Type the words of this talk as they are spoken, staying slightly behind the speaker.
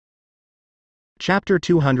Chapter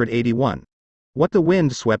 281. What the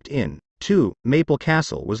Wind Swept In. 2. Maple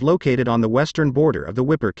Castle was located on the western border of the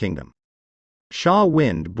Whipper Kingdom. Shaw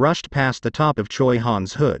wind brushed past the top of Choi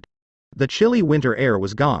Han's hood. The chilly winter air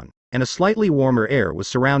was gone, and a slightly warmer air was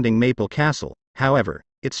surrounding Maple Castle. However,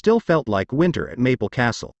 it still felt like winter at Maple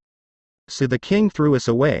Castle. So the king threw us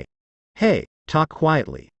away. Hey, talk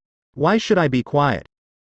quietly. Why should I be quiet?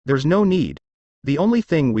 There's no need. The only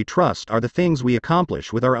thing we trust are the things we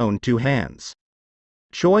accomplish with our own two hands.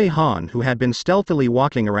 Choi Han, who had been stealthily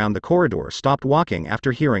walking around the corridor, stopped walking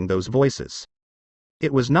after hearing those voices.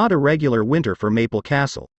 It was not a regular winter for Maple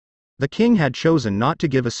Castle. The king had chosen not to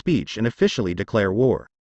give a speech and officially declare war.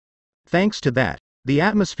 Thanks to that, the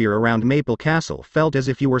atmosphere around Maple Castle felt as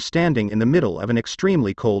if you were standing in the middle of an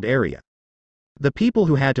extremely cold area. The people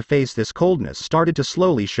who had to face this coldness started to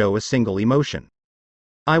slowly show a single emotion.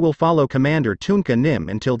 I will follow Commander Tunka Nim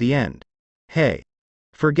until the end. Hey.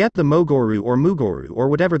 Forget the Mogoru or Mugoru or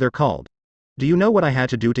whatever they're called. Do you know what I had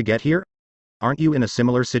to do to get here? Aren't you in a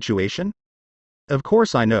similar situation? Of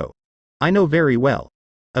course I know. I know very well.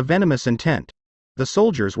 A venomous intent. The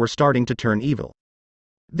soldiers were starting to turn evil.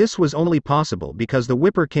 This was only possible because the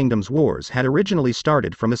Whipper Kingdom's wars had originally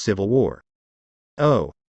started from a civil war.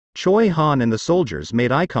 Oh. Choi Han and the soldiers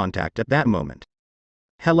made eye contact at that moment.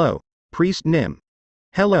 Hello, Priest Nim.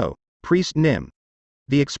 Hello, Priest Nim.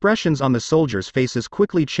 The expressions on the soldiers' faces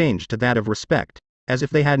quickly changed to that of respect, as if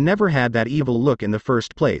they had never had that evil look in the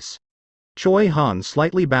first place. Choi Han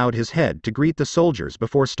slightly bowed his head to greet the soldiers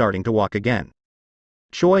before starting to walk again.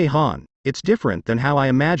 Choi Han, it's different than how I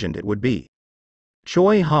imagined it would be.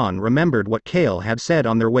 Choi Han remembered what Kale had said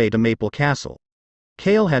on their way to Maple Castle.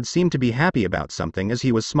 Kale had seemed to be happy about something as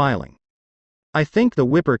he was smiling. I think the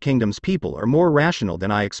Whipper Kingdom's people are more rational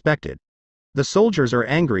than I expected. The soldiers are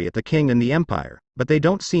angry at the king and the empire, but they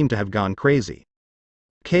don't seem to have gone crazy.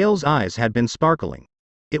 Kale's eyes had been sparkling.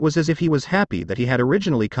 It was as if he was happy that he had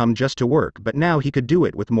originally come just to work, but now he could do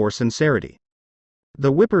it with more sincerity.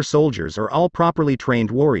 The Whipper soldiers are all properly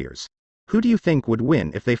trained warriors. Who do you think would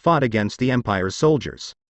win if they fought against the empire's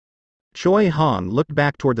soldiers? Choi Han looked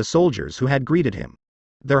back toward the soldiers who had greeted him.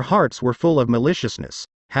 Their hearts were full of maliciousness,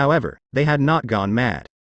 however, they had not gone mad.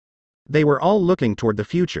 They were all looking toward the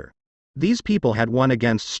future. These people had won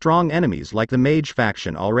against strong enemies like the mage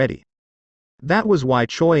faction already. That was why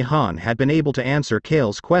Choi Han had been able to answer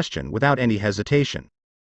Kale's question without any hesitation.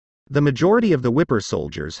 The majority of the Whipper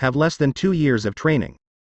soldiers have less than 2 years of training.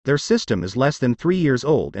 Their system is less than 3 years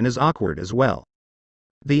old and is awkward as well.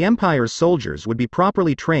 The Empire's soldiers would be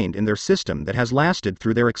properly trained in their system that has lasted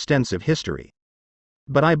through their extensive history.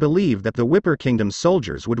 But I believe that the Whipper Kingdom's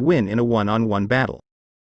soldiers would win in a one-on-one battle.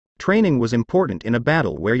 Training was important in a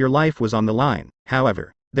battle where your life was on the line.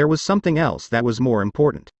 However, there was something else that was more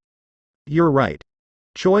important. You're right.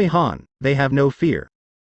 Choi Han, they have no fear.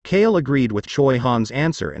 Kale agreed with Choi Han's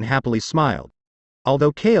answer and happily smiled.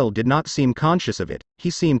 Although Kale did not seem conscious of it,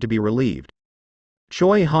 he seemed to be relieved.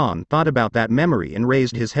 Choi Han thought about that memory and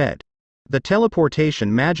raised his head. The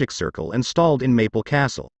teleportation magic circle installed in Maple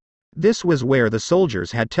Castle. This was where the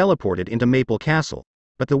soldiers had teleported into Maple Castle.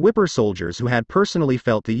 But the Whipper soldiers who had personally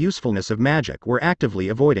felt the usefulness of magic were actively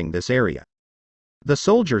avoiding this area. The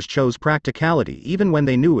soldiers chose practicality even when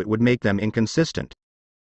they knew it would make them inconsistent.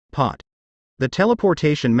 Pot. The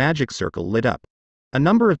teleportation magic circle lit up. A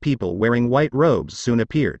number of people wearing white robes soon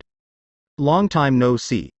appeared. Long time no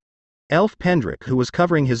see. Elf Pendrick, who was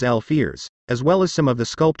covering his elf ears, as well as some of the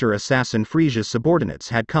sculptor assassin Frisia's subordinates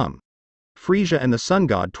had come. Frisia and the Sun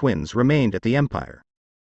God twins remained at the Empire.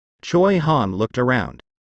 Choi Han looked around.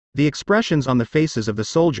 The expressions on the faces of the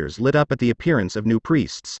soldiers lit up at the appearance of new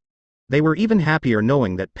priests. They were even happier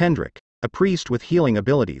knowing that Pendrick, a priest with healing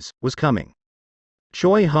abilities, was coming.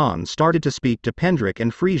 Choi Han started to speak to Pendrick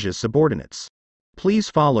and Frisia's subordinates. Please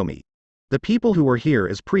follow me. The people who were here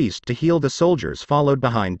as priests to heal the soldiers followed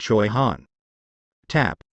behind Choi Han.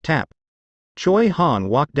 Tap, tap. Choi Han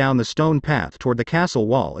walked down the stone path toward the castle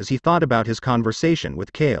wall as he thought about his conversation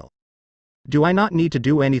with Kale. Do I not need to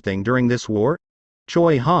do anything during this war?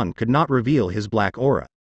 Choi Han could not reveal his black aura.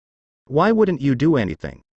 Why wouldn't you do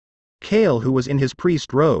anything? Kale, who was in his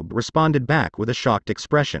priest robe, responded back with a shocked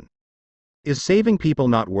expression. Is saving people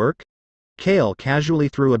not work? Kale casually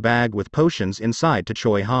threw a bag with potions inside to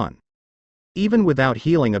Choi Han. Even without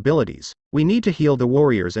healing abilities, we need to heal the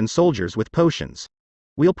warriors and soldiers with potions.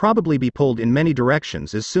 We'll probably be pulled in many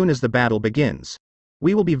directions as soon as the battle begins.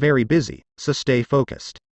 We will be very busy, so stay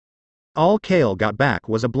focused. All Kale got back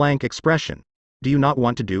was a blank expression. Do you not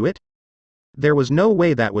want to do it? There was no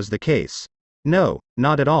way that was the case. No,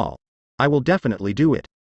 not at all. I will definitely do it.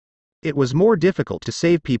 It was more difficult to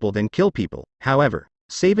save people than kill people, however,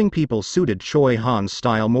 Saving people suited Choi Han's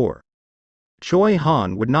style more. Choi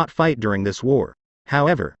Han would not fight during this war.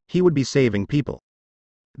 However, he would be saving people.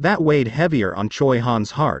 That weighed heavier on Choi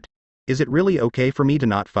Han's heart. Is it really okay for me to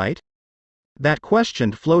not fight? That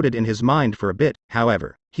question floated in his mind for a bit,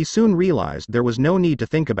 however, he soon realized there was no need to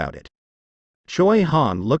think about it. Choi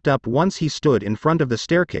Han looked up once he stood in front of the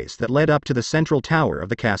staircase that led up to the central tower of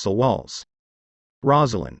the castle walls.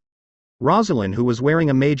 Rosalind. Rosalind, who was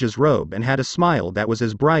wearing a mage's robe and had a smile that was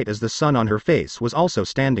as bright as the sun on her face, was also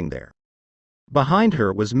standing there. Behind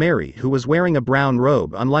her was Mary, who was wearing a brown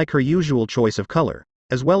robe unlike her usual choice of color,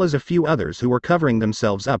 as well as a few others who were covering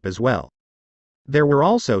themselves up as well. There were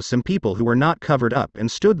also some people who were not covered up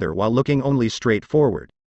and stood there while looking only straight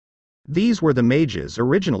forward. These were the mages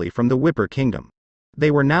originally from the Whipper Kingdom.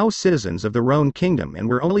 They were now citizens of the Roan Kingdom and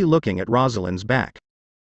were only looking at Rosalind's back.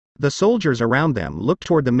 The soldiers around them looked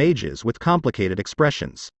toward the mages with complicated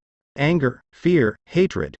expressions. Anger, fear,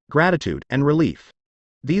 hatred, gratitude, and relief.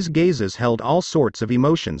 These gazes held all sorts of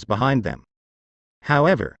emotions behind them.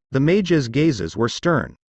 However, the mages' gazes were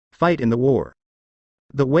stern. Fight in the war.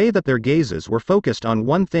 The way that their gazes were focused on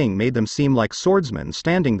one thing made them seem like swordsmen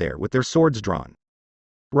standing there with their swords drawn.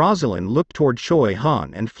 Rosalind looked toward Choi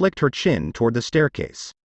Han and flicked her chin toward the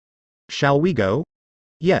staircase. Shall we go?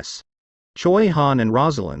 Yes. Choi Han and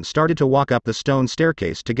Rosalind started to walk up the stone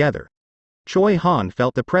staircase together. Choi Han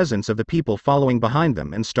felt the presence of the people following behind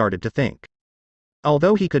them and started to think.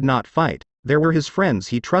 Although he could not fight, there were his friends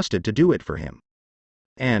he trusted to do it for him.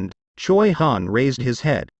 And Choi Han raised his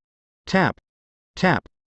head. Tap. Tap.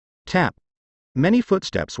 Tap. Many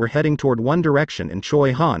footsteps were heading toward one direction and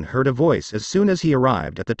Choi Han heard a voice as soon as he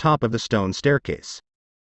arrived at the top of the stone staircase.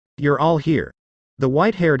 You're all here. The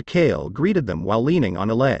white-haired Kale greeted them while leaning on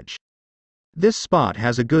a ledge. This spot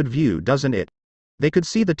has a good view, doesn't it? They could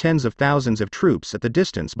see the tens of thousands of troops at the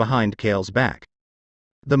distance behind Kale's back.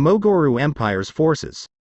 The Mogoru Empire's forces.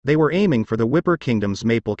 They were aiming for the Whipper Kingdom's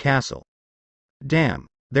Maple Castle. Damn,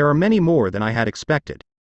 there are many more than I had expected.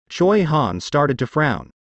 Choi Han started to frown.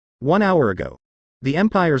 1 hour ago, the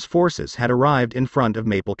Empire's forces had arrived in front of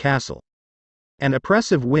Maple Castle. An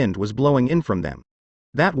oppressive wind was blowing in from them.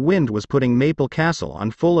 That wind was putting Maple Castle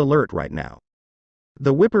on full alert right now.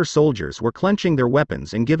 The Whipper soldiers were clenching their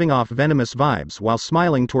weapons and giving off venomous vibes while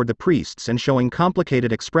smiling toward the priests and showing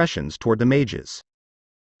complicated expressions toward the mages.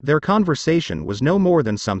 Their conversation was no more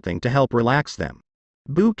than something to help relax them.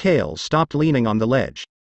 Bu Kale stopped leaning on the ledge.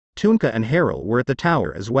 Tunka and Harrell were at the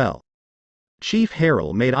tower as well. Chief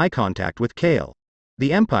Harrell made eye contact with Kale.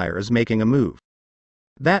 The Empire is making a move.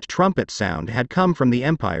 That trumpet sound had come from the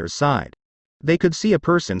Empire's side. They could see a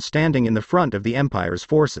person standing in the front of the Empire's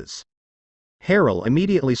forces. Harrell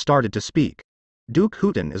immediately started to speak. Duke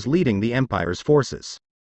Hooten is leading the Empire's forces.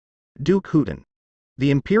 Duke Hooten.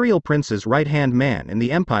 The Imperial Prince's right-hand man and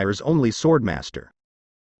the Empire's only swordmaster.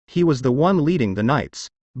 He was the one leading the knights.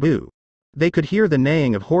 Boo. They could hear the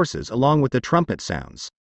neighing of horses along with the trumpet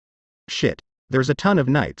sounds. Shit, there's a ton of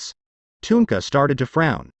knights. Tunka started to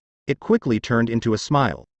frown. It quickly turned into a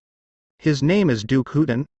smile. His name is Duke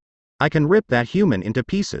Hooten? I can rip that human into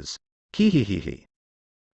pieces. Kihihihi.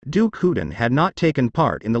 Duke Hooten had not taken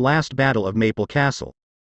part in the last battle of Maple Castle.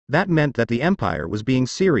 That meant that the Empire was being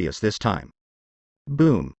serious this time.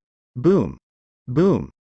 Boom. Boom. Boom.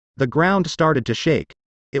 The ground started to shake.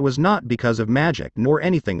 It was not because of magic nor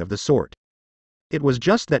anything of the sort. It was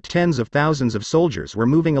just that tens of thousands of soldiers were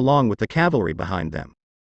moving along with the cavalry behind them.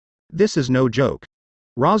 This is no joke.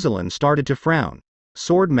 Rosalind started to frown.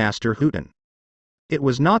 Swordmaster Hooten. It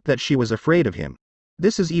was not that she was afraid of him.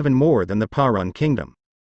 This is even more than the Parun Kingdom.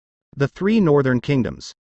 The 3 northern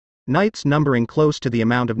kingdoms. Knights numbering close to the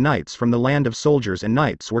amount of knights from the land of soldiers and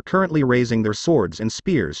knights were currently raising their swords and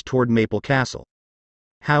spears toward Maple Castle.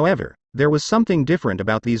 However, there was something different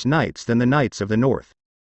about these knights than the knights of the north.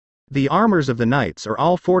 The armors of the knights are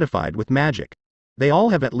all fortified with magic. They all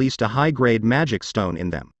have at least a high-grade magic stone in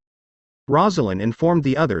them. Rosalind informed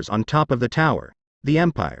the others on top of the tower. The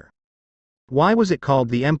Empire. Why was it called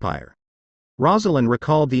the Empire? Rosalind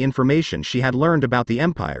recalled the information she had learned about the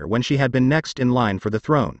Empire when she had been next in line for the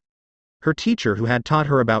throne. Her teacher who had taught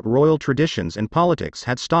her about royal traditions and politics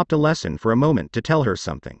had stopped a lesson for a moment to tell her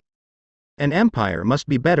something. An empire must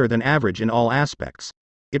be better than average in all aspects.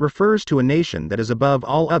 It refers to a nation that is above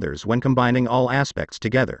all others when combining all aspects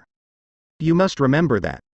together. You must remember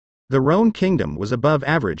that. The Roan Kingdom was above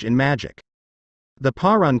average in magic. The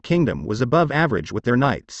Parun Kingdom was above average with their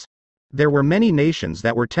knights. There were many nations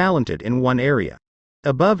that were talented in one area.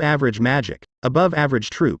 Above average magic, above average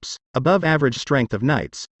troops, above average strength of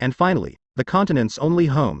knights, and finally, the continent's only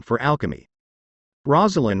home for alchemy.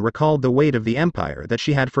 Rosalind recalled the weight of the empire that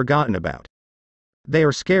she had forgotten about. They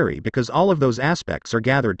are scary because all of those aspects are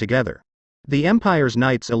gathered together. The Empire's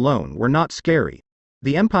knights alone were not scary.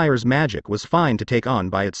 The Empire's magic was fine to take on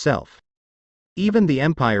by itself. Even the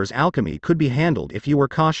Empire's alchemy could be handled if you were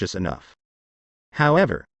cautious enough.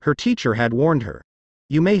 However, her teacher had warned her.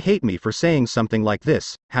 You may hate me for saying something like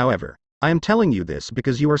this, however, I am telling you this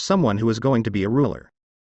because you are someone who is going to be a ruler.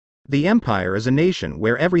 The Empire is a nation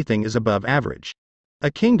where everything is above average.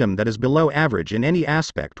 A kingdom that is below average in any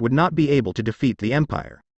aspect would not be able to defeat the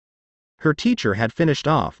Empire. Her teacher had finished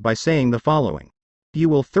off by saying the following. You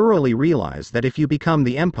will thoroughly realize that if you become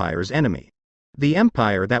the Empire's enemy. The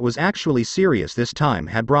Empire that was actually serious this time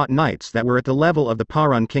had brought knights that were at the level of the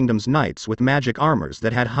Parun Kingdom's knights with magic armors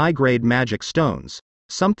that had high-grade magic stones,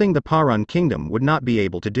 something the Parun Kingdom would not be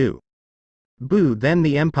able to do. Then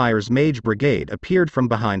the Empire's mage brigade appeared from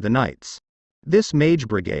behind the knights. This mage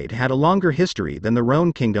brigade had a longer history than the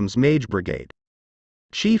Roan Kingdom's mage brigade.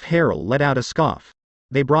 Chief Harrell let out a scoff.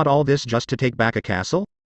 They brought all this just to take back a castle?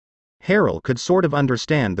 Harrell could sort of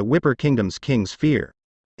understand the Whipper Kingdom's king's fear.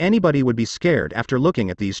 Anybody would be scared after looking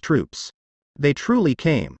at these troops. They truly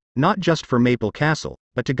came, not just for Maple Castle,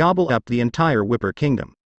 but to gobble up the entire Whipper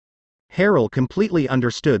Kingdom. Harrell completely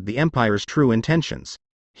understood the Empire's true intentions.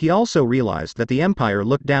 He also realized that the Empire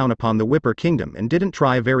looked down upon the Whipper Kingdom and didn't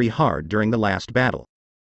try very hard during the last battle.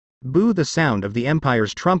 The sound of the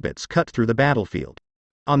Empire's trumpets cut through the battlefield.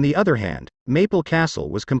 On the other hand, Maple Castle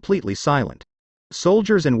was completely silent.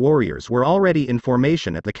 Soldiers and warriors were already in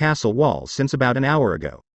formation at the castle walls since about an hour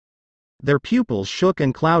ago. Their pupils shook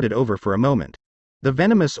and clouded over for a moment. The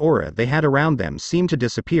venomous aura they had around them seemed to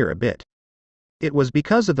disappear a bit. It was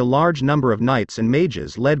because of the large number of knights and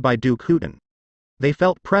mages led by Duke Hooten. They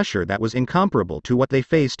felt pressure that was incomparable to what they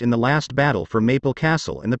faced in the last battle for Maple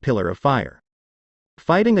Castle in the Pillar of Fire.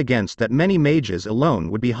 Fighting against that many mages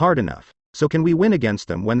alone would be hard enough, so can we win against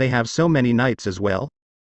them when they have so many knights as well?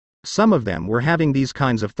 Some of them were having these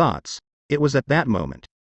kinds of thoughts. It was at that moment.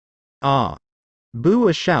 Ah!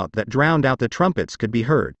 A shout that drowned out the trumpets could be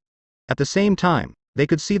heard. At the same time, they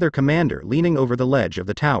could see their commander leaning over the ledge of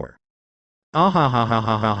the tower. Ah ha ha ha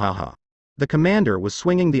ha ha ha ha. The commander was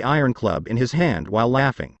swinging the iron club in his hand while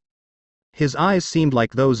laughing. His eyes seemed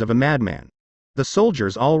like those of a madman. The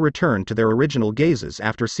soldiers all returned to their original gazes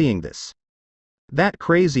after seeing this. That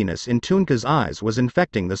craziness in Tunka's eyes was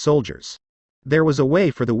infecting the soldiers. There was a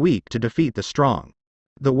way for the weak to defeat the strong.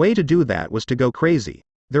 The way to do that was to go crazy.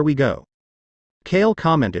 There we go. Kale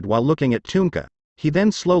commented while looking at Tunka. He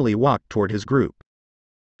then slowly walked toward his group.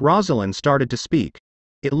 Rosalind started to speak.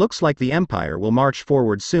 It looks like the Empire will march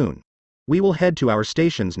forward soon. We will head to our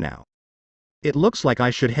stations now. It looks like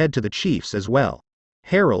I should head to the chiefs as well.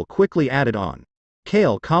 Harrell quickly added on.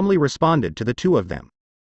 Kale calmly responded to the two of them.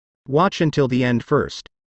 Watch until the end first.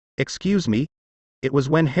 Excuse me? It was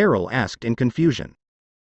when Harrell asked in confusion.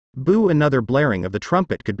 Another blaring of the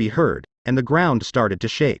trumpet could be heard, and the ground started to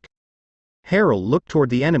shake. Harrell looked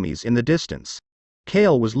toward the enemies in the distance.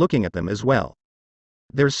 Kale was looking at them as well.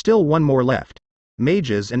 There's still one more left.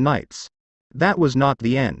 Mages and knights. That was not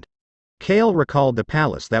the end. Kale recalled the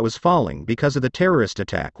palace that was falling because of the terrorist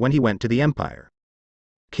attack when he went to the Empire.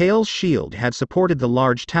 Kale's shield had supported the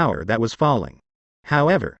large tower that was falling.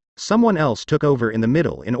 However, someone else took over in the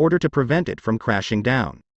middle in order to prevent it from crashing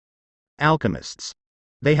down. Alchemists.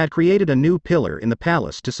 They had created a new pillar in the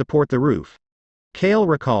palace to support the roof. Kale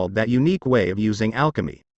recalled that unique way of using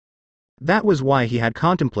alchemy. That was why he had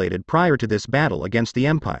contemplated prior to this battle against the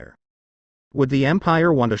Empire. Would the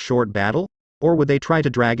Empire want a short battle, or would they try to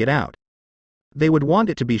drag it out? They would want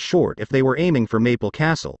it to be short if they were aiming for Maple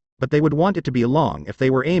Castle, but they would want it to be long if they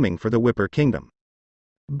were aiming for the Whipper Kingdom.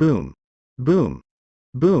 Boom. Boom.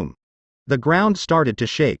 Boom. The ground started to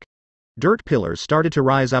shake. Dirt pillars started to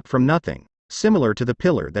rise up from nothing, similar to the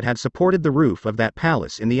pillar that had supported the roof of that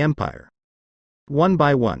palace in the Empire. One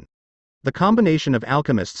by one. The combination of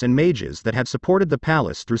alchemists and mages that had supported the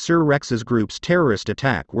palace through Sir Rex's group's terrorist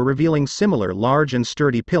attack were revealing similar large and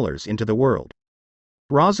sturdy pillars into the world.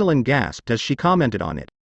 Rosalind gasped as she commented on it.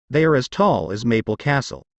 They are as tall as Maple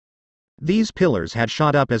Castle. These pillars had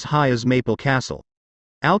shot up as high as Maple Castle.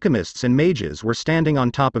 Alchemists and mages were standing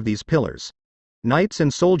on top of these pillars. Knights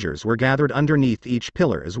and soldiers were gathered underneath each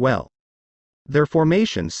pillar as well. Their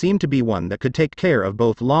formation seemed to be one that could take care of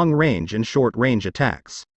both long-range and short-range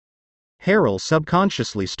attacks. Harrell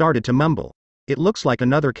subconsciously started to mumble. It looks like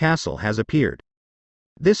another castle has appeared.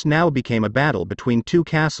 This now became a battle between two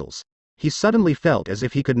castles. He suddenly felt as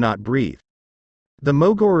if he could not breathe. The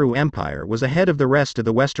Mogoru Empire was ahead of the rest of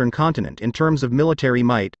the Western continent in terms of military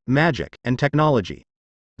might, magic, and technology.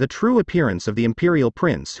 The true appearance of the Imperial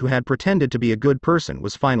Prince who had pretended to be a good person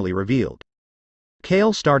was finally revealed.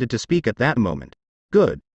 Kale started to speak at that moment.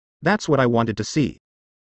 Good. That's what I wanted to see.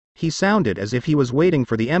 He sounded as if he was waiting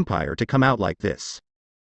for the Empire to come out like this.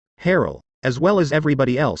 Harrell, as well as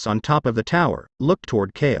everybody else on top of the tower, looked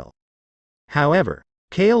toward Kale. However,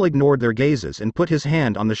 Kale ignored their gazes and put his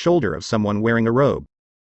hand on the shoulder of someone wearing a robe.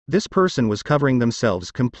 This person was covering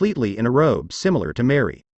themselves completely in a robe similar to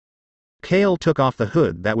Mary. Kale took off the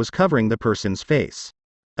hood that was covering the person's face.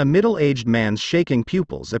 A middle-aged man's shaking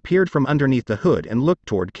pupils appeared from underneath the hood and looked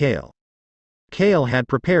toward Kale. Kale had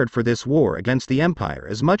prepared for this war against the Empire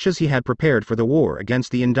as much as he had prepared for the war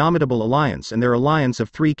against the Indomitable Alliance and their alliance of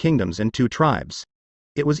 3 kingdoms and 2 tribes.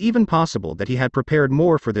 It was even possible that he had prepared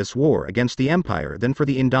more for this war against the Empire than for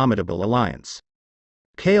the Indomitable Alliance.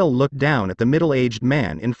 Kale looked down at the middle-aged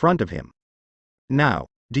man in front of him. Now,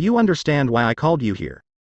 do you understand why I called you here?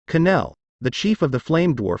 Cannell, the chief of the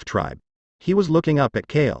Flame Dwarf tribe. He was looking up at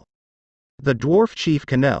Kale. The dwarf chief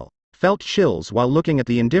Cannell felt chills while looking at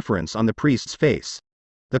the indifference on the priest's face.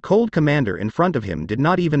 The cold commander in front of him did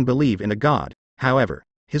not even believe in a god, however,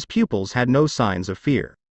 his pupils had no signs of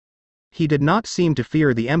fear. He did not seem to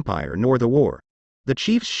fear the Empire nor the war. The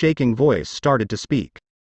chief's shaking voice started to speak.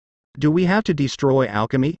 Do we have to destroy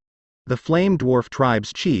alchemy? The Flame Dwarf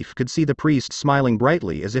tribe's chief could see the priest smiling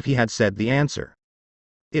brightly as if he had said the answer.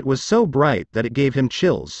 It was so bright that it gave him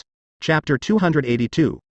chills. Chapter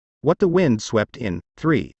 282. What the Wind Swept In,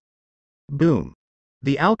 3. Boom.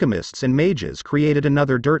 The alchemists and mages created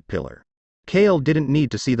another dirt pillar. Kale didn't need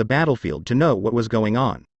to see the battlefield to know what was going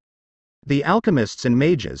on. The alchemists and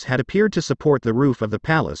mages had appeared to support the roof of the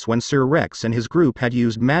palace when Sir Rex and his group had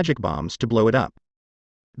used magic bombs to blow it up.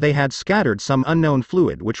 They had scattered some unknown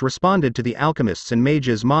fluid which responded to the alchemists and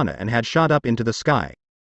mages' mana and had shot up into the sky.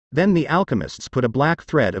 Then the alchemists put a black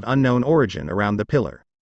thread of unknown origin around the pillar.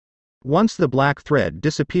 Once the black thread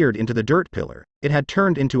disappeared into the dirt pillar, it had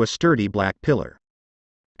turned into a sturdy black pillar.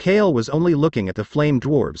 Kale was only looking at the flame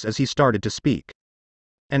dwarves as he started to speak.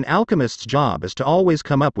 An alchemist's job is to always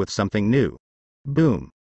come up with something new. Boom.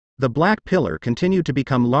 The black pillar continued to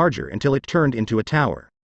become larger until it turned into a tower.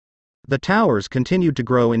 The towers continued to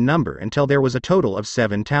grow in number until there was a total of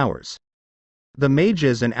 7 towers. The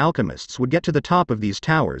mages and alchemists would get to the top of these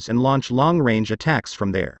towers and launch long-range attacks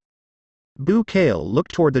from there. Boo Kale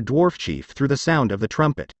looked toward the dwarf chief through the sound of the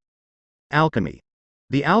trumpet. Alchemy.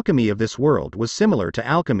 The alchemy of this world was similar to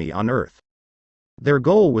alchemy on Earth. Their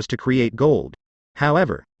goal was to create gold.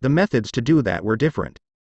 However, the methods to do that were different.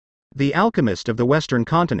 The alchemist of the Western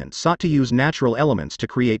continent sought to use natural elements to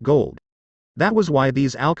create gold. That was why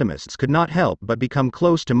these alchemists could not help but become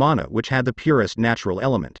close to mana, which had the purest natural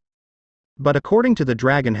element. But according to the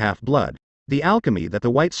dragon half-blood, the alchemy that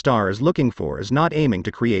the White Star is looking for is not aiming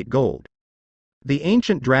to create gold. The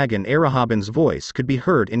ancient dragon Arahaban's voice could be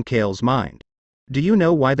heard in Kale's mind. Do you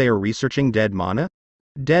know why they are researching dead mana?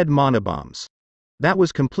 Dead mana bombs. That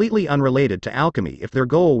was completely unrelated to alchemy if their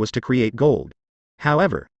goal was to create gold.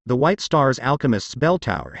 However, the White Star's alchemist's bell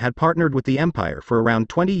tower had partnered with the Empire for around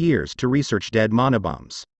 20 years to research dead mana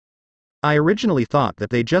bombs. I originally thought that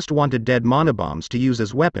they just wanted dead mana bombs to use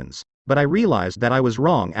as weapons, but I realized that I was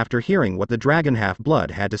wrong after hearing what the dragon half-blood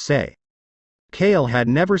had to say. Kale had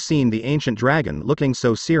never seen the ancient dragon looking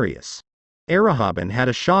so serious. Arahaban had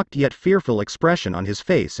a shocked yet fearful expression on his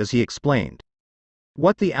face as he explained.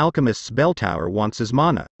 What the alchemist's bell tower wants is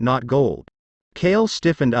mana, not gold. Kale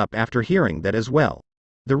stiffened up after hearing that as well.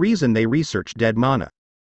 The reason they research dead mana.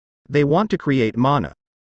 They want to create mana.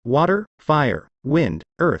 Water, fire, wind,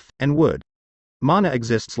 earth, and wood. Mana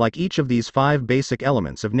exists like each of these 5 basic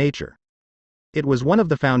elements of nature. It was one of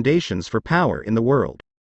the foundations for power in the world.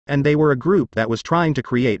 And they were a group that was trying to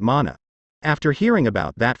create mana. After hearing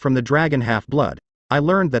about that from the dragon half-blood, I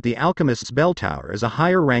learned that the alchemist's bell tower is a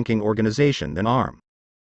higher-ranking organization than ARM.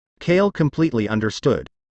 Kale completely understood.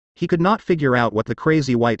 He could not figure out what the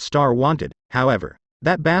crazy White Star wanted, however,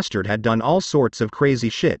 that bastard had done all sorts of crazy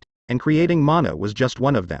shit, and creating mana was just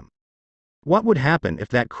one of them. What would happen if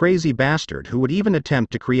that crazy bastard who would even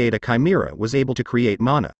attempt to create a chimera was able to create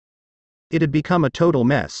mana? It'd become a total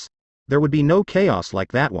mess. There would be no chaos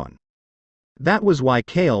like that one. That was why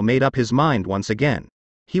Kale made up his mind once again.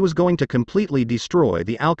 He was going to completely destroy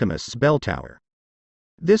the alchemist's bell tower.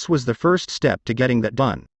 This was the first step to getting that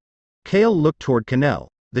done. Kale looked toward Cannell,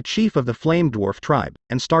 the chief of the Flame Dwarf tribe,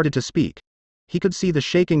 and started to speak. He could see the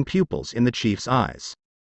shaking pupils in the chief's eyes.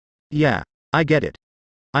 Yeah, I get it.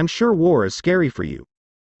 I'm sure war is scary for you.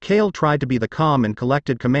 Kale tried to be the calm and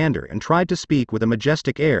collected commander and tried to speak with a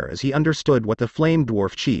majestic air as he understood what the Flame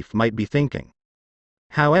Dwarf chief might be thinking.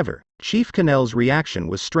 However, Chief Cannell's reaction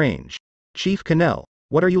was strange. Chief Cannell,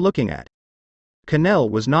 what are you looking at? Cannell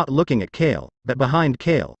was not looking at Kale, but behind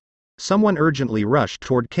Kale. Someone urgently rushed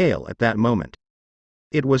toward Kale at that moment.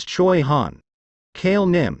 It was Choi Han. Kale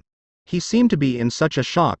Nim. He seemed to be in such a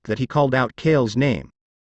shock that he called out Kale's name.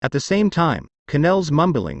 At the same time, Cannell's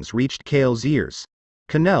mumblings reached Kale's ears.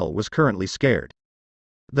 Cannell was currently scared.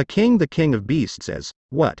 The king of beasts says,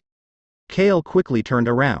 what? Kale quickly turned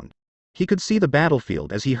around. He could see the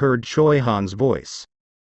battlefield as he heard Choi Han's voice.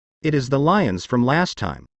 It is the lions from last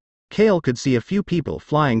time. Kale could see a few people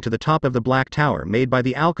flying to the top of the black tower made by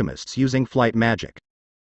the alchemists using flight magic.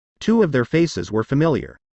 Two of their faces were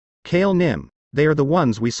familiar. Kale Nim, they are the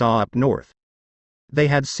ones we saw up north. They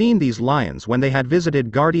had seen these lions when they had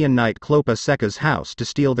visited Guardian Knight Klopa Seka's house to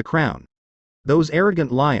steal the crown. Those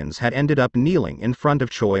arrogant lions had ended up kneeling in front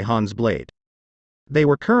of Choi Han's blade. They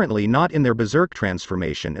were currently not in their berserk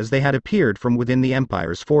transformation as they had appeared from within the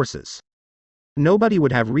Empire's forces. Nobody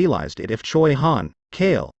would have realized it if Choi Han,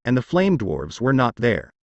 Kale, and the flame dwarves were not there.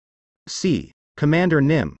 See, Commander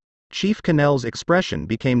Nim. Chief Cannell's expression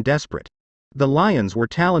became desperate. The lions were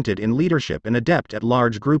talented in leadership and adept at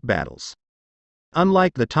large group battles.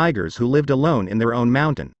 Unlike the tigers who lived alone in their own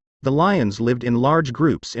mountain, the lions lived in large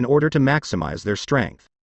groups in order to maximize their strength.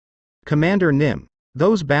 Commander Nim,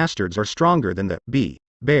 those bastards are stronger than the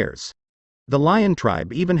bears. The lion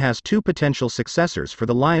tribe even has 2 potential successors for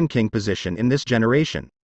the Lion King position in this generation.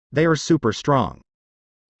 They are super strong.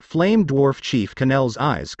 Flame Dwarf Chief Cannell's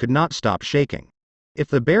eyes could not stop shaking. If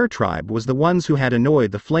the bear tribe was the ones who had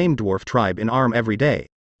annoyed the flame dwarf tribe in arm every day,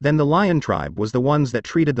 then the lion tribe was the ones that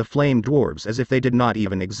treated the flame dwarves as if they did not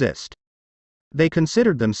even exist. They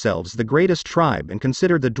considered themselves the greatest tribe and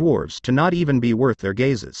considered the dwarves to not even be worth their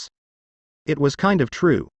gazes. It was kind of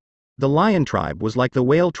true. The lion tribe was like the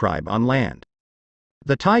whale tribe on land.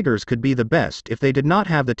 The tigers could be the best if they did not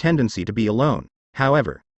have the tendency to be alone.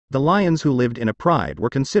 However, the lions who lived in a pride were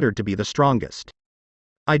considered to be the strongest.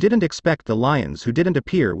 I didn't expect the lions who didn't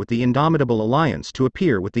appear with the Indomitable Alliance to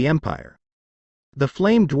appear with the Empire. The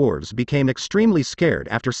flame dwarves became extremely scared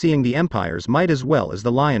after seeing the Empire's might as well as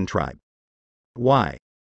the lion tribe. Why?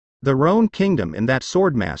 The Roan Kingdom and that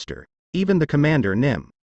swordmaster, even the Commander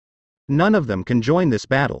Nim. None of them can join this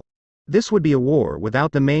battle. This would be a war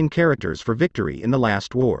without the main characters for victory in the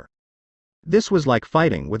last war. This was like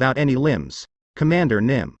fighting without any limbs. Commander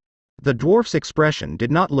Nim. The dwarf's expression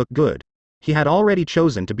did not look good. He had already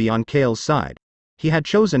chosen to be on Kale's side. He had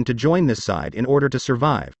chosen to join this side in order to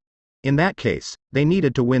survive. In that case, they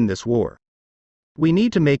needed to win this war. We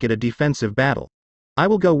need to make it a defensive battle. I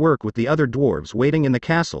will go work with the other dwarves waiting in the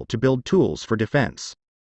castle to build tools for defense.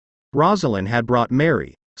 Rosalind had brought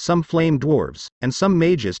Mary, some flame dwarves, and some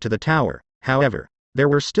mages to the tower. However, there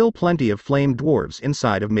were still plenty of flame dwarves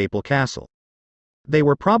inside of Maple Castle. They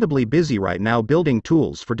were probably busy right now building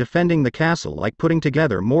tools for defending the castle, like putting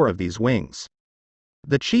together more of these wings.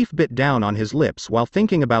 The chief bit down on his lips while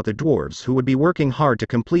thinking about the dwarves who would be working hard to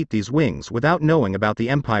complete these wings without knowing about the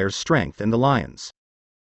Empire's strength and the lions.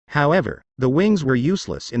 However, the wings were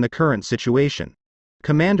useless in the current situation.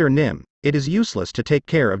 Commander Nim, it is useless to take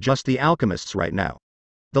care of just the alchemists right now.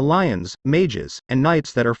 The lions, mages, and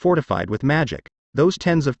knights that are fortified with magic, those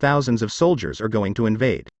tens of thousands of soldiers are going to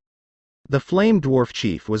invade. The flame dwarf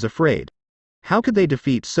chief was afraid. How could they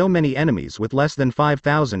defeat so many enemies with less than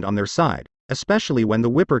 5,000 on their side, especially when the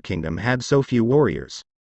Whipper Kingdom had so few warriors?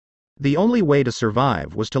 The only way to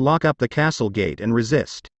survive was to lock up the castle gate and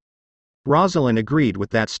resist. Rosalind agreed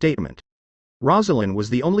with that statement. Rosalind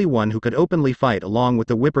was the only one who could openly fight along with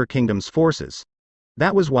the Whipper Kingdom's forces.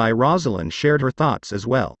 That was why Rosalind shared her thoughts as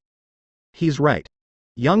well. He's right.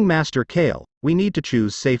 Young Master Kale, we need to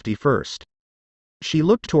choose safety first. She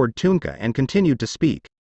looked toward Tunka and continued to speak.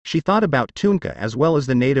 She thought about Tunka as well as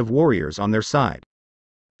the native warriors on their side.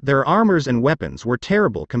 Their armors and weapons were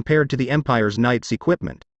terrible compared to the Empire's knights'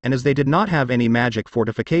 equipment, and as they did not have any magic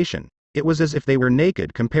fortification, it was as if they were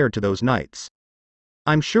naked compared to those knights.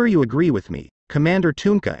 I'm sure you agree with me, Commander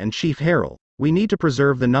Tunka and Chief Harrell, we need to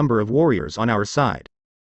preserve the number of warriors on our side.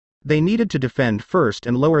 They needed to defend first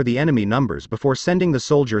and lower the enemy numbers before sending the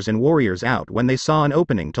soldiers and warriors out when they saw an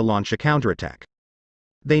opening to launch a counterattack.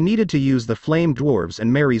 They needed to use the flame dwarves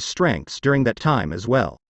and Mary's strengths during that time as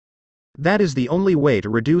well. That is the only way to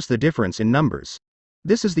reduce the difference in numbers.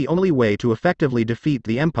 This is the only way to effectively defeat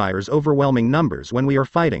the Empire's overwhelming numbers when we are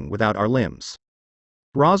fighting without our limbs.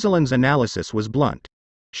 Rosalind's analysis was blunt.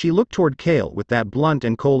 She looked toward Kale with that blunt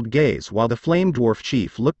and cold gaze while the flame dwarf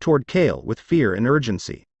chief looked toward Kale with fear and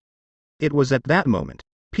urgency. It was at that moment,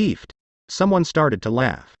 peeved, someone started to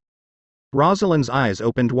laugh. Rosalind's eyes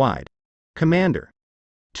opened wide. Commander.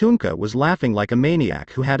 Tunka was laughing like a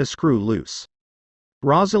maniac who had a screw loose.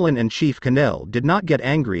 Rosalind and Chief Cannell did not get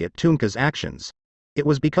angry at Tunka's actions. It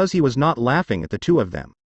was because he was not laughing at the two of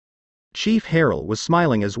them. Chief Harrell was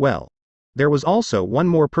smiling as well. There was also one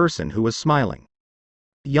more person who was smiling.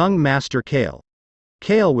 Young Master Kale.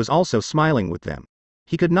 Kale was also smiling with them.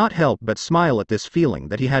 He could not help but smile at this feeling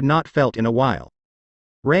that he had not felt in a while.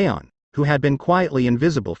 Rayon, who had been quietly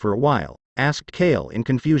invisible for a while, asked Kale in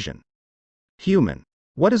confusion. Human.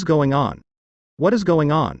 What is going on? What is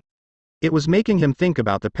going on? It was making him think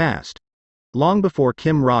about the past. Long before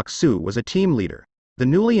Kim Rok-soo was a team leader, the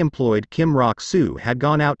newly employed Kim Rok-soo had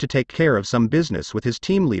gone out to take care of some business with his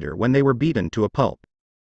team leader when they were beaten to a pulp.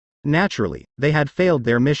 Naturally, they had failed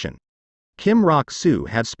their mission. Kim Rok-soo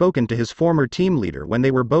had spoken to his former team leader when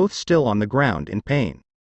they were both still on the ground in pain.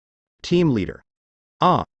 Team leader.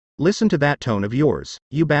 Ah, listen to that tone of yours,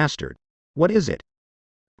 you bastard. What is it?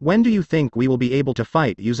 When do you think we will be able to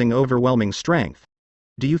fight using overwhelming strength?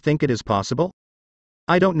 Do you think it is possible?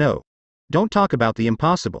 I don't know. Don't talk about the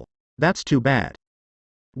impossible. That's too bad.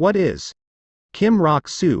 What is? Kim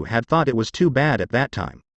Rok-soo had thought it was too bad at that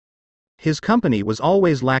time. His company was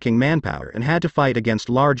always lacking manpower and had to fight against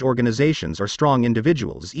large organizations or strong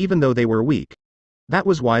individuals even though they were weak. That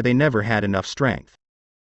was why they never had enough strength.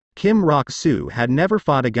 Kim Rok-soo had never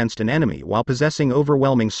fought against an enemy while possessing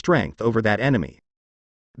overwhelming strength over that enemy.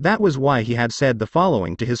 That was why he had said the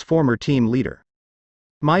following to his former team leader.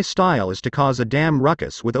 My style is to cause a damn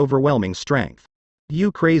ruckus with overwhelming strength.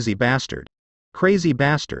 You crazy bastard. Crazy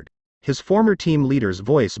bastard. His former team leader's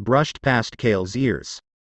voice brushed past Kale's ears.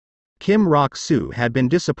 Kim Rok-soo had been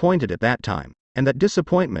disappointed at that time, and that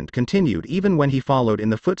disappointment continued even when he followed in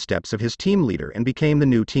the footsteps of his team leader and became the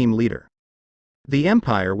new team leader. The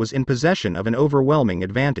Empire was in possession of an overwhelming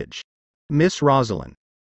advantage. Miss Rosalind.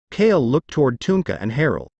 Kale looked toward Tunka and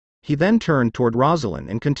Harold. He then turned toward Rosalind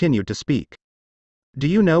and continued to speak. Do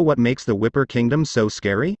you know what makes the Whipper Kingdom so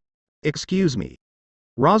scary? Excuse me.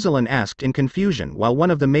 Rosalind asked in confusion while one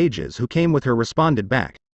of the mages who came with her responded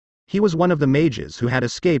back. He was one of the mages who had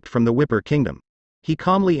escaped from the Whipper Kingdom. He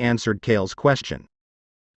calmly answered Kale's question.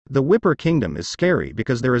 The Whipper Kingdom is scary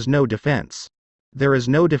because there is no defense. There is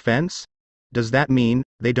no defense? Does that mean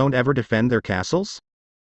they don't ever defend their castles?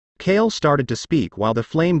 Kale started to speak while the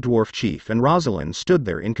Flame Dwarf Chief and Rosalind stood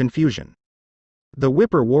there in confusion. The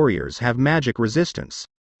Whipper warriors have magic resistance.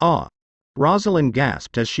 Ah. Rosalind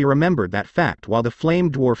gasped as she remembered that fact while the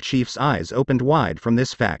Flame Dwarf Chief's eyes opened wide from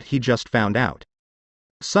this fact he just found out.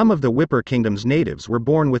 Some of the Whipper Kingdom's natives were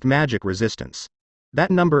born with magic resistance.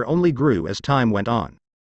 That number only grew as time went on.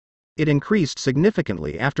 It increased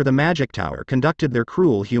significantly after the Magic Tower conducted their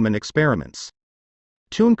cruel human experiments.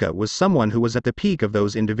 Tunka was someone who was at the peak of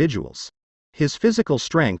those individuals. His physical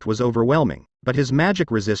strength was overwhelming, but his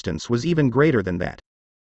magic resistance was even greater than that.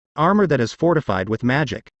 Armor that is fortified with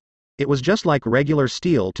magic. It was just like regular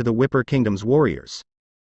steel to the Whipper Kingdom's warriors.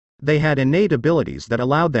 They had innate abilities that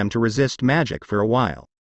allowed them to resist magic for a while.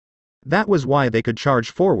 That was why they could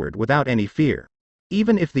charge forward without any fear.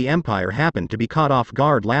 Even if the Empire happened to be caught off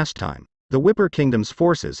guard last time, the Whipper Kingdom's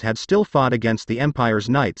forces had still fought against the Empire's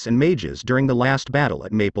knights and mages during the last battle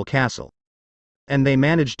at Maple Castle. And they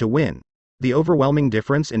managed to win. The overwhelming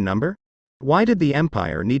difference in number? Why did the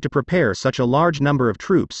Empire need to prepare such a large number of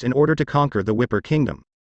troops in order to conquer the Whipper Kingdom?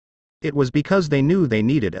 It was because they knew they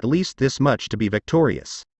needed at least this much to be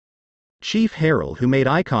victorious. Chief Harold, who made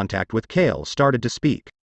eye contact with Kale, started to speak.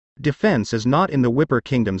 Defense is not in the Whipper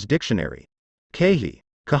Kingdom's dictionary. Kahi.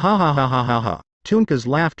 Kahahahahaha. Tunka's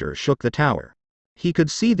laughter shook the tower. He could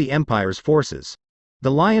see the Empire's forces.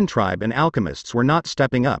 The Lion Tribe and alchemists were not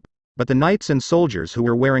stepping up, but the knights and soldiers who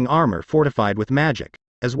were wearing armor fortified with magic,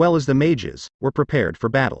 as well as the mages, were prepared for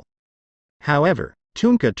battle. However,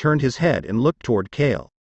 Tunka turned his head and looked toward Kale.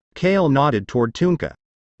 Kale nodded toward Tunka.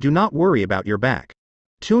 Do not worry about your back.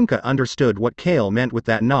 Tunka understood what Kale meant with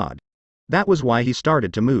that nod. That was why he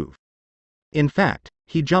started to move. In fact,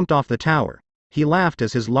 he jumped off the tower. He laughed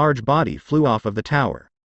as his large body flew off of the tower.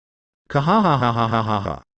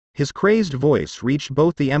 Kahahahahahaha. His crazed voice reached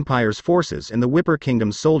both the Empire's forces and the Whipper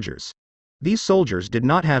Kingdom's soldiers. These soldiers did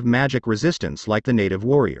not have magic resistance like the native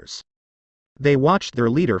warriors. They watched their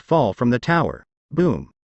leader fall from the tower.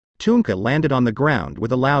 Boom. Tunka landed on the ground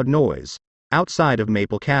with a loud noise, outside of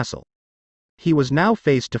Maple Castle. He was now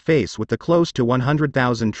face to face with the close to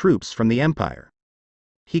 100,000 troops from the Empire.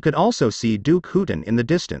 He could also see Duke Hooten in the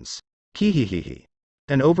distance. Kihihihi.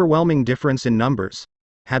 An overwhelming difference in numbers?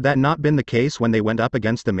 Had that not been the case when they went up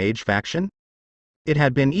against the mage faction? It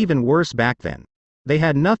had been even worse back then. They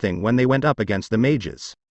had nothing when they went up against the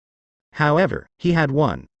mages. However, he had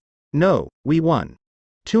won. No, we won.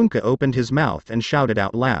 Tunka opened his mouth and shouted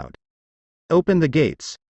out loud. Open the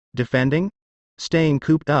gates. Defending? Staying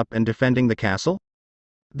cooped up and defending the castle?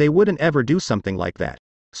 They wouldn't ever do something like that.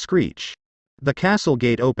 Screech. The castle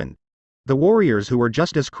gate opened. The warriors who were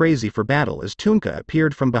just as crazy for battle as Tunka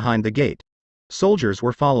appeared from behind the gate. Soldiers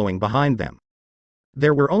were following behind them.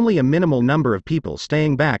 There were only a minimal number of people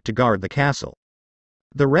staying back to guard the castle.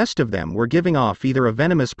 The rest of them were giving off either a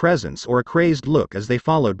venomous presence or a crazed look as they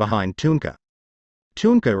followed behind Tunka.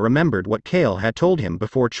 Tunka remembered what Kale had told him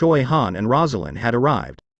before Choi Han and Rosalind had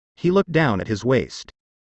arrived. He looked down at his waist.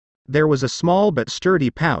 There was a small but sturdy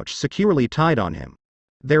pouch securely tied on him.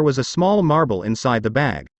 There was a small marble inside the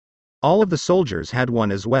bag. All of the soldiers had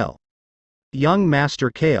one as well. Young Master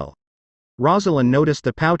Kale. Rosalind noticed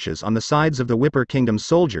the pouches on the sides of the Whipper Kingdom's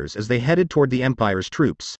soldiers as they headed toward the Empire's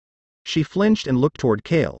troops. She flinched and looked toward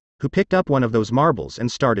Kale, who picked up one of those marbles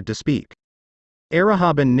and started to speak.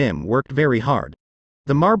 Arahaban Nim worked very hard.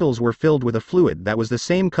 The marbles were filled with a fluid that was the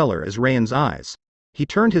same color as Rayan's eyes. He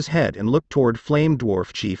turned his head and looked toward Flame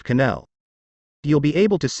Dwarf Chief Kanel. You'll be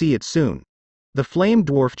able to see it soon. The Flame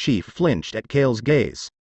Dwarf Chief flinched at Kale's gaze.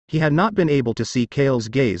 He had not been able to see Kale's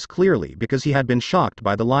gaze clearly because he had been shocked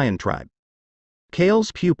by the lion tribe.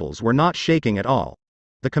 Kale's pupils were not shaking at all.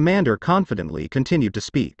 The commander confidently continued to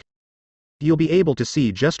speak. You'll be able to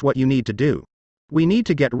see just what you need to do. We need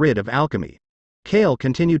to get rid of alchemy. Kale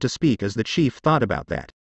continued to speak as the chief thought about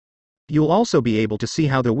that. You'll also be able to see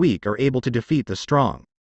how the weak are able to defeat the strong.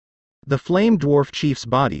 The Flame Dwarf Chief's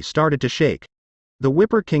body started to shake. The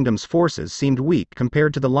Whipper Kingdom's forces seemed weak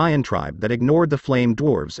compared to the Lion tribe that ignored the Flame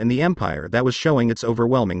Dwarves and the Empire that was showing its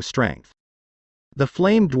overwhelming strength. The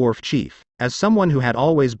Flame Dwarf Chief, as someone who had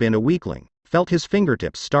always been a weakling, felt his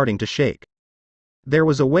fingertips starting to shake. There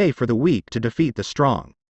was a way for the weak to defeat the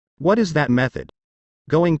strong. What is that method?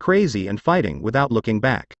 Going crazy and fighting without looking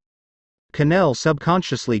back. Kanel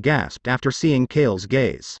subconsciously gasped after seeing Kale's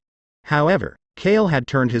gaze. However, Kale had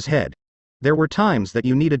turned his head. There were times that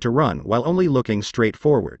you needed to run while only looking straight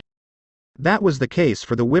forward. That was the case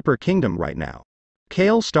for the Whipper Kingdom right now.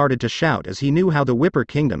 Kale started to shout as he knew how the Whipper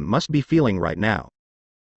Kingdom must be feeling right now.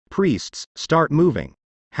 Priests, start moving.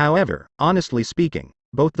 However, honestly speaking,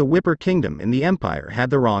 both the Whipper Kingdom and the Empire had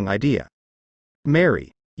the wrong idea.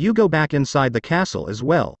 Mary, you go back inside the castle as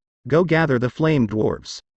well. Go gather the Flame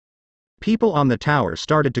Dwarves. People on the tower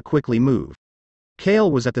started to quickly move.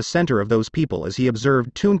 Kale was at the center of those people as he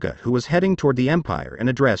observed Tunka, who was heading toward the Empire, and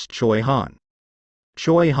addressed Choi Han.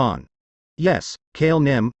 Choi Han. Yes, Kale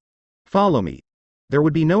Nim. Follow me. There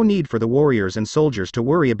would be no need for the warriors and soldiers to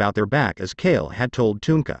worry about their back, as Kale had told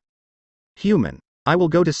Tunka. Human, I will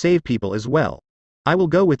go to save people as well. I will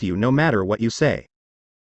go with you no matter what you say.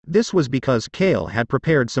 This was because Kale had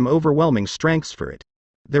prepared some overwhelming strengths for it.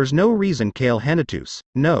 There's no reason, Kale Henatus,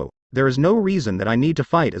 no, there is no reason that I need to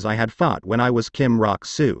fight as I had fought when I was Kim Rock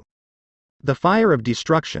Su. The fire of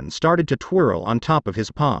destruction started to twirl on top of his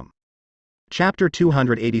palm. Chapter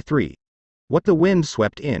 283. What the wind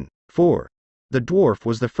swept in. 4. The dwarf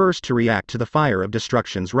was the first to react to the fire of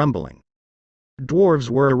destruction's rumbling. Dwarves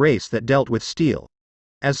were a race that dealt with steel.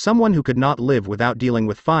 As someone who could not live without dealing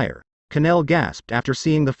with fire, Kanel gasped after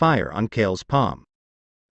seeing the fire on Kale's palm.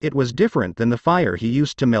 It was different than the fire he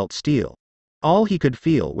used to melt steel. All he could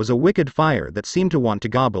feel was a wicked fire that seemed to want to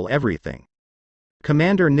gobble everything.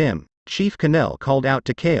 Commander Nim, Chief Kanel called out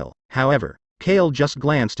to Kale. However, Kale just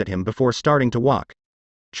glanced at him before starting to walk.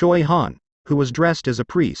 Choi Han, who was dressed as a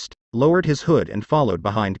priest, lowered his hood and followed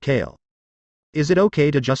behind Kale. Is it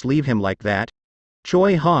okay to just leave him like that?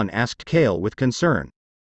 Choi Han asked Kale with concern.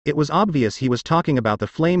 It was obvious he was talking about the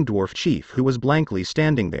Flame Dwarf Chief, who was blankly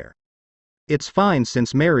standing there. It's fine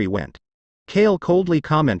since Mary went. Kale coldly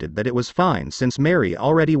commented that it was fine since Mary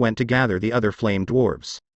already went to gather the other Flame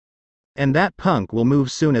Dwarves. And that punk will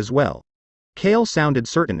move soon as well. Kale sounded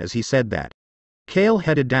certain as he said that. Kale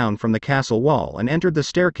headed down from the castle wall and entered the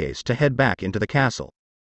staircase to head back into the castle.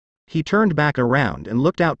 He turned back around and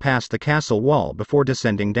looked out past the castle wall before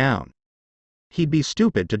descending down. He'd be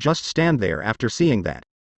stupid to just stand there after seeing that.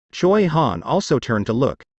 Choi Han also turned to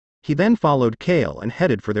look. He then followed Kale and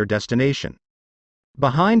headed for their destination.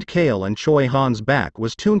 Behind Kale and Choi Han's back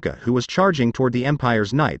was Tunka, who was charging toward the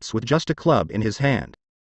Empire's knights with just a club in his hand.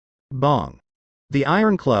 Bong. The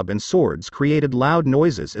iron club and swords created loud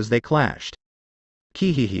noises as they clashed.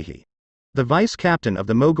 Kihihihi. The vice-captain of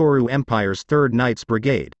the Mogoru Empire's 3rd Knights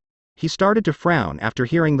Brigade. He started to frown after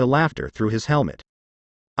hearing the laughter through his helmet.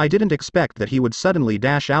 I didn't expect that he would suddenly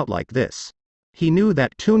dash out like this. He knew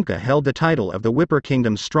that Tunka held the title of the Whipper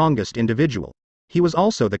Kingdom's strongest individual. He was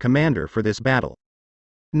also the commander for this battle.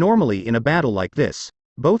 Normally in a battle like this,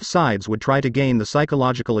 both sides would try to gain the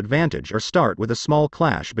psychological advantage or start with a small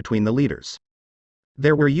clash between the leaders.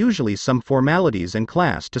 There were usually some formalities in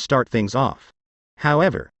class to start things off.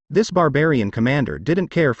 However, this barbarian commander didn't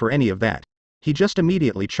care for any of that. He just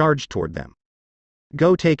immediately charged toward them.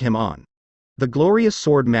 Go take him on. The glorious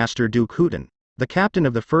sword master Duke Hooten, the captain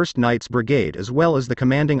of the 1st Knights Brigade as well as the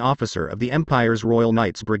commanding officer of the Empire's Royal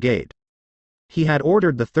Knights Brigade. He had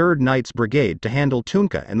ordered the 3rd Knights Brigade to handle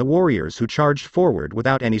Tunka and the warriors who charged forward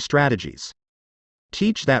without any strategies.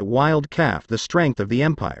 Teach that wild calf the strength of the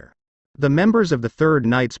Empire. The members of the 3rd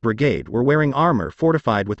Knights Brigade were wearing armor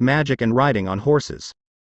fortified with magic and riding on horses.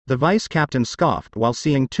 The vice-captain scoffed while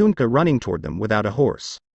seeing Tunka running toward them without a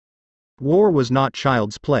horse. War was not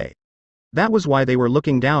child's play. That was why they were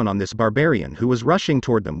looking down on this barbarian who was rushing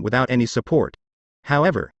toward them without any support.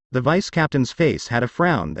 However, the vice-captain's face had a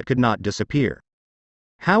frown that could not disappear.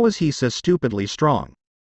 How was he so stupidly strong?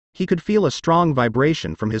 He could feel a strong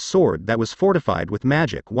vibration from his sword that was fortified with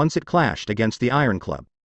magic once it clashed against the iron club.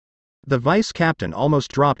 The vice-captain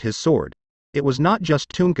almost dropped his sword. It was not just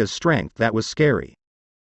Tunka's strength that was scary.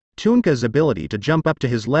 Tunka's ability to jump up to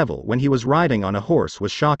his level when he was riding on a horse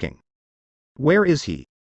was shocking. Where is he?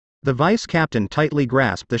 The vice-captain tightly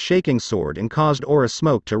grasped the shaking sword and caused aura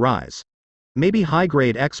smoke to rise. Maybe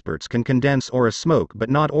high-grade experts can condense aura smoke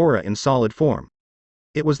but not aura in solid form.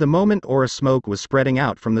 It was the moment aura smoke was spreading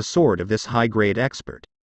out from the sword of this high-grade expert.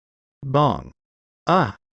 Bong.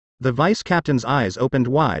 Ah! The vice-captain's eyes opened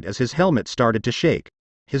wide as his helmet started to shake.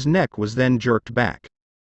 His neck was then jerked back.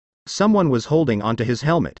 Someone was holding onto his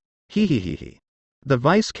helmet. He. The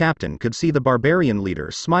vice-captain could see the barbarian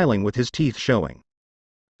leader smiling with his teeth showing.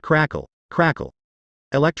 Crackle, crackle.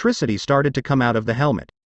 Electricity started to come out of the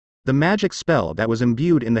helmet. The magic spell that was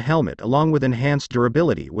imbued in the helmet along with enhanced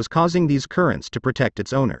durability was causing these currents to protect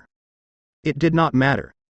its owner. It did not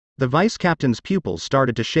matter. The vice-captain's pupils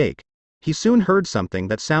started to shake. He soon heard something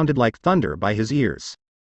that sounded like thunder by his ears.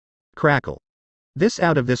 Crackle. This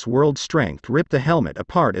out-of-this-world strength ripped the helmet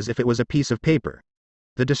apart as if it was a piece of paper.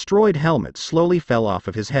 The destroyed helmet slowly fell off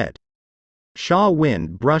of his head. Shaw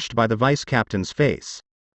wind brushed by the vice-captain's face.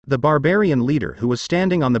 The barbarian leader who was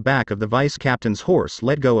standing on the back of the vice-captain's horse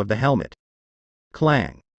let go of the helmet.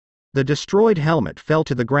 Clang. The destroyed helmet fell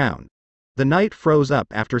to the ground. The knight froze up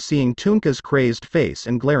after seeing Tunka's crazed face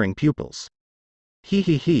and glaring pupils.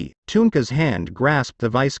 He. Tunka's hand grasped the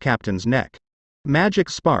vice-captain's neck. Magic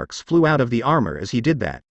sparks flew out of the armor as he did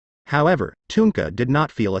that. However, Tunka did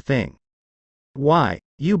not feel a thing. Why,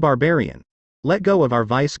 you barbarian! Let go of our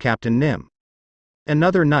vice-captain Nim.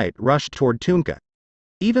 Another knight rushed toward Tunka.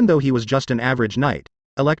 Even though he was just an average knight,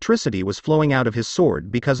 electricity was flowing out of his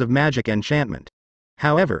sword because of magic enchantment.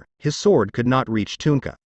 However, his sword could not reach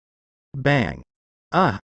Tunka. Bang!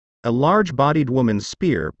 Ah! A large-bodied woman's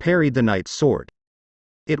spear parried the knight's sword.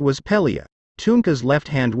 It was Pelia, Tunka's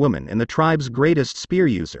left-hand woman and the tribe's greatest spear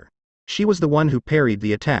user. She was the one who parried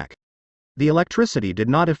the attack. The electricity did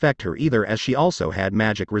not affect her either as she also had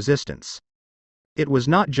magic resistance. It was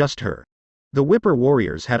not just her. The Whipper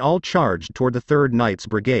warriors had all charged toward the 3rd Knights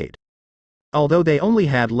Brigade. Although they only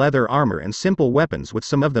had leather armor and simple weapons with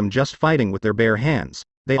some of them just fighting with their bare hands,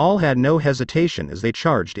 they all had no hesitation as they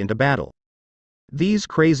charged into battle. These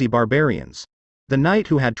crazy barbarians. The knight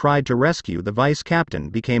who had tried to rescue the vice-captain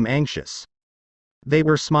became anxious. They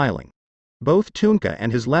were smiling. Both Tunka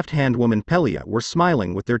and his left-hand woman Pelia were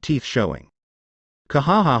smiling with their teeth showing.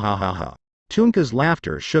 Kahahahaha. Tunka's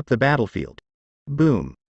laughter shook the battlefield.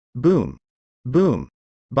 Boom. Boom. Boom.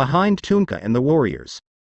 Behind Tunka and the warriors.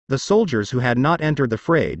 The soldiers who had not entered the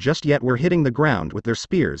fray just yet were hitting the ground with their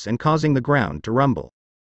spears and causing the ground to rumble.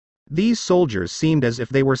 These soldiers seemed as if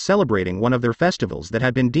they were celebrating one of their festivals that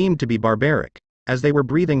had been deemed to be barbaric, as they were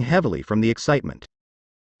breathing heavily from the excitement.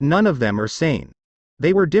 None of them are sane.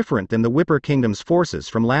 They were different than the Whipper Kingdom's forces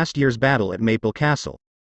from last year's battle at Maple Castle.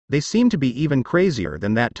 They seemed to be even crazier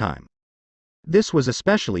than that time. This was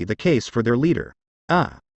especially the case for their leader.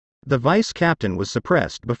 The vice-captain was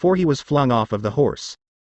suppressed before he was flung off of the horse.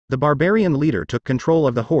 The barbarian leader took control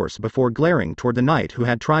of the horse before glaring toward the knight who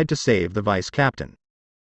had tried to save the vice-captain.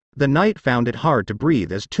 The knight found it hard to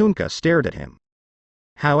breathe as Tunka stared at him.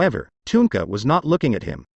 However, Tunka was not looking at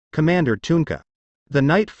him. Commander Tunka. The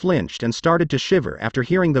knight flinched and started to shiver after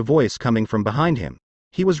hearing the voice coming from behind him.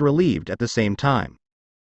 He was relieved at the same time.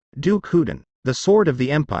 Duke Hooten, the sword of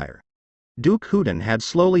the Empire. Duke Hooten had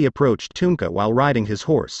slowly approached Tunka while riding his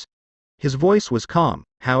horse. His voice was calm,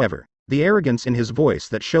 however, the arrogance in his voice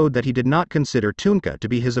that showed that he did not consider Tunka to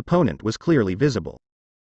be his opponent was clearly visible.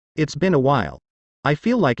 It's been a while. I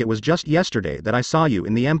feel like it was just yesterday that I saw you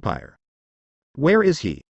in the Empire. Where is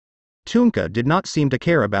he? Tunka did not seem to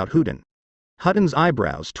care about Hooten. Hooten's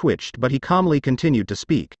eyebrows twitched but he calmly continued to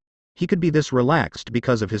speak. He could be this relaxed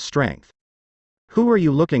because of his strength. Who are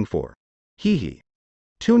you looking for? He.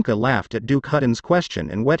 Tunka laughed at Duke Hooten's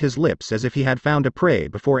question and wet his lips as if he had found a prey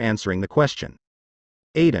before answering the question.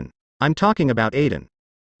 Aiden. I'm talking about Aiden.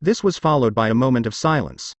 This was followed by a moment of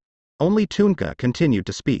silence. Only Tunka continued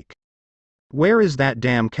to speak. Where is that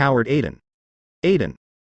damn coward Aiden? Aiden.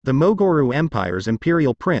 The Mogoru Empire's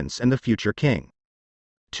imperial prince and the future king.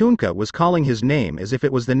 Tunka was calling his name as if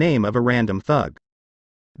it was the name of a random thug.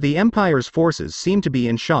 The Empire's forces seemed to be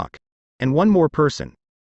in shock. And one more person.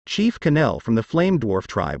 Chief Cannell from the Flame Dwarf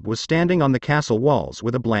tribe was standing on the castle walls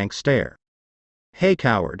with a blank stare. Hey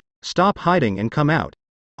coward, stop hiding and come out.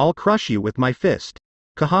 I'll crush you with my fist.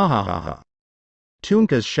 Kahahahaha.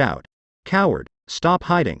 Tunka's shout. Coward, stop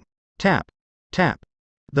hiding. Tap. Tap.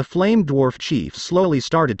 The Flame Dwarf chief slowly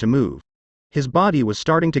started to move. His body was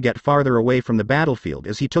starting to get farther away from the battlefield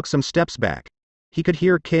as he took some steps back. He could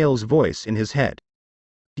hear Kale's voice in his head.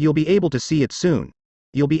 You'll be able to see it soon.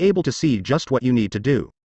 You'll be able to see just what you need to do.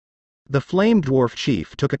 The Flame Dwarf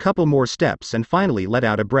chief took a couple more steps and finally let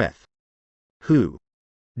out a breath. Who?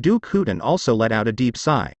 Duke Hooten also let out a deep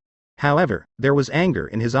sigh. However, there was anger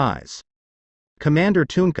in his eyes. Commander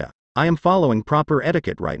Tunka, I am following proper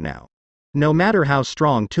etiquette right now. No matter how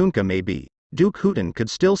strong Tunka may be, Duke Hooten could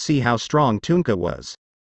still see how strong Tunka was.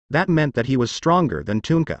 That meant that he was stronger than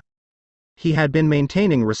Tunka. He had been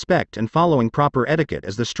maintaining respect and following proper etiquette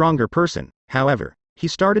as the stronger person. However, he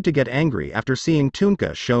started to get angry after seeing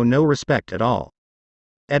Tunka show no respect at all.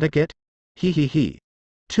 Etiquette? He.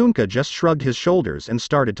 Tunka just shrugged his shoulders and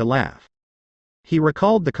started to laugh. He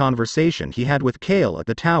recalled the conversation he had with Kale at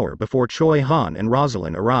the tower before Choi Han and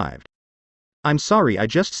Rosalind arrived. I'm sorry, I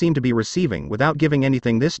just seem to be receiving without giving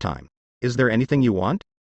anything this time. Is there anything you want?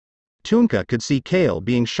 Tunka could see Kale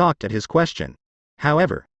being shocked at his question.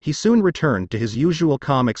 However, he soon returned to his usual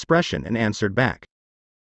calm expression and answered back.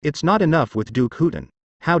 It's not enough with Duke Hooten.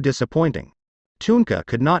 How disappointing. Tunka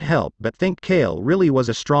could not help but think Kale really was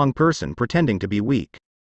a strong person pretending to be weak.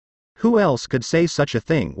 Who else could say such a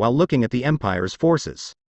thing while looking at the Empire's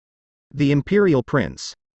forces? The Imperial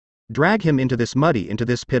Prince. Drag him into this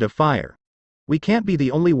pit of fire. We can't be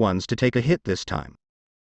the only ones to take a hit this time.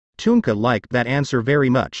 Tunka liked that answer very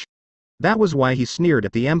much. That was why he sneered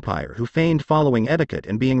at the Empire, who feigned following etiquette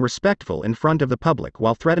and being respectful in front of the public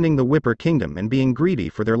while threatening the Whipper Kingdom and being greedy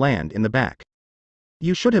for their land in the back.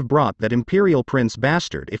 You should have brought that Imperial Prince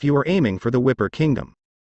bastard if you were aiming for the Whipper Kingdom.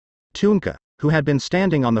 Tunka, who had been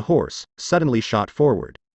standing on the horse, suddenly shot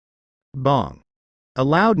forward. Bong. A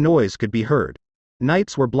loud noise could be heard.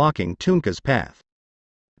 Knights were blocking Tunka's path.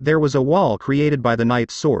 There was a wall created by the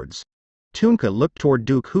knights' swords. Tunka looked toward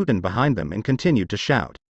Duke Hooten behind them and continued to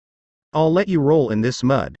shout. I'll let you roll in this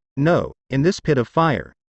mud, no, in this pit of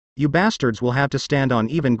fire. You bastards will have to stand on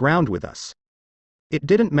even ground with us. It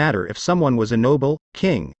didn't matter if someone was a noble,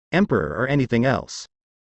 king, emperor or anything else.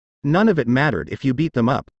 None of it mattered if you beat them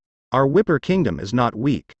up. Our Whipper Kingdom is not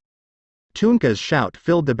weak. Tunka's shout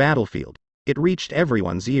filled the battlefield. It reached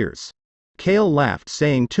everyone's ears. Kale laughed,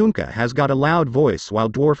 saying Tunka has got a loud voice, while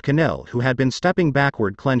Dwarf Cannell, who had been stepping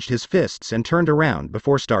backward, clenched his fists and turned around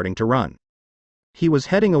before starting to run. He was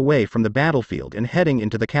heading away from the battlefield and heading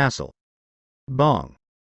into the castle. Bong.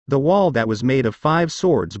 The wall that was made of 5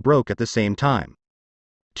 swords broke at the same time.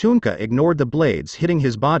 Tunka ignored the blades hitting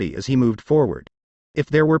his body as he moved forward. If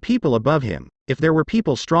there were people above him, if there were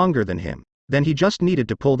people stronger than him, then he just needed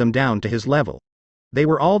to pull them down to his level. They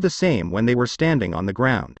were all the same when they were standing on the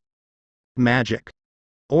ground. Magic.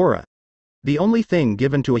 Aura. The only thing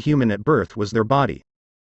given to a human at birth was their body.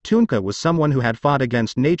 Tunka was someone who had fought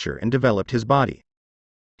against nature and developed his body.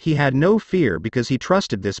 He had no fear because he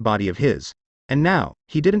trusted this body of his, and now,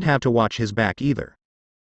 he didn't have to watch his back either.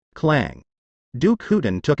 Clang. Duke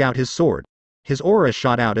Hooten took out his sword. His aura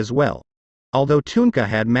shot out as well. Although Tunka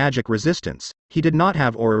had magic resistance, he did not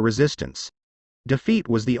have aura resistance. Defeat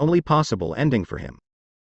was the only possible ending for him.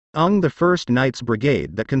 The 1st Knights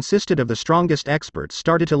Brigade, that consisted of the strongest experts,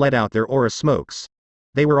 started to let out their aura smokes.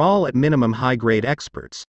 They were all at minimum high-grade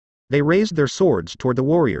experts. They raised their swords toward the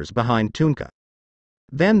warriors behind Tunka.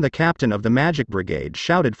 Then the captain of the Magic Brigade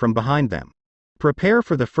shouted from behind them. Prepare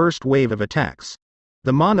for the first wave of attacks.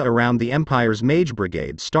 The mana around the Empire's Mage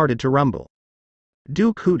Brigade started to rumble.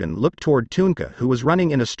 Duke Hooten looked toward Tunka, who was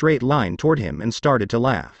running in a straight line toward him, and started to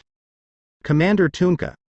laugh. Commander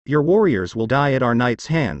Tunka, your warriors will die at our knights'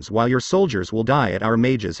 hands while your soldiers will die at our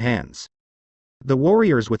mages' hands. The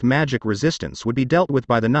warriors with magic resistance would be dealt with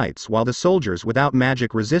by the knights, while the soldiers without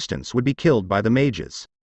magic resistance would be killed by the mages.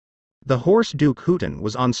 The horse Duke Hooten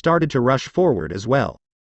was on started to rush forward as well.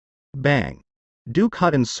 Bang. Duke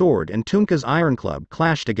Hooten's sword and Tunka's iron club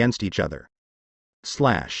clashed against each other.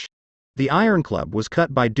 Slash. The iron club was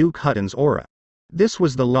cut by Duke Hooten's aura. This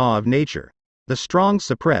was the law of nature. The strong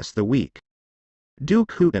suppress the weak.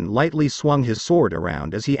 Duke Hooten lightly swung his sword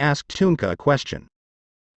around as he asked Tunka a question.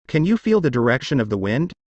 Can you feel the direction of the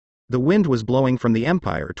wind? The wind was blowing from the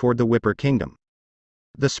Empire toward the Whipper Kingdom.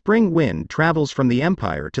 The spring wind travels from the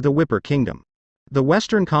Empire to the Whipper Kingdom. The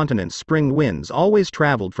western continent's spring winds always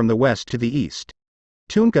traveled from the west to the east.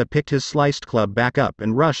 Tunka picked his sliced club back up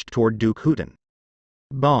and rushed toward Duke Hooten.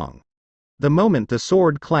 Bong. The moment the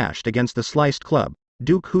sword clashed against the sliced club,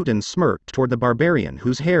 Duke Hooten smirked toward the barbarian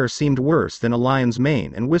whose hair seemed worse than a lion's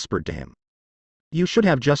mane and whispered to him. You should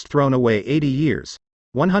have just thrown away 80 years.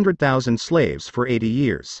 100,000 slaves for 80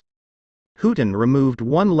 years. Hooten removed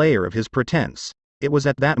one layer of his pretense. It was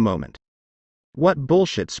at that moment. What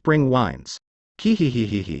bullshit spring wines. He.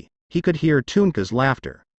 He could hear Tunka's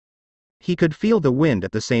laughter. He could feel the wind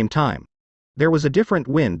at the same time. There was a different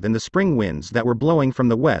wind than the spring winds that were blowing from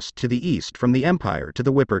the west to the east from the Empire to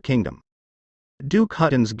the Whipper Kingdom. Duke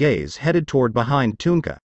Hooten's gaze headed toward behind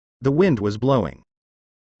Tunka. The wind was blowing.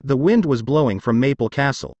 The wind was blowing from Maple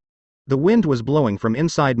Castle. The wind was blowing from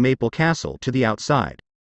inside Maple Castle to the outside.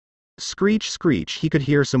 Screech, screech, he could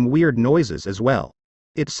hear some weird noises as well.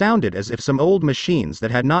 It sounded as if some old machines that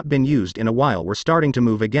had not been used in a while were starting to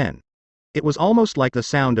move again. It was almost like the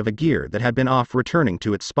sound of a gear that had been off returning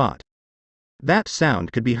to its spot. That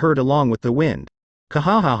sound could be heard along with the wind.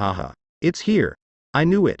 Kahahaha. It's here. I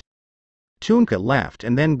knew it. Tunka laughed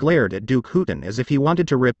and then glared at Duke Hooten as if he wanted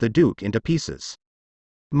to rip the Duke into pieces.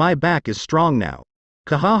 My back is strong now.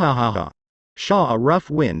 Kahahaha. A rough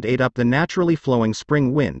wind ate up the naturally flowing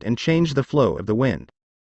spring wind and changed the flow of the wind.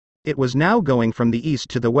 It was now going from the east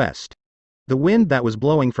to the west. The wind that was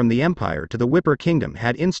blowing from the Empire to the Whipper Kingdom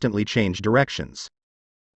had instantly changed directions.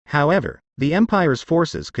 However, the Empire's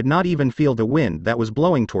forces could not even feel the wind that was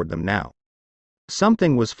blowing toward them now.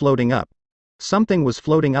 Something was floating up. Something was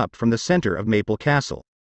floating up from the center of Maple Castle.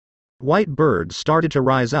 White birds started to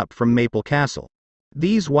rise up from Maple Castle.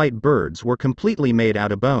 These white birds were completely made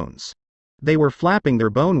out of bones. They were flapping their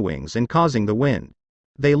bone wings and causing the wind.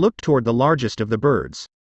 They looked toward the largest of the birds.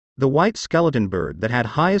 The white skeleton bird that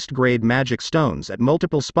had highest grade magic stones at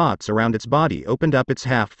multiple spots around its body opened up its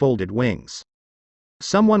half-folded wings.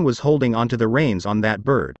 Someone was holding onto the reins on that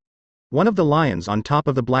bird. One of the lions on top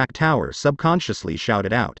of the black tower subconsciously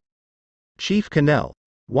shouted out. Chief Cannell,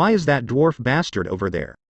 why is that dwarf bastard over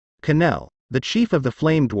there? Cannell, the chief of the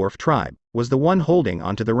flame dwarf tribe, was the one holding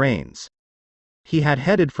onto the reins. He had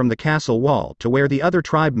headed from the castle wall to where the other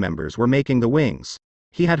tribe members were making the wings.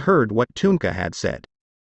 He had heard what Tunka had said.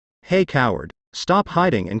 Hey coward, stop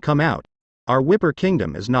hiding and come out. Our Whipper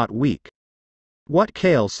Kingdom is not weak. What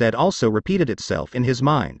Kale said also repeated itself in his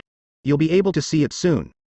mind. You'll be able to see it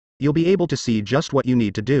soon. You'll be able to see just what you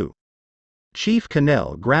need to do. Chief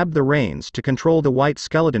Cannell grabbed the reins to control the white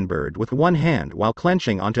skeleton bird with one hand while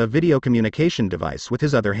clenching onto a video communication device with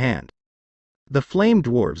his other hand. The flame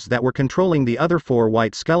dwarves that were controlling the other 4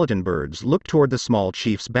 white skeleton birds looked toward the small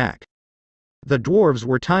chief's back. The dwarves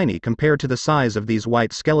were tiny compared to the size of these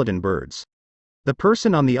white skeleton birds. The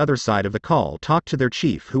person on the other side of the call talked to their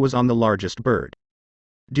chief who was on the largest bird.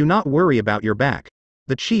 Do not worry about your back.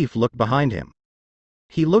 The chief looked behind him.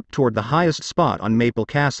 He looked toward the highest spot on Maple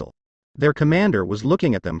Castle. Their commander was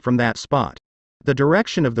looking at them from that spot. The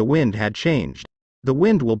direction of the wind had changed. The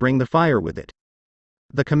wind will bring the fire with it.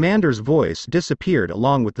 The commander's voice disappeared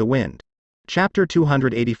along with the wind. Chapter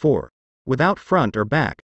 284. Without front or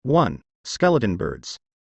back. 1. Skeleton birds.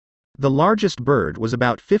 The largest bird was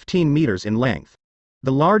about 15 meters in length.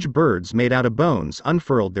 The large birds made out of bones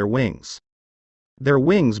unfurled their wings. Their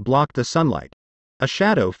wings blocked the sunlight. A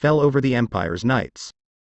shadow fell over the Empire's knights.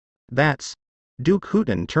 That's. Duke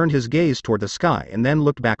Hooten turned his gaze toward the sky and then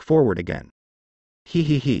looked back forward again.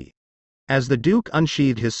 He. As the Duke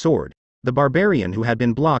unsheathed his sword, the barbarian who had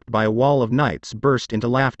been blocked by a wall of knights burst into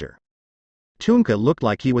laughter. Tunka looked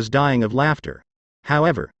like he was dying of laughter.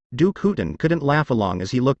 However, Duke Hooten couldn't laugh along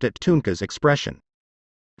as he looked at Tunka's expression.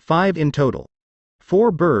 5 in total.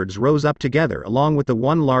 4 birds rose up together along with the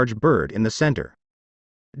one large bird in the center.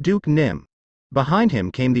 Duke Nim. Behind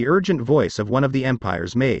him came the urgent voice of one of the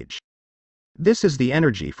Empire's mage. This is the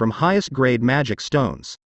energy from highest grade magic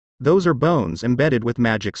stones. Those are bones embedded with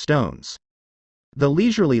magic stones. The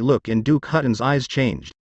leisurely look in Duke Hooten's eyes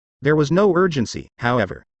changed. There was no urgency,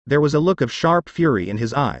 however. There was a look of sharp fury in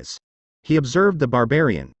his eyes. He observed the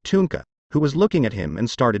barbarian, Tunka, who was looking at him and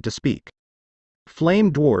started to speak.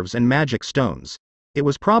 Flame dwarves and magic stones. It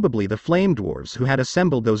was probably the flame dwarves who had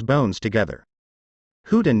assembled those bones together.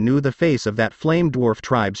 Hooten knew the face of that flame dwarf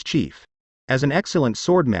tribe's chief. As an excellent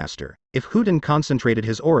swordmaster, if Hooten concentrated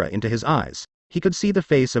his aura into his eyes, he could see the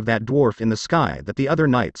face of that dwarf in the sky that the other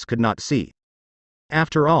knights could not see.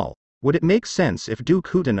 After all, would it make sense if Duke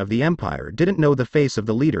Hooten of the Empire didn't know the face of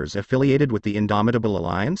the leaders affiliated with the Indomitable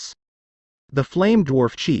Alliance? The flame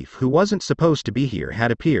dwarf chief who wasn't supposed to be here had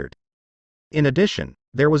appeared. In addition,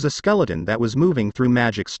 there was a skeleton that was moving through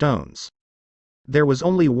magic stones. There was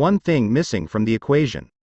only one thing missing from the equation.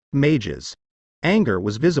 Mages. Anger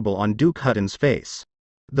was visible on Duke Hutton's face.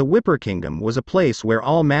 The Whipper Kingdom was a place where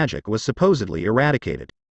all magic was supposedly eradicated.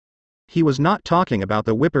 He was not talking about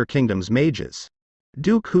the Whipper Kingdom's mages.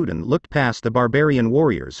 Duke Hutton looked past the barbarian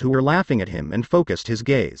warriors who were laughing at him and focused his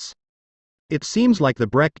gaze. It seems like the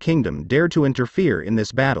Breck Kingdom dared to interfere in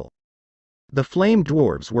this battle. The Flame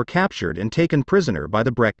Dwarves were captured and taken prisoner by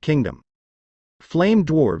the Breck Kingdom. Flame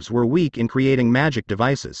Dwarves were weak in creating magic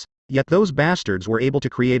devices, yet those bastards were able to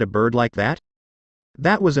create a bird like that?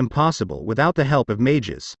 That was impossible without the help of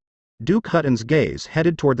mages. Duke Hutton's gaze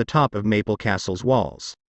headed toward the top of Maple Castle's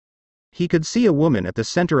walls. He could see a woman at the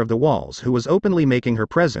center of the walls who was openly making her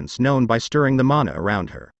presence known by stirring the mana around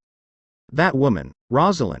her. That woman,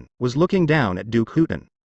 Rosalind, was looking down at Duke Hutton.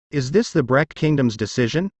 Is this the Breck Kingdom's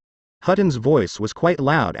decision? Hutton's voice was quite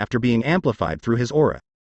loud after being amplified through his aura.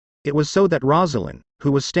 It was so that Rosalind,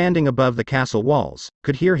 who was standing above the castle walls,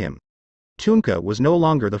 could hear him. Tunka was no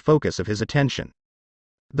longer the focus of his attention.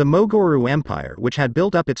 The Mogoru Empire, which had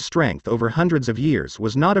built up its strength over hundreds of years,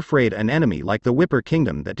 was not afraid an enemy like the Whipper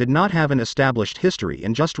Kingdom that did not have an established history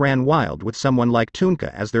and just ran wild with someone like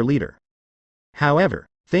Tunka as their leader. However,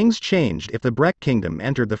 things changed if the Breck Kingdom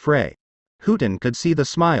entered the fray. Hutton could see the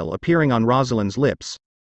smile appearing on Rosalind's lips.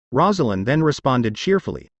 Rosalind then responded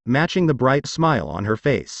cheerfully, matching the bright smile on her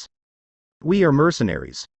face. We are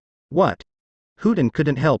mercenaries. What? Hutton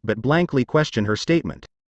couldn't help but blankly question her statement.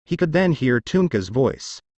 He could then hear Tunka's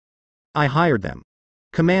voice. I hired them.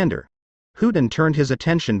 Commander. Hutton turned his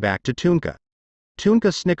attention back to Tunka.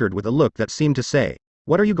 Tunka snickered with a look that seemed to say,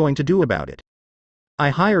 what are you going to do about it? I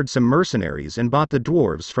hired some mercenaries and bought the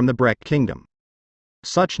dwarves from the Breck Kingdom.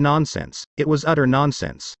 Such nonsense, it was utter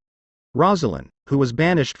nonsense. Rosalind, who was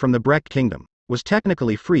banished from the Breck Kingdom, was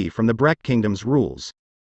technically free from the Breck Kingdom's rules.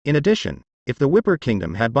 In addition, if the Whipper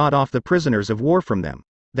Kingdom had bought off the prisoners of war from them,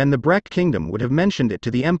 then the Breck Kingdom would have mentioned it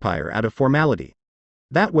to the Empire out of formality.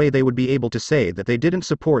 That way they would be able to say that they didn't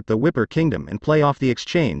support the Whipper Kingdom and play off the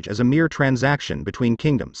exchange as a mere transaction between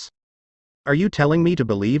kingdoms. Are you telling me to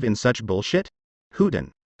believe in such bullshit?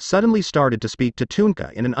 Hutton suddenly started to speak to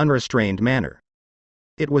Tunka in an unrestrained manner.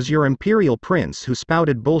 It was your imperial prince who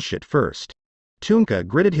spouted bullshit first. Tunka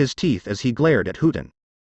gritted his teeth as he glared at Hutton.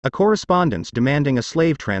 A correspondence demanding a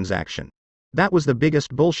slave transaction. That was the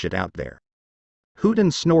biggest bullshit out there.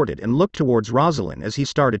 Hutton snorted and looked towards Rosalind as he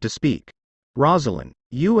started to speak. Rosalind,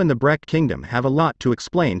 you and the Breck Kingdom have a lot to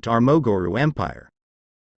explain to our Mogoru Empire.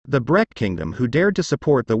 The Breck Kingdom, who dared to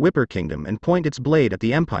support the Whipper Kingdom and point its blade at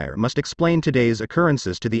the Empire, must explain today's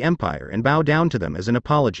occurrences to the Empire and bow down to them as an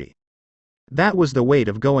apology. That was the weight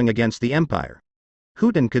of going against the Empire.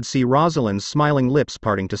 Hutton could see Rosalind's smiling lips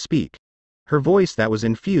parting to speak. Her voice that was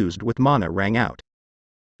infused with mana rang out.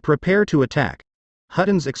 Prepare to attack.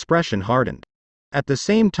 Hutton's expression hardened. At the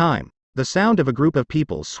same time, the sound of a group of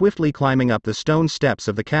people swiftly climbing up the stone steps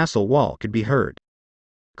of the castle wall could be heard.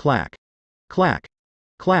 Clack. Clack.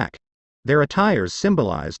 Clack. Their attires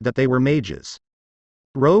symbolized that they were mages.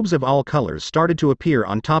 Robes of all colors started to appear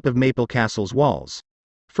on top of Maple Castle's walls.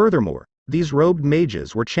 Furthermore, these robed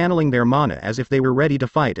mages were channeling their mana as if they were ready to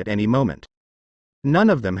fight at any moment. None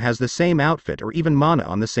of them has the same outfit or even mana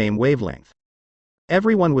on the same wavelength.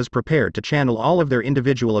 Everyone was prepared to channel all of their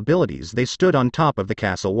individual abilities. They stood on top of the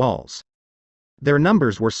castle walls. Their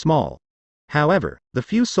numbers were small. However, the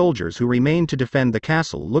few soldiers who remained to defend the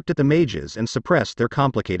castle looked at the mages and suppressed their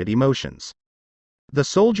complicated emotions. The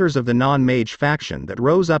soldiers of the non-mage faction that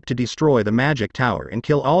rose up to destroy the magic tower and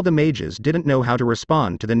kill all the mages didn't know how to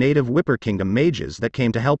respond to the native Whipper Kingdom mages that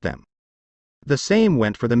came to help them. The same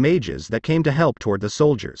went for the mages that came to help toward the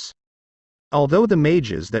soldiers. Although the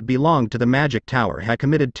mages that belonged to the magic tower had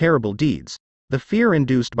committed terrible deeds, the fear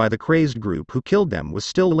induced by the crazed group who killed them was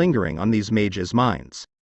still lingering on these mages' minds.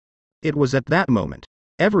 It was at that moment,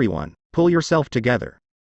 everyone, pull yourself together.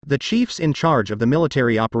 The chiefs in charge of the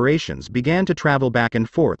military operations began to travel back and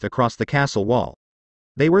forth across the castle wall.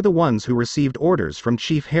 They were the ones who received orders from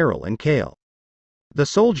Chief Harrell and Kale. The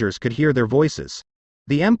soldiers could hear their voices.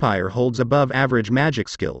 The Empire holds above-average magic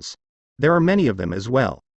skills. There are many of them as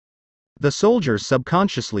well. The soldiers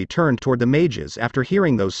subconsciously turned toward the mages after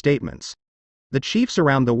hearing those statements. The chiefs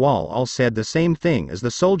around the wall all said the same thing as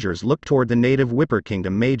the soldiers looked toward the native Whipper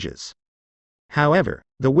Kingdom mages. However,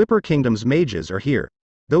 the Whipper Kingdom's mages are here.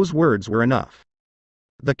 Those words were enough.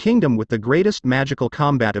 The kingdom with the greatest magical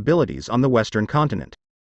combat abilities on the Western continent.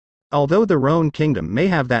 Although the Roan Kingdom may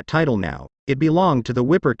have that title now, it belonged to the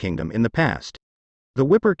Whipper Kingdom in the past. The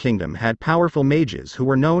Whipper Kingdom had powerful mages who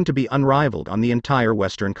were known to be unrivaled on the entire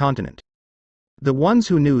Western continent. The ones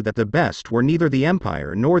who knew that the best were neither the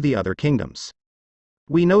Empire nor the other kingdoms.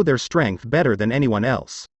 We know their strength better than anyone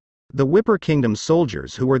else. The Whipper Kingdom's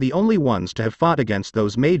soldiers, who were the only ones to have fought against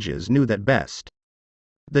those mages, knew that best.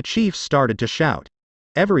 The chiefs started to shout.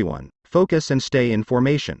 Everyone, focus and stay in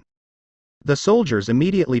formation. The soldiers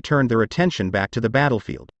immediately turned their attention back to the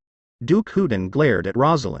battlefield. Duke Huden glared at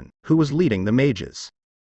Rosalind, who was leading the mages.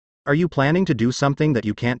 Are you planning to do something that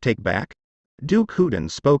you can't take back? Duke Huden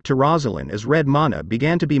spoke to Rosalind as red mana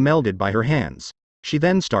began to be melded by her hands. She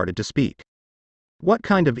then started to speak. What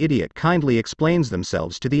kind of idiot kindly explains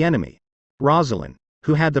themselves to the enemy? Rosalind,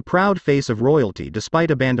 who had the proud face of royalty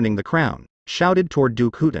despite abandoning the crown, shouted toward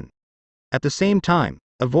Duke Huden. At the same time,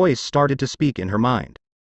 a voice started to speak in her mind.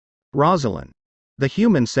 Rosalind. The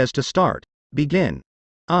human says to start. Begin.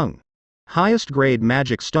 Highest grade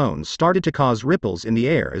magic stones started to cause ripples in the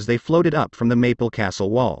air as they floated up from the Maple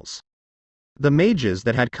Castle walls. The mages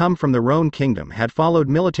that had come from the Roan Kingdom had followed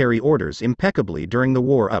military orders impeccably during the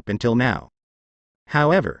war up until now.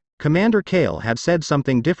 However, Commander Kale had said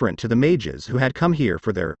something different to the mages who had come here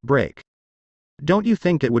for their break. Don't you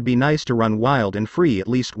think it would be nice to run wild and free at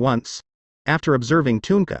least once? After observing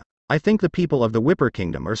Tunka, I think the people of the Whipper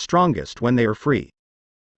Kingdom are strongest when they are free.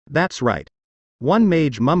 That's right. One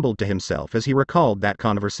mage mumbled to himself as he recalled that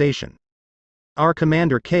conversation. Our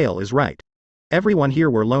Commander Kale is right. Everyone here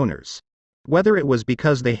were loners. Whether it was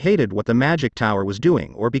because they hated what the magic tower was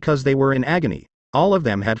doing or because they were in agony, all of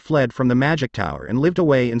them had fled from the magic tower and lived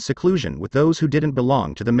away in seclusion with those who didn't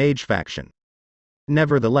belong to the mage faction.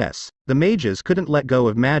 Nevertheless, the mages couldn't let go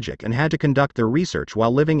of magic and had to conduct their research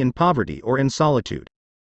while living in poverty or in solitude.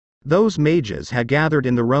 Those mages had gathered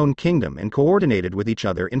in the Roan Kingdom and coordinated with each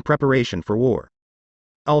other in preparation for war.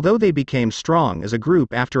 Although they became strong as a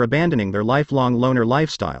group after abandoning their lifelong loner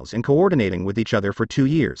lifestyles and coordinating with each other for 2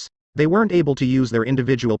 years, they weren't able to use their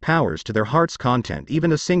individual powers to their heart's content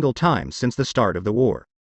even a single time since the start of the war.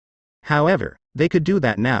 However, they could do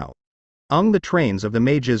that now. The trains of the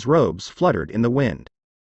mages' robes fluttered in the wind.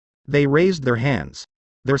 They raised their hands.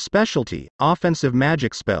 Their specialty, offensive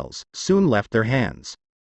magic spells, soon left their hands.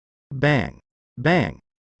 Bang! Bang!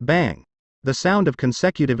 Bang! The sound of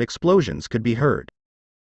consecutive explosions could be heard.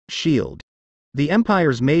 Shield. The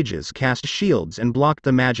Empire's mages cast shields and blocked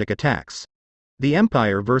the magic attacks. The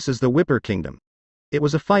Empire versus the Whipper Kingdom. It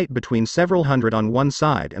was a fight between several hundred on one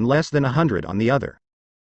side and less than 100 on the other.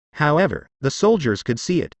 However, the soldiers could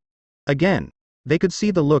see it. Again, they could see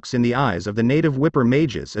the looks in the eyes of the native Whipper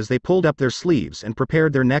mages as they pulled up their sleeves and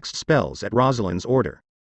prepared their next spells at Rosalind's order.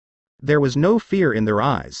 There was no fear in their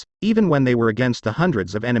eyes, even when they were against the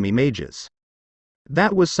hundreds of enemy mages.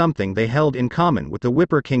 That was something they held in common with the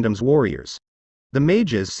Whipper Kingdom's warriors. The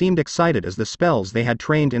mages seemed excited as the spells they had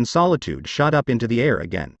trained in solitude shot up into the air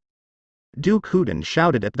again. Duke Huden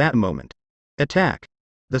shouted at that moment. Attack!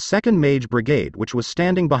 The second mage brigade, which was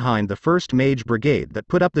standing behind the first mage brigade that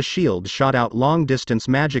put up the shield, shot out long-distance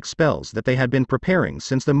magic spells that they had been preparing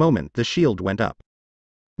since the moment the shield went up.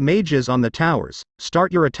 Mages on the towers,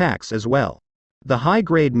 start your attacks as well. The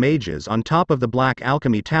high-grade mages on top of the black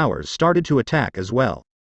alchemy towers started to attack as well.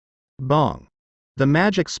 Bong! The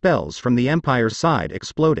magic spells from the Empire's side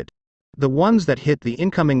exploded. The ones that hit the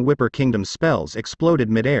incoming Whipper Kingdom spells exploded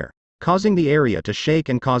mid-air, causing the area to shake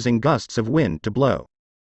and causing gusts of wind to blow.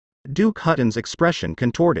 Duke Huden's expression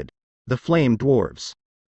contorted. The flame dwarves.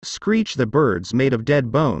 Screech! The birds made of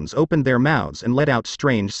dead bones opened their mouths and let out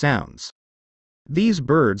strange sounds. These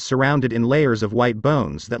birds, surrounded in layers of white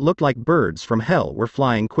bones that looked like birds from hell, were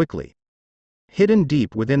flying quickly. Hidden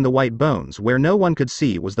deep within the white bones where no one could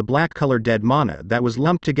see was the black-colored dead mana that was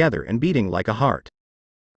lumped together and beating like a heart.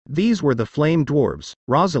 These were the flame dwarves,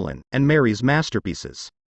 Rosalind, and Mary's masterpieces.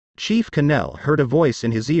 Chief Cannell heard a voice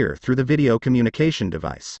in his ear through the video communication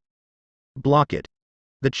device. Block it.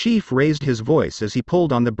 The chief raised his voice as he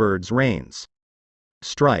pulled on the bird's reins.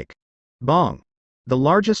 Strike. Bong. The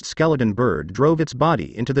largest skeleton bird drove its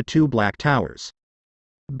body into the 2 black towers.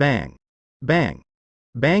 Bang. Bang.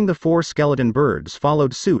 Bang! The 4 skeleton birds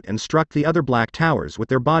followed suit and struck the other black towers with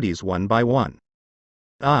their bodies one by one.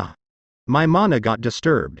 Ah! My mana got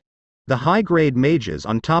disturbed. The high-grade mages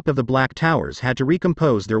on top of the black towers had to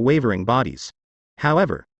recompose their wavering bodies.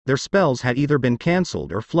 However, their spells had either been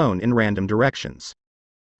cancelled or flown in random directions.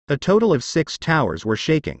 A total of 6 towers were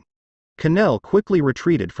shaking. Cannell quickly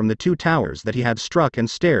retreated from the 2 towers that he had struck and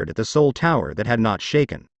stared at the sole tower that had not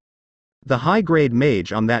shaken. The high-grade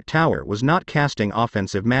mage on that tower was not casting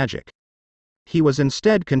offensive magic. He was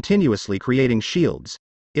instead continuously creating shields.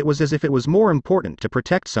 It was as if it was more important to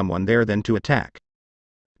protect someone there than to attack.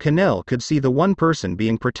 Cannell could see the one person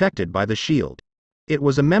being protected by the shield. It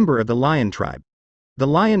was a member of the Lion tribe. The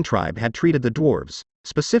lion tribe had treated the dwarves,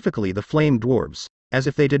 specifically the flame dwarves, as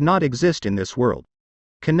if they did not exist in this world.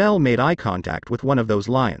 Cannell made eye contact with one of those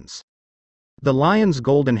lions. The lion's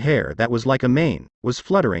golden hair that was like a mane, was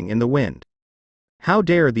fluttering in the wind. How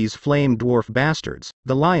dare these flame dwarf bastards,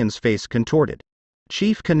 the lion's face contorted.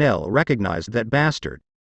 Chief Cannell recognized that bastard.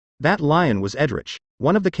 That lion was Edrich,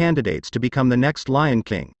 one of the candidates to become the next Lion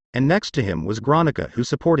King, and next to him was Gronica who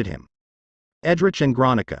supported him. Edrich and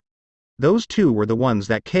Gronica. Those two were the ones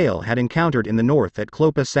that Kale had encountered in the north at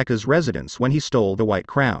Clopa Seca's residence when he stole the White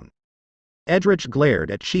Crown. Edrich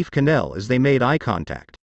glared at Chief Cannell as they made eye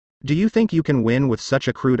contact. Do you think you can win with such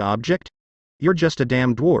a crude object? You're just a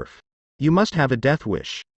damn dwarf. You must have a death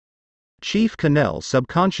wish. Chief Cannell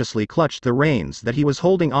subconsciously clutched the reins that he was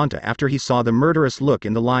holding onto after he saw the murderous look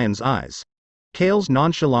in the lion's eyes. Kale's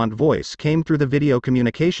nonchalant voice came through the video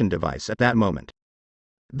communication device at that moment.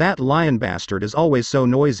 That lion bastard is always so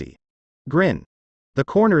noisy. Grin. The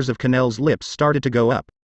corners of Cannell's lips started to go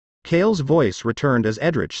up. Kale's voice returned as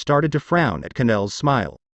Edrich started to frown at Cannell's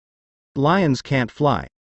smile. Lions can't fly.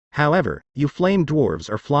 However, you flame dwarves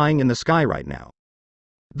are flying in the sky right now.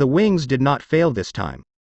 The wings did not fail this time.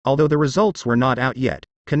 Although the results were not out yet,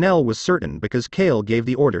 Cannell was certain because Kale gave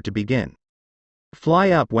the order to begin. Fly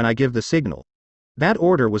up when I give the signal. That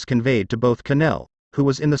order was conveyed to both Cannell, who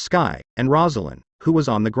was in the sky, and Rosalind, who was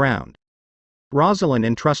on the ground. Rosalind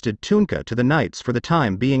entrusted Tunka to the knights for the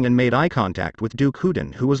time being and made eye contact with Duke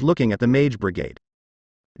Hooten who was looking at the mage brigade.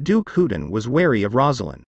 Duke Hooten was wary of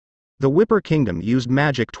Rosalind. The Whipper Kingdom used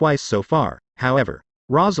magic twice so far, however,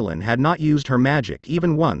 Rosalind had not used her magic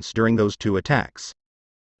even once during those two attacks.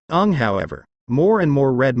 However, more and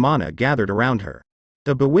more red mana gathered around her.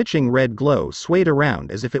 A bewitching red glow swayed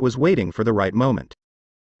around as if it was waiting for the right moment.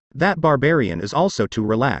 That barbarian is also too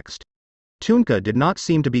relaxed. Tunka did not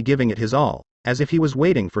seem to be giving it his all, as if he was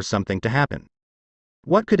waiting for something to happen.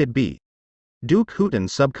 What could it be? Duke Hooten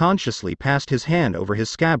subconsciously passed his hand over his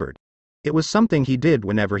scabbard. It was something he did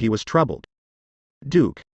whenever he was troubled.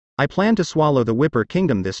 Duke, I plan to swallow the Whipper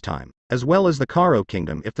Kingdom this time, as well as the Karo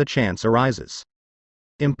Kingdom if the chance arises.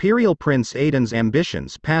 Imperial Prince Aiden's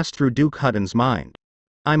ambitions passed through Duke Hutton's mind.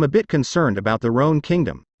 I'm a bit concerned about the Roan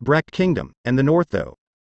Kingdom, Breck Kingdom, and the North though.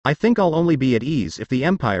 I think I'll only be at ease if the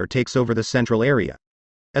Empire takes over the central area.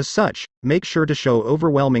 As such, make sure to show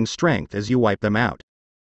overwhelming strength as you wipe them out.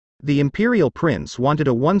 The Imperial Prince wanted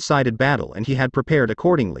a one-sided battle and he had prepared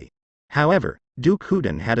accordingly. However, Duke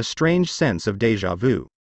Hooten had a strange sense of déjà vu.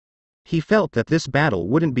 He felt that this battle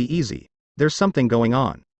wouldn't be easy. There's something going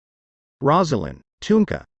on. Rosalind,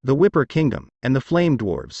 Tunka, the Whipper Kingdom, and the Flame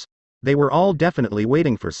Dwarves. They were all definitely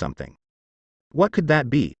waiting for something. What could that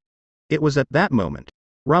be? It was at that moment.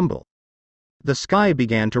 Rumble. The sky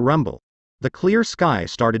began to rumble. The clear sky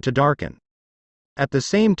started to darken. At the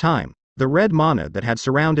same time, the red mana that had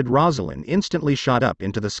surrounded Rosalind instantly shot up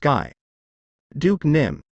into the sky. Duke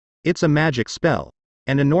Nim. It's a magic spell.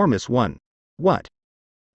 An enormous one. What?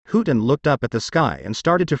 Hooten looked up at the sky and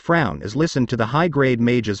started to frown as listened to the high-grade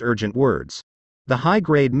mage's urgent words. The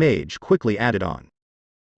high-grade mage quickly added on.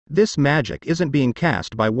 This magic isn't being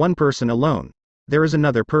cast by one person alone. There is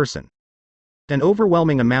another person. An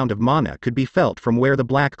overwhelming amount of mana could be felt from where the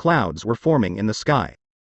black clouds were forming in the sky.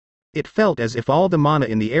 It felt as if all the mana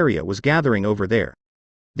in the area was gathering over there.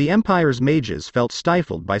 The Empire's mages felt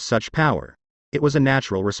stifled by such power. It was a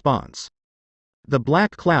natural response. The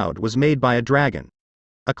black cloud was made by a dragon.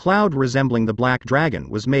 A cloud resembling the black dragon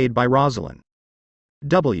was made by Rosalind.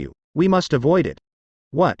 We must avoid it.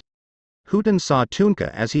 What? Hooten saw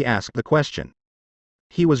Tunka as he asked the question.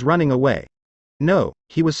 He was running away. No,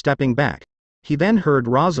 he was stepping back. He then heard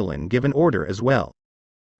Rosalind give an order as well.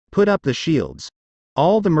 Put up the shields.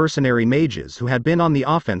 All the mercenary mages who had been on the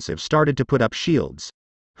offensive started to put up shields.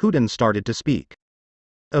 Hooten started to speak.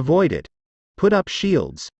 Avoid it. Put up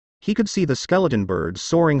shields. He could see the skeleton birds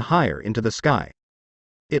soaring higher into the sky.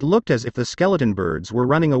 It looked as if the skeleton birds were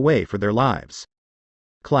running away for their lives.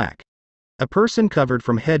 Clack. A person covered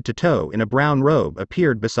from head to toe in a brown robe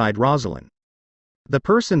appeared beside Rosalind. The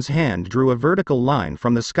person's hand drew a vertical line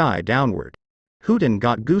from the sky downward. Hooten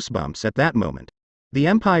got goosebumps at that moment. The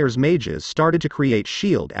Empire's mages started to create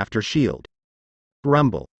shield after shield.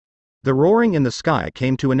 Rumble. The roaring in the sky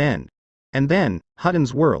came to an end. And then,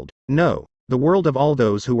 Hutton's world, no, the world of all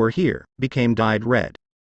those who were here, became dyed red.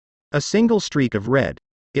 A single streak of red.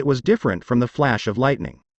 It was different from the flash of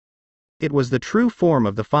lightning. It was the true form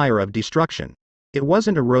of the fire of destruction. It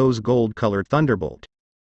wasn't a rose-gold-colored thunderbolt.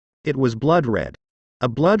 It was blood red. A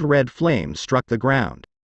blood-red flame struck the ground.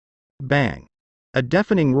 Bang. A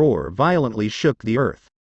deafening roar violently shook the earth.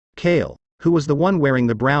 Kale, who was the one wearing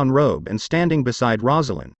the brown robe and standing beside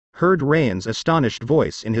Rosalind, heard Rayan's astonished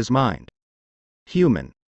voice in his mind.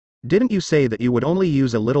 Human. Didn't you say that you would only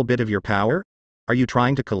use a little bit of your power? Are you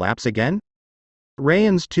trying to collapse again?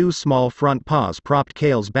 Rayan's two small front paws propped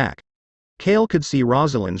Kale's back. Kale could see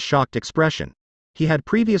Rosalind's shocked expression. He had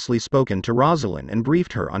previously spoken to Rosalind and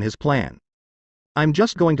briefed her on his plan. I'm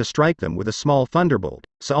just going to strike them with a small thunderbolt,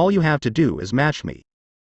 so all you have to do is match me.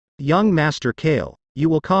 Young Master Kale, you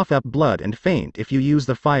will cough up blood and faint if you use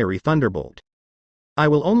the fiery thunderbolt. I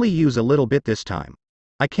will only use a little bit this time.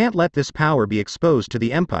 I can't let this power be exposed to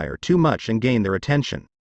the Empire too much and gain their attention.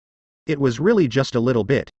 It was really just a little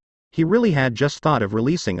bit. He really had just thought of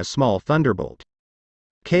releasing a small thunderbolt.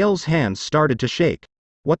 Kale's hands started to shake.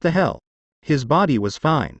 What the hell? His body was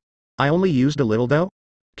fine. I only used a little though?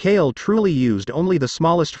 Kale truly used only the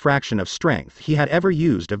smallest fraction of strength he had ever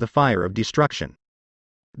used of the fire of destruction.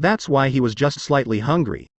 That's why he was just slightly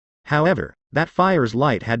hungry. However, that fire's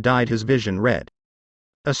light had dyed his vision red.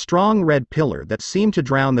 A strong red pillar that seemed to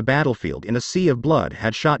drown the battlefield in a sea of blood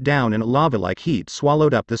had shot down and a lava-like heat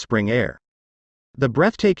swallowed up the spring air. The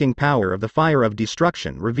breathtaking power of the fire of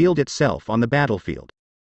destruction revealed itself on the battlefield.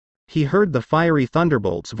 He heard the fiery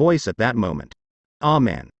thunderbolt's voice at that moment. "Aw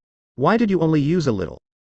man. Why did you only use a little?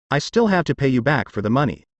 I still have to pay you back for the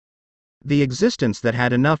money." The existence that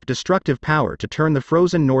had enough destructive power to turn the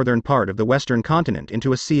frozen northern part of the western continent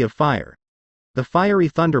into a sea of fire. The fiery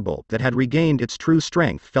thunderbolt that had regained its true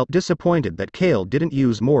strength felt disappointed that Kale didn't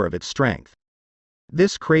use more of its strength.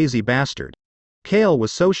 This crazy bastard. Kale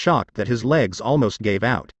was so shocked that his legs almost gave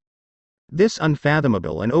out. This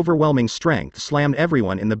unfathomable and overwhelming strength slammed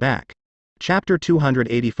everyone in the back. Chapter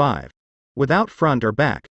 285. Without front or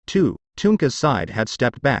back, too, Tunka's side had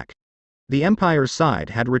stepped back. The Empire's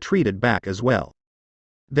side had retreated back as well.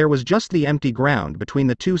 There was just the empty ground between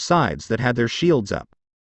the two sides that had their shields up.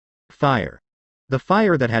 Fire. The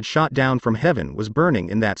fire that had shot down from heaven was burning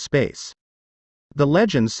in that space. The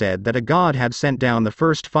legend said that a god had sent down the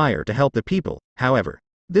first fire to help the people, however,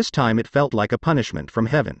 this time it felt like a punishment from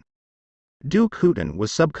heaven. Duke Hooten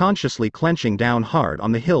was subconsciously clenching down hard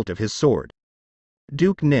on the hilt of his sword.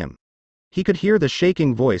 Duke Nim. He could hear the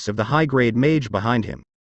shaking voice of the high-grade mage behind him.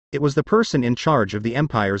 It was the person in charge of the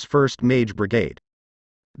Empire's first mage brigade.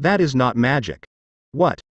 That is not magic.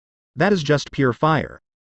 What? That is just pure fire.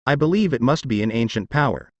 I believe it must be an ancient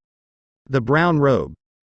power. The brown robe.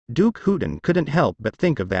 Duke Hooten couldn't help but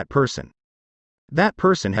think of that person. That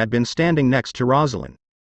person had been standing next to Rosalind.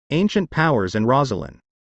 Ancient powers and Rosalind.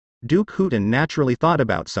 Duke Hooten naturally thought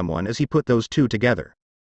about someone as he put those two together.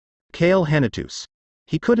 Kale Henitus.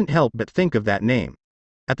 He couldn't help but think of that name.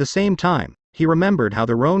 At the same time, he remembered how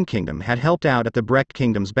the Roan Kingdom had helped out at the Breck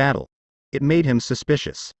Kingdom's battle. It made him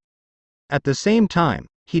suspicious. At the same time,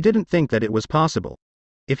 he didn't think that it was possible.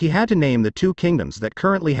 If he had to name the two kingdoms that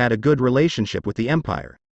currently had a good relationship with the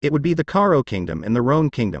Empire, it would be the Karo Kingdom and the Roan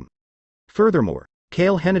Kingdom. Furthermore,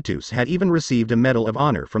 Kale Henitus had even received a Medal of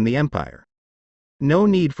Honor from the Empire. No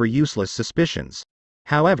need for useless suspicions.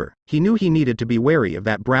 However, he knew he needed to be wary of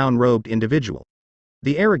that brown-robed individual.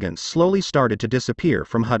 The arrogance slowly started to disappear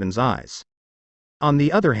from Hutton's eyes. On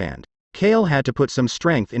the other hand, Kale had to put some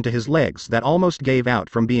strength into his legs that almost gave out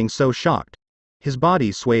from being so shocked. His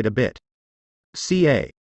body swayed a bit. Ca.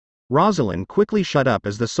 Rosalind quickly shut up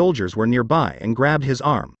as the soldiers were nearby and grabbed his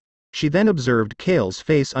arm. She then observed Kale's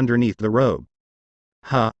face underneath the robe.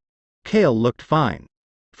 Huh? Kale looked fine.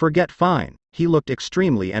 Forget fine, he looked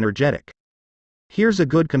extremely energetic. Here's a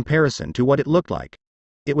good comparison to what it looked like.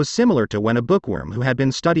 It was similar to when a bookworm who had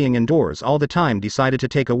been studying indoors all the time decided to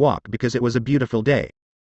take a walk because it was a beautiful day.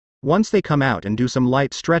 Once they come out and do some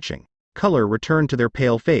light stretching, color returned to their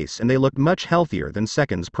pale face and they looked much healthier than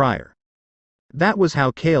seconds prior. That was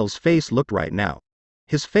how Kale's face looked right now.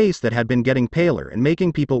 His face that had been getting paler and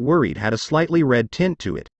making people worried had a slightly red tint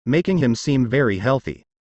to it, making him seem very healthy.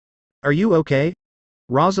 Are you okay?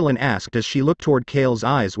 Rosalind asked as she looked toward Kale's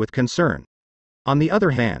eyes with concern. On the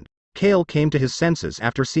other hand, Kale came to his senses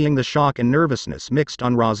after seeing the shock and nervousness mixed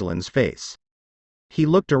on Rosalind's face. He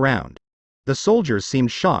looked around. The soldiers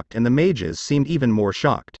seemed shocked and the mages seemed even more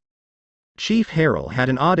shocked. Chief Harrell had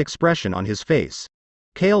an odd expression on his face.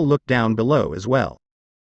 Kale looked down below as well.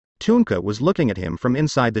 Tunka was looking at him from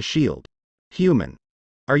inside the shield. Human.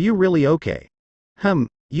 Are you really okay?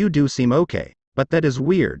 You do seem okay, but that is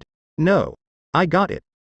weird. No. I got it.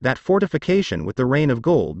 That fortification with the rain of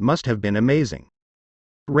gold must have been amazing.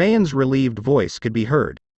 Rayan's relieved voice could be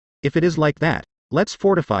heard. If it is like that, let's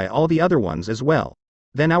fortify all the other ones as well.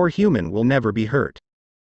 Then our human will never be hurt.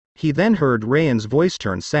 He then heard Rayan's voice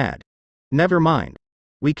turn sad. Never mind.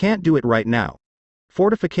 We can't do it right now.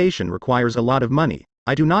 Fortification requires a lot of money.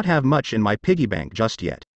 I do not have much in my piggy bank just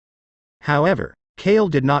yet. However, Kale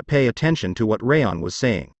did not pay attention to what Rayon was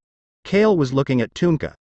saying. Kale was looking at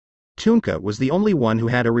Tunka. Tunka was the only one who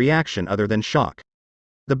had a reaction other than shock.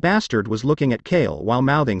 The bastard was looking at Kale while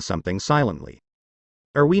mouthing something silently.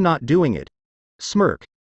 "Are we not doing it?" Smirk.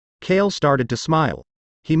 Kale started to smile.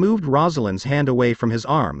 He moved Rosalind's hand away from his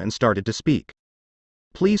arm and started to speak.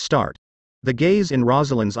 "Please start." The gaze in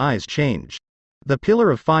Rosalind's eyes changed. The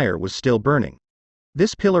pillar of fire was still burning.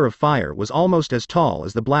 This pillar of fire was almost as tall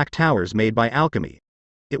as the black towers made by alchemy.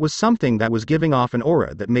 It was something that was giving off an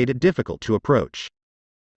aura that made it difficult to approach.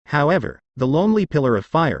 However, the lonely pillar of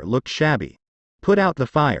fire looked shabby. "Put out the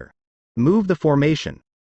fire. Move the formation."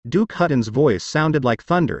 Duke Hutton's voice sounded like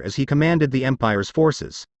thunder as he commanded the Empire's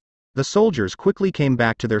forces. The soldiers quickly came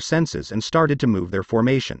back to their senses and started to move their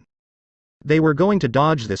formation. They were going to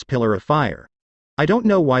dodge this pillar of fire. "I don't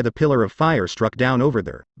know why the pillar of fire struck down over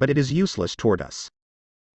there, but it is useless toward us."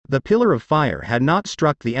 The pillar of fire had not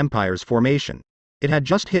struck the Empire's formation. It had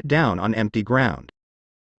just hit down on empty ground.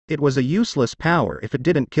 It was a useless power if it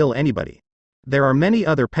didn't kill anybody. There are many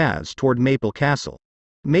other paths toward Maple Castle.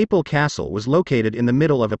 Maple Castle was located in the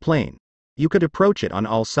middle of a plain. You could approach it on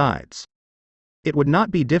all sides. It would not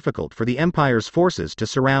be difficult for the Empire's forces to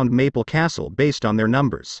surround Maple Castle based on their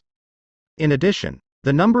numbers. In addition,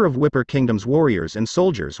 the number of Whipper Kingdom's warriors and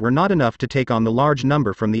soldiers were not enough to take on the large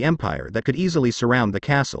number from the Empire that could easily surround the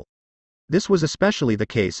castle. This was especially the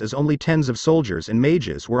case as only tens of soldiers and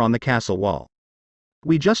mages were on the castle wall.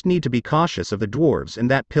 "We just need to be cautious of the dwarves and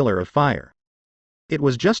that pillar of fire." It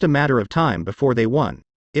was just a matter of time before they won.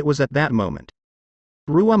 It was at that moment.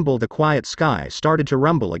 Ruumble, the quiet sky started to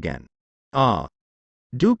rumble again. Ah!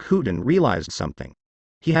 Duke Hooten realized something.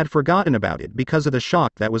 He had forgotten about it because of the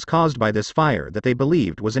shock that was caused by this fire that they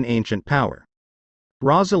believed was an ancient power.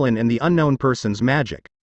 Rosalind and the unknown person's magic.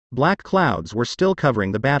 Black clouds were still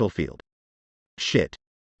covering the battlefield. "Shit!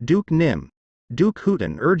 Duke Nim!" Duke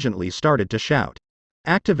Hooten urgently started to shout.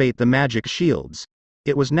 "Activate the magic shields."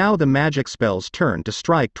 It was now the magic spell's turn to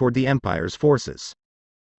strike toward the Empire's forces.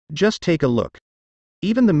 Just take a look.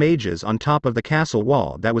 Even the mages on top of the castle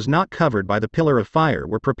wall that was not covered by the pillar of fire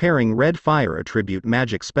were preparing red fire attribute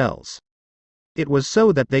magic spells. It was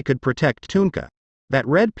so that they could protect Tunka. That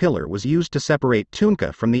red pillar was used to separate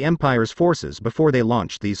Tunka from the Empire's forces before they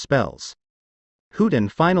launched these spells. Hooten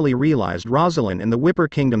finally realized Rosalind and the Whipper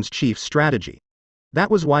Kingdom's chief's strategy. That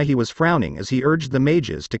was why he was frowning as he urged the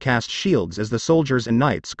mages to cast shields as the soldiers and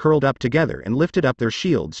knights curled up together and lifted up their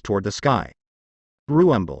shields toward the sky.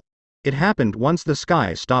 Ruumble. It happened once the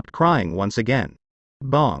sky stopped crying once again.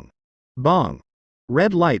 Bong. Bong.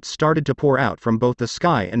 Red lights started to pour out from both the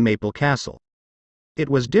sky and Maple Castle. It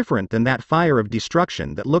was different than that fire of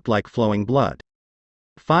destruction that looked like flowing blood.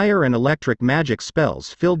 Fire and electric magic spells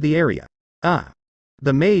filled the area. Ah!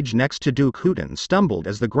 The mage next to Duke Hooten stumbled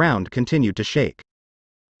as the ground continued to shake.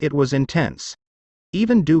 It was intense.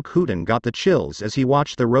 Even Duke Hooten got the chills as he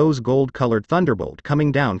watched the rose-gold-colored thunderbolt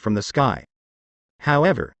coming down from the sky.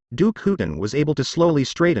 However, Duke Hooten was able to slowly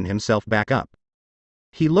straighten himself back up.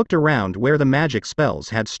 He looked around where the magic spells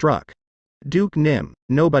had struck. Duke Nim,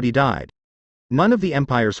 nobody died. None of the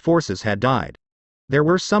Empire's forces had died. There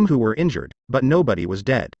were some who were injured, but nobody was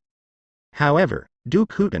dead. However,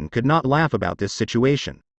 Duke Hooten could not laugh about this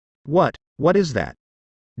situation. What is that?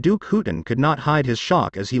 Duke Hooten could not hide his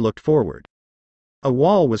shock as he looked forward. A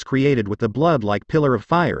wall was created with the blood-like pillar of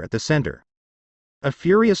fire at the center. A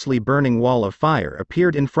furiously burning wall of fire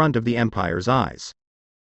appeared in front of the Empire's eyes.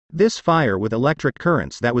 This fire with electric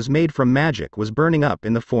currents that was made from magic was burning up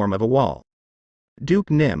in the form of a wall.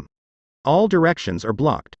 Duke Nim. All directions are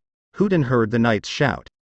blocked. Hooten heard the knights shout.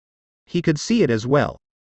 He could see it as well.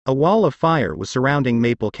 A wall of fire was surrounding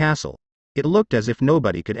Maple Castle. It looked as if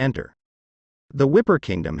nobody could enter. The Whipper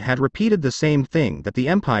Kingdom had repeated the same thing that the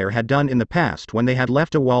Empire had done in the past when they had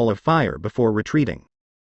left a wall of fire before retreating.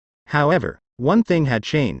 However, one thing had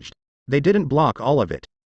changed. They didn't block all of it.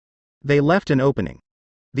 They left an opening.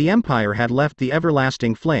 The Empire had left the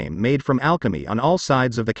everlasting flame made from alchemy on all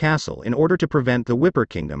sides of the castle in order to prevent the Whipper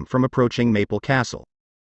Kingdom from approaching Maple Castle.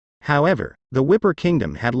 However, the Whipper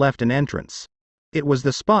Kingdom had left an entrance. It was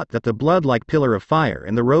the spot that the blood-like pillar of fire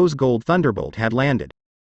and the rose-gold thunderbolt had landed.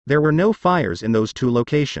 There were no fires in those two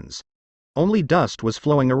locations. Only dust was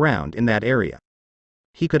flowing around in that area.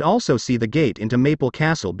 He could also see the gate into Maple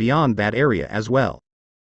Castle beyond that area as well.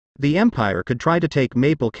 The Empire could try to take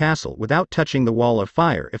Maple Castle without touching the wall of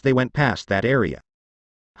fire if they went past that area.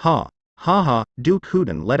 Ha! Ha ha! Duke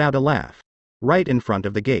Hooten let out a laugh. Right in front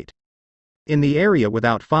of the gate. In the area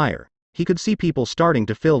without fire, he could see people starting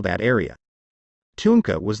to fill that area.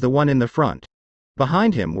 Tunka was the one in the front.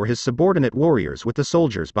 Behind him were his subordinate warriors with the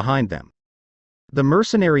soldiers behind them. The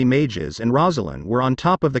mercenary mages and Rosalind were on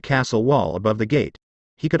top of the castle wall above the gate.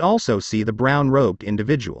 He could also see the brown-robed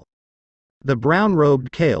individual. The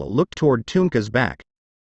brown-robed Kale looked toward Tunka's back.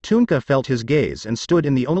 Tunka felt his gaze and stood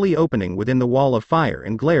in the only opening within the wall of fire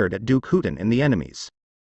and glared at Duke Hooten and the enemies.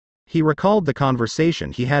 He recalled the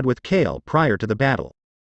conversation he had with Kale prior to the battle.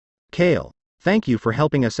 "Kale, thank you for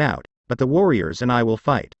helping us out, but the warriors and I will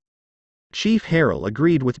fight." Chief Harrell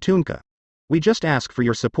agreed with Tunka. "We just ask for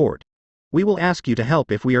your support. We will ask you to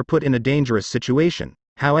help if we are put in a dangerous situation,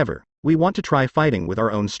 however, we want to try fighting with our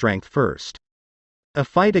own strength first." A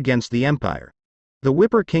fight against the Empire. The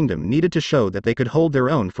Whipper Kingdom needed to show that they could hold their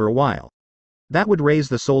own for a while. That would raise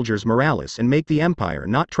the soldiers' morale and make the Empire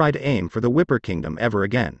not try to aim for the Whipper Kingdom ever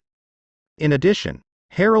again. In addition,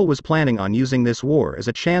 Harrell was planning on using this war as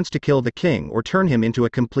a chance to kill the king or turn him into a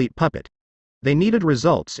complete puppet. They needed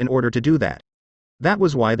results in order to do that. That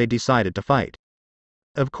was why they decided to fight.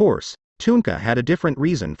 Of course, Tunka had a different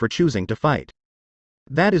reason for choosing to fight.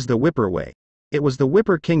 That is the Whipper way. It was the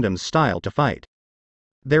Whipper Kingdom's style to fight.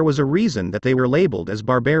 There was a reason that they were labeled as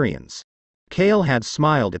barbarians. Kale had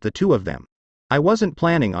smiled at the two of them. "I wasn't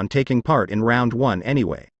planning on taking part in round 1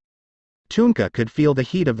 anyway." Tunka could feel the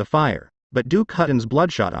heat of the fire, but Duke Hutton's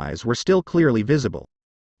bloodshot eyes were still clearly visible.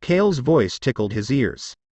 Kale's voice tickled his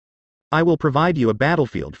ears. "I will provide you a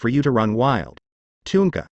battlefield for you to run wild.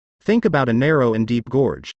 Tunka, think about a narrow and deep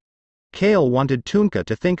gorge." Kale wanted Tunka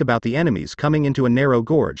to think about the enemies coming into a narrow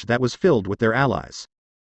gorge that was filled with their allies.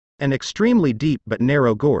 An extremely deep but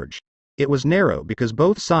narrow gorge. It was narrow because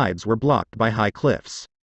both sides were blocked by high cliffs.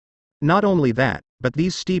 Not only that, but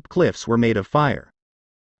these steep cliffs were made of fire.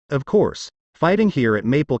 Of course, fighting here at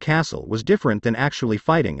Maple Castle was different than actually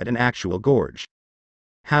fighting at an actual gorge.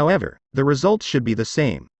 However, the results should be the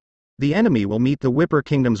same. The enemy will meet the Whipper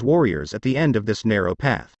Kingdom's warriors at the end of this narrow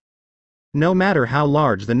path. No matter how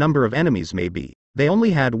large the number of enemies may be, they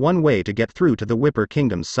only had one way to get through to the Whipper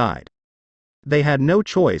Kingdom's side. They had no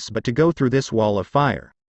choice but to go through this wall of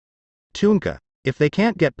fire. "Tunka, if they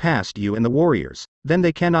can't get past you and the warriors, then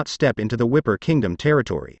they cannot step into the Whipper Kingdom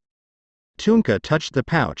territory." Tunka touched the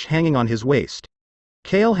pouch hanging on his waist.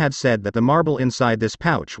 Kale had said that the marble inside this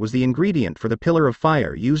pouch was the ingredient for the pillar of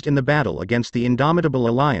fire used in the battle against the Indomitable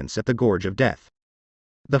Alliance at the Gorge of Death.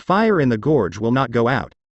 "The fire in the gorge will not go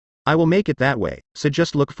out. I will make it that way, so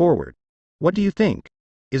just look forward. What do you think?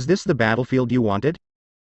 Is this the battlefield you wanted?"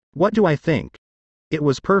 "What do I think? It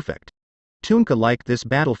was perfect." Tunka liked this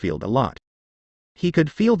battlefield a lot. He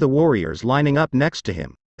could feel the warriors lining up next to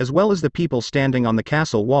him, as well as the people standing on the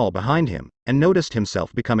castle wall behind him, and noticed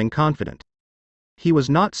himself becoming confident. He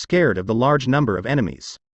was not scared of the large number of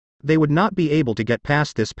enemies. They would not be able to get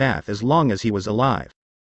past this path as long as he was alive.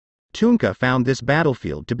 Tunka found this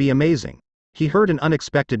battlefield to be amazing. He heard an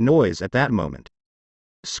unexpected noise at that moment.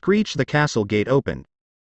 Screech! The castle gate opened.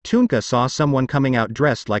 Tunka saw someone coming out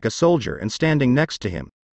dressed like a soldier and standing next to him.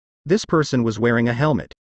 This person was wearing a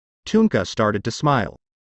helmet. Tunka started to smile.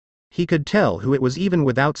 He could tell who it was even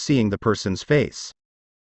without seeing the person's face.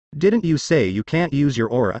 "Didn't you say you can't use your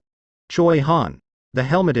aura?" Choi Han, the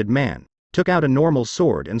helmeted man, took out a normal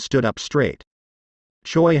sword and stood up straight.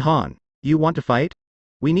 "Choi Han, you want to fight?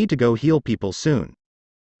 We need to go heal people soon."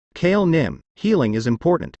 Kale Nim, healing is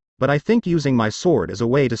important, but I think using my sword is a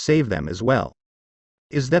way to save them as well.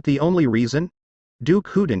 "Is that the only reason?" Duke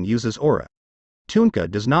Hooten uses aura.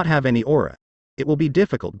 Tunka does not have any aura. It will be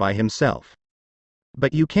difficult by himself.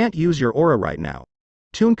 "But you can't use your aura right now."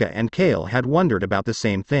 Tunka and Kale had wondered about the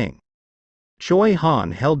same thing. Choi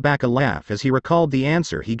Han held back a laugh as he recalled the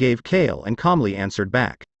answer he gave Kale and calmly answered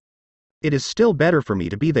back. "It is still better for me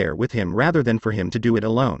to be there with him rather than for him to do it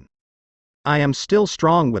alone. I am still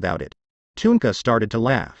strong without it." Tunka started to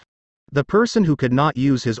laugh. The person who could not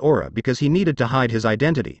use his aura because he needed to hide his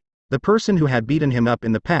identity, the person who had beaten him up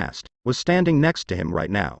in the past, was standing next to him right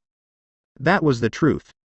now. That was the truth.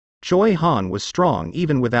 Choi Han was strong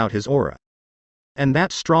even without his aura. And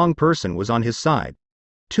that strong person was on his side.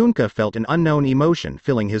 Tunka felt an unknown emotion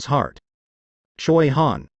filling his heart. "Choi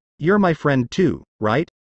Han, you're my friend too, right?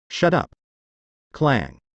 Shut up."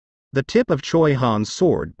 Clang. The tip of Choi Han's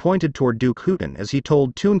sword pointed toward Duke Hooten as he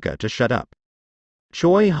told Tunka to shut up.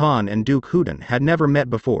 Choi Han and Duke Hooten had never met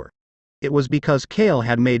before. It was because Kale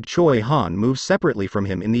had made Choi Han move separately from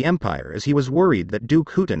him in the Empire as he was worried that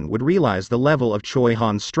Duke Hooten would realize the level of Choi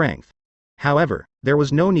Han's strength. However, there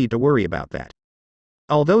was no need to worry about that.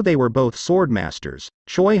 Although they were both sword masters,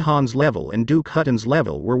 Choi Han's level and Duke Hooten's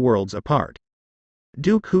level were worlds apart.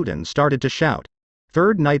 Duke Hooten started to shout,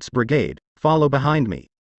 "Third Knights Brigade, follow behind me."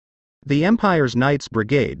 The Empire's Knights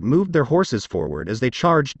Brigade moved their horses forward as they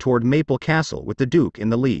charged toward Maple Castle with the Duke in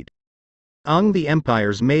the lead. The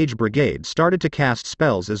Empire's mage brigade started to cast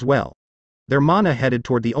spells as well. Their mana headed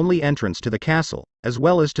toward the only entrance to the castle, as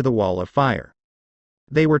well as to the wall of fire.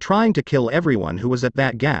 They were trying to kill everyone who was at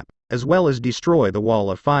that gap, as well as destroy the wall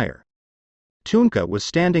of fire. Tunka was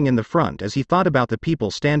standing in the front as he thought about the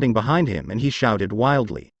people standing behind him, and he shouted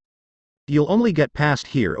wildly. "You'll only get past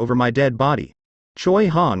here over my dead body." Choi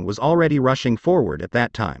Han was already rushing forward at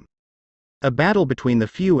that time. A battle between the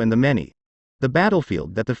few and the many. The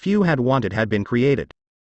battlefield that the few had wanted had been created.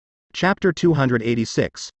 Chapter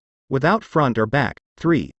 286. Without front or back.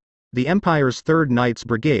 3. The Empire's 3rd Knights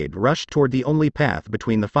Brigade rushed toward the only path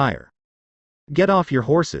between the fire. "Get off your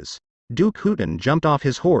horses." Duke Hooten jumped off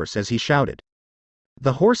his horse as he shouted.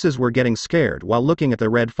 The horses were getting scared while looking at the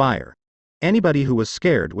red fire. Anybody who was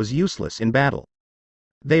scared was useless in battle.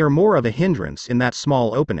 They are more of a hindrance in that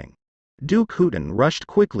small opening. Duke Hooten rushed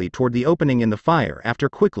quickly toward the opening in the fire after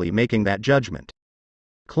quickly making that judgment.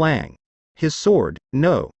 Clang. His sword,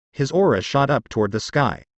 no, his aura shot up toward the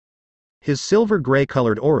sky. His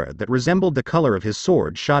silver-gray-colored aura that resembled the color of his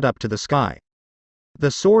sword shot up to the sky.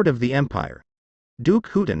 The Sword of the Empire. Duke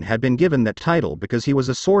Hooten had been given that title because he was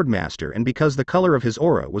a swordmaster and because the color of his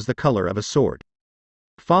aura was the color of a sword.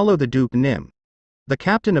 Follow the Duke Nim. The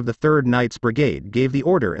captain of the 3rd Knights Brigade gave the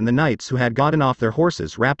order, and the knights who had gotten off their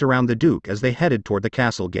horses wrapped around the Duke as they headed toward the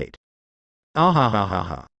castle gate.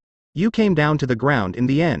 "Ahahaha. You came down to the ground in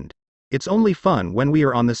the end. It's only fun when we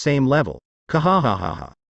are on the same level.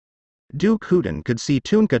 Kahahaha." Duke Hooten could see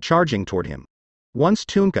Tunka charging toward him. Once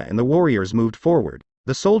Tunka and the warriors moved forward,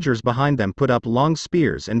 the soldiers behind them put up long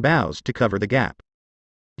spears and bows to cover the gap.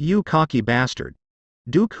 "You cocky bastard."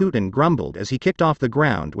 Duke Hooten grumbled as he kicked off the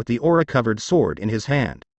ground with the aura-covered sword in his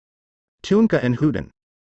hand. Tunka and Hooten.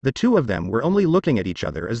 The two of them were only looking at each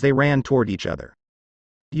other as they ran toward each other.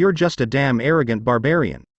 "You're just a damn arrogant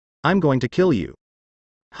barbarian. I'm going to kill you."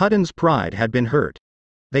 Hooten's pride had been hurt.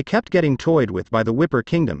 They kept getting toyed with by the Whipper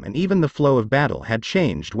Kingdom, and even the flow of battle had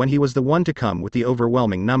changed when he was the one to come with the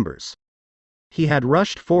overwhelming numbers. He had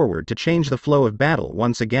rushed forward to change the flow of battle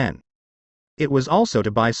once again. It was also to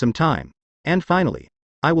buy some time. And finally,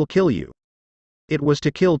 "I will kill you." It was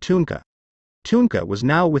to kill Tunka. Tunka was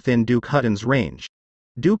now within Duke Hooten's range.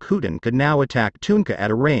 Duke Hooten could now attack Tunka at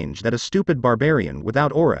a range that a stupid barbarian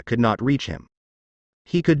without aura could not reach him.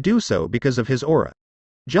 He could do so because of his aura.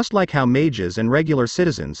 Just like how mages and regular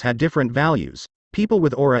citizens had different values, people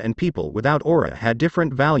with aura and people without aura had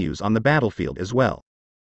different values on the battlefield as well.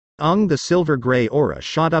 The silver-gray aura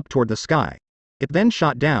shot up toward the sky. It then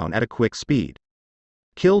shot down at a quick speed.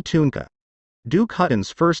 Kill Tunka. Duke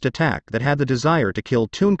Hooten's first attack that had the desire to kill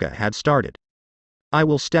Tunka had started. "I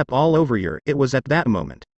will step all over your." It was at that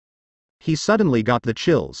moment. He suddenly got the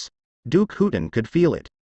chills. Duke Hooten could feel it.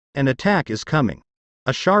 An attack is coming.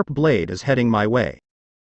 A sharp blade is heading my way.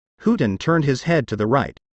 Hooten turned his head to the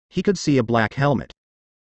right. He could see a black helmet.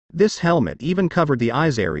 This helmet even covered the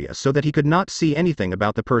eyes area so that he could not see anything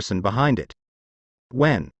about the person behind it.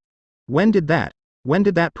 When did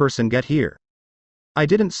that person get here? I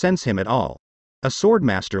didn't sense him at all. A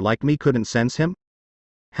swordmaster like me couldn't sense him?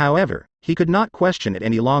 However, he could not question it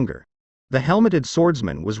any longer. The helmeted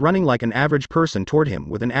swordsman was running like an average person toward him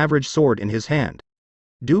with an average sword in his hand.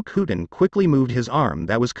 Duke Hooten quickly moved his arm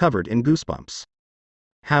that was covered in goosebumps.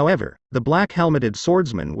 However, the black helmeted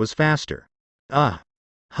swordsman was faster.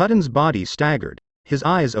 Hutton's body staggered. His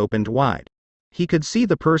eyes opened wide. He could see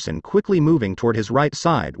the person quickly moving toward his right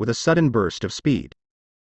side with a sudden burst of speed.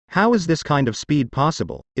 How is this kind of speed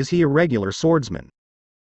possible? Is he a regular swordsman?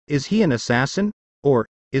 Is he an assassin? Or,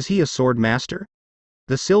 is he a sword master?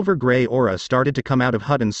 The silver-gray aura started to come out of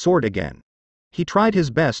Hutton's sword again. He tried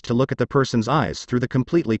his best to look at the person's eyes through the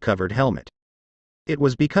completely covered helmet. It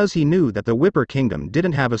was because he knew that the Whipper Kingdom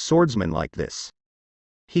didn't have a swordsman like this.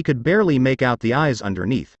 He could barely make out the eyes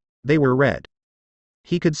underneath. They were red.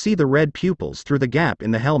 He could see the red pupils through the gap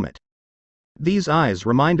in the helmet. These eyes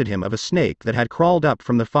reminded him of a snake that had crawled up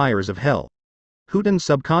from the fires of hell. Hooten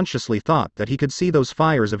subconsciously thought that he could see those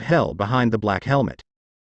fires of hell behind the black helmet.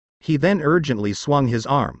 He then urgently swung his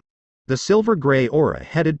arm. The silver-gray aura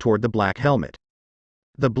headed toward the black helmet.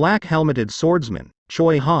 The black-helmeted swordsman,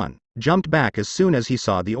 Choi Han, jumped back as soon as he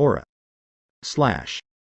saw the aura. Slash.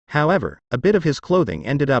 However, a bit of his clothing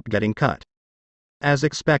ended up getting cut. As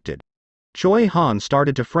expected. Choi Han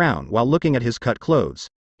started to frown while looking at his cut clothes.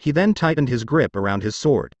 He then tightened his grip around his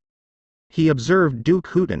sword. He observed Duke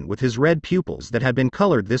Hooten with his red pupils that had been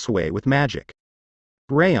colored this way with magic.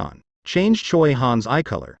 Rayon, change Choi Han's eye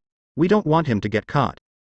color. We don't want him to get caught.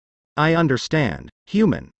 I understand,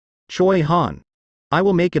 human. Choi Han. I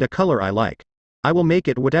will make it a color I like. I will make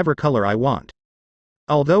it whatever color I want.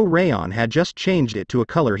 Although Rayon had just changed it to a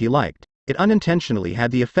color he liked, It unintentionally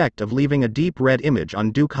had the effect of leaving a deep red image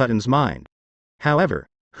on Duke Hutton's mind. However,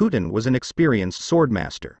 Hooten was an experienced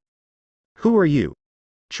swordmaster. "Who are you?"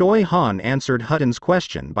 Choi Han answered Hutton's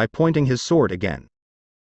question by pointing his sword again.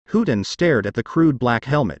 Hooten stared at the crude black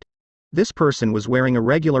helmet. This person was wearing a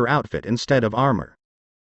regular outfit instead of armor.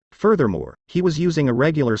 Furthermore, he was using a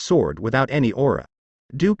regular sword without any aura.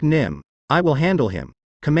 "Duke Nim, I will handle him.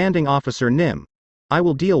 Commanding Officer Nim, I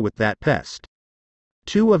will deal with that pest."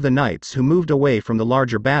 Two of the knights who moved away from the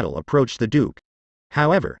larger battle approached the Duke.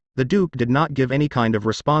 However, the Duke did not give any kind of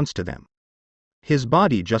response to them. His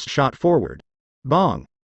body just shot forward. Bong!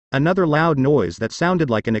 Another loud noise that sounded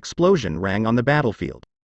like an explosion rang on the battlefield.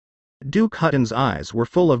 Duke Hutton's eyes were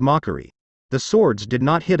full of mockery. The swords did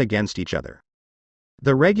not hit against each other.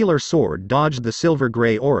 The regular sword dodged the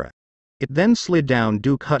silver-gray aura. It then slid down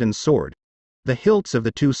Duke Hutton's sword. The hilts of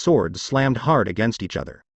the two swords slammed hard against each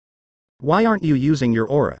other. "Why aren't you using your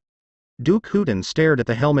aura?" Duke Hooten stared at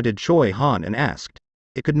the helmeted Choi Han and asked.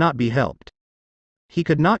 It could not be helped. He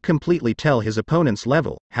could not completely tell his opponent's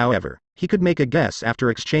level, however, he could make a guess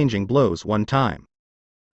after exchanging blows one time.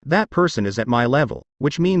 "That person is at my level,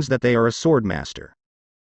 which means that they are a sword master."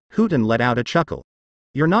 Hooten let out a chuckle.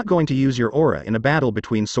 "You're not going to use your aura in a battle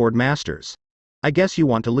between sword masters. I guess you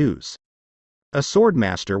want to lose." A sword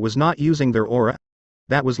master was not using their aura?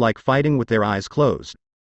 That was like fighting with their eyes closed.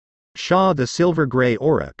 Shaw, the silver-gray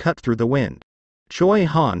aura cut through the wind. Choi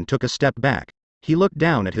Han took a step back. He looked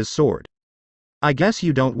down at his sword. "I guess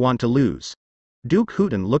you don't want to lose." Duke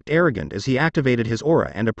Hooten looked arrogant as he activated his aura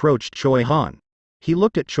and approached Choi Han. He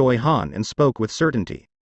looked at Choi Han and spoke with certainty.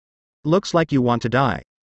 "Looks like you want to die.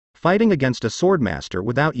 Fighting against a swordmaster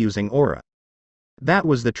without using aura." That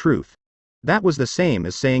was the truth. That was the same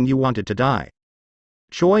as saying you wanted to die.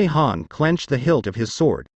 Choi Han clenched the hilt of his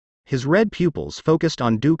sword. His red pupils focused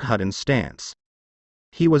on Duke Hutton's stance.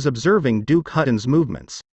 He was observing Duke Hutton's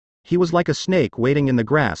movements. He was like a snake waiting in the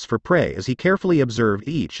grass for prey as he carefully observed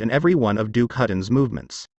each and every one of Duke Hutton's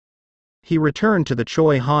movements. He returned to the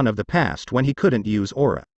Choi Han of the past when he couldn't use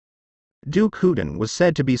aura. Duke Hooten was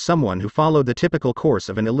said to be someone who followed the typical course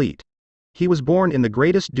of an elite. He was born in the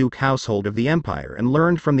greatest Duke household of the Empire and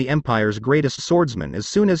learned from the Empire's greatest swordsman as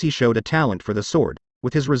soon as he showed a talent for the sword,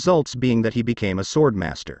 with his results being that he became a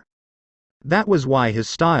swordmaster. That was why his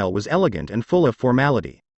style was elegant and full of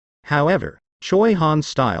formality. However, Choi Han's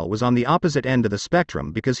style was on the opposite end of the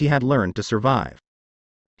spectrum because he had learned to survive.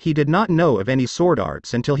 He did not know of any sword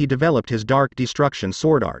arts until he developed his dark destruction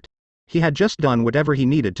sword art. He had just done whatever he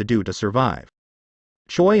needed to do to survive.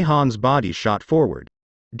 Choi Han's body shot forward.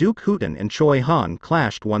 Duke Hooten and Choi Han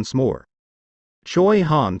clashed once more. Choi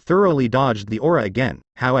Han thoroughly dodged the aura again,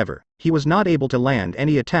 however, he was not able to land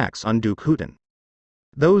any attacks on Duke Hooten.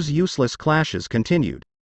 Those useless clashes continued.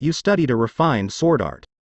 "You studied a refined sword art."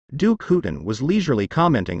 Duke Hooten was leisurely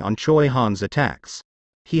commenting on Choi Han's attacks.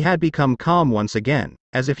 He had become calm once again,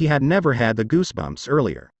 as if he had never had the goosebumps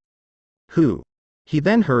earlier. "Who?" He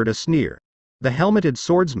then heard a sneer. The helmeted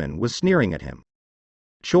swordsman was sneering at him.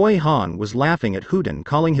 Choi Han was laughing at Hooten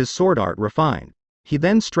calling his sword art refined. He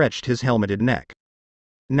then stretched his helmeted neck.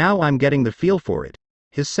 "Now I'm getting the feel for it."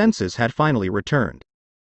 His senses had finally returned.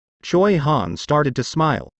 Choi Han started to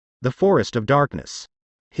smile. The forest of darkness.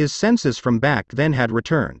 His senses from back then had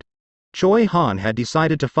returned. Choi Han had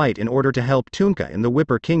decided to fight in order to help Tunka in the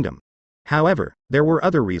Whipper Kingdom. However, there were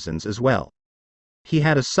other reasons as well. He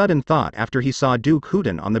had a sudden thought after he saw Duke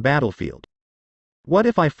Hooten on the battlefield. What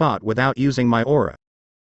if I fought without using my aura?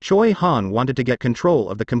 Choi Han wanted to get control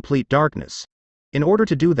of the complete darkness. In order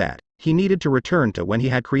to do that, he needed to return to when he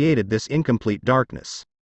had created this incomplete darkness.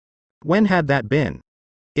 When had that been?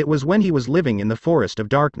 It was when he was living in the forest of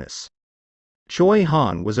darkness. Choi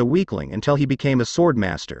Han was a weakling until he became a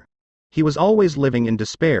swordmaster. He was always living in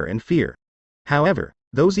despair and fear. However,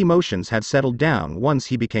 those emotions had settled down once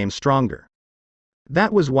he became stronger.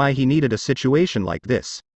 That was why he needed a situation like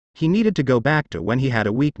this. He needed to go back to when he had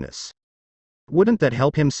a weakness. Wouldn't that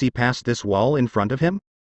help him see past this wall in front of him?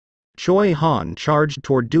 Choi Han charged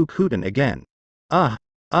toward Duke Hooten again.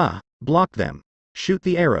 Block them. Shoot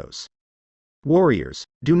the arrows. Warriors,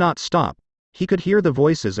 do not stop. He could hear the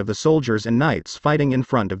voices of the soldiers and knights fighting in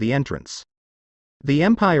front of the entrance. The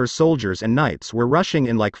Empire's soldiers and knights were rushing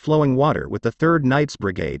in like flowing water with the 3rd Knights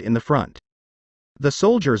Brigade in the front. The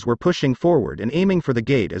soldiers were pushing forward and aiming for the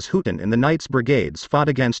gate as Hooten and the Knights Brigades fought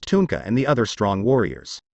against Tunka and the other strong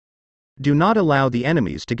warriors. Do not allow the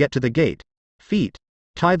enemies to get to the gate. Feet.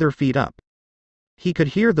 Tie their feet up. He could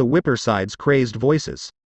hear the Whipperside's crazed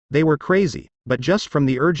voices. They were crazy, but just from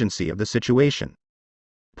the urgency of the situation.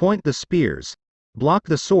 Point the spears. Block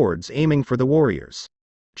the swords aiming for the warriors.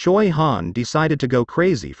 Choi Han decided to go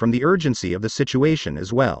crazy from the urgency of the situation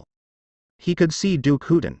as well. He could see Duke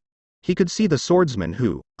Hooten. He could see the swordsman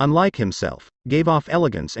who, unlike himself, gave off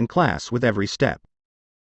elegance and class with every step.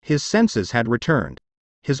 His senses had returned.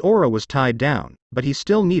 His aura was tied down, but he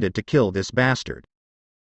still needed to kill this bastard.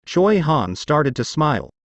 Choi Han started to smile.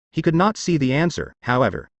 He could not see the answer,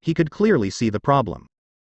 however, he could clearly see the problem.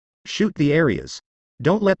 Shoot the areas.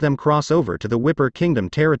 Don't let them cross over to the Whipper Kingdom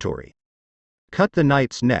territory. Cut the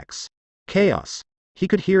knights' necks. Chaos. He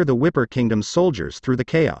could hear the Whipper Kingdom's soldiers through the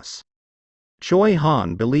chaos. Choi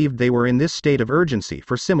Han believed they were in this state of urgency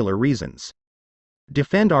for similar reasons.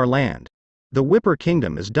 Defend our land. The Whipper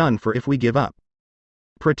Kingdom is done for if we give up.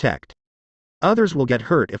 Protect. Others will get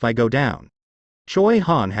hurt if I go down. Choi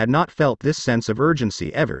Han had not felt this sense of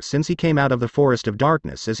urgency ever since he came out of the Forest of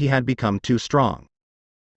Darkness, as he had become too strong.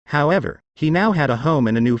 However, he now had a home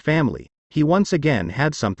and a new family. He once again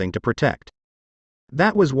had something to protect.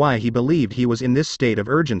 That was why he believed he was in this state of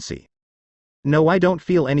urgency. No, I don't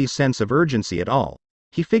feel any sense of urgency at all.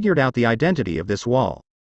 He figured out the identity of this wall.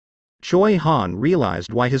 Choi Han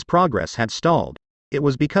realized why his progress had stalled. It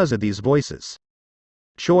was because of these voices.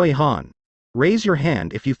 Choi Han. Raise your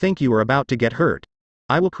hand if you think you are about to get hurt.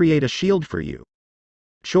 I will create a shield for you.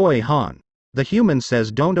 Choi Han. The human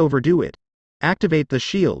says don't overdo it. Activate the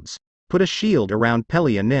shields. Put a shield around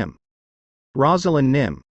Pelia Nim. Rosalind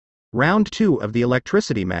Nim. Round 2 of the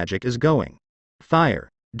electricity magic is going. Fire.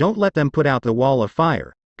 Don't let them put out the wall of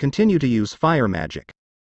fire. Continue to use fire magic.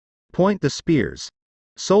 Point the spears.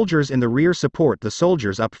 Soldiers in the rear support the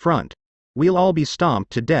soldiers up front. We'll all be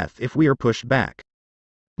stomped to death if we are pushed back.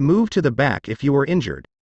 Move to the back if you are injured.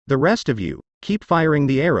 The rest of you, keep firing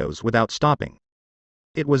the arrows without stopping.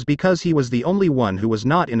 It was because he was the only one who was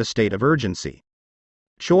not in a state of urgency.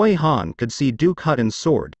 Choi Han could see Duke Hutton's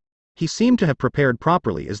sword. He seemed to have prepared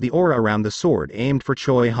properly, as the aura around the sword aimed for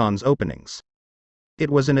Choi Han's openings. It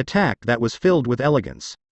was an attack that was filled with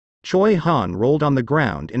elegance. Choi Han rolled on the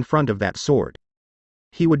ground in front of that sword.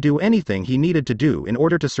 He would do anything he needed to do in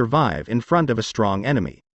order to survive in front of a strong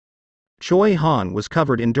enemy. Choi Han was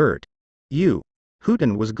covered in dirt.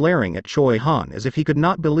 Hooten was glaring at Choi Han as if he could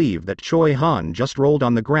not believe that Choi Han just rolled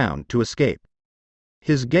on the ground to escape.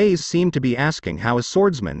 His gaze seemed to be asking how a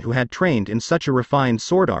swordsman who had trained in such a refined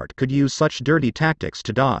sword art could use such dirty tactics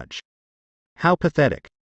to dodge. How pathetic.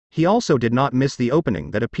 He also did not miss the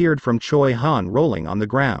opening that appeared from Choi Han rolling on the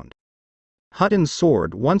ground. Hutton's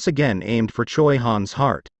sword once again aimed for Choi Han's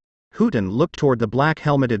heart. Hooten looked toward the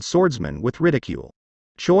black-helmeted swordsman with ridicule.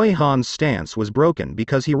 Choi Han's stance was broken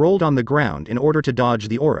because he rolled on the ground in order to dodge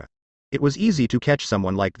the aura. It was easy to catch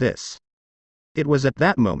someone like this. It was at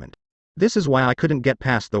that moment. This is why I couldn't get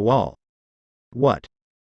past the wall. What?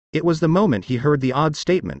 It was the moment he heard the odd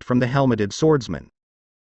statement from the helmeted swordsman.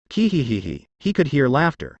 Kihihihi, he could hear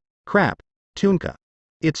laughter. Crap. Tunka.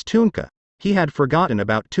 It's Tunka. He had forgotten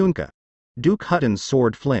about Tunka. Duke Hutton's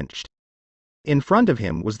sword flinched. In front of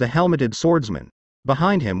him was the helmeted swordsman.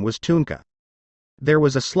 Behind him was Tunka. There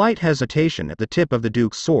was a slight hesitation at the tip of the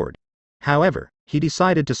Duke's sword. However, he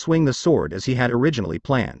decided to swing the sword as he had originally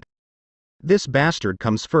planned. This bastard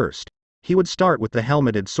comes first. He would start with the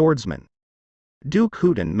helmeted swordsman. Duke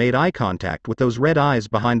Hooten made eye contact with those red eyes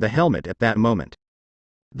behind the helmet at that moment.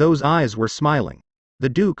 Those eyes were smiling. The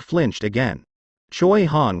Duke flinched again. Choi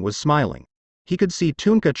Han was smiling. He could see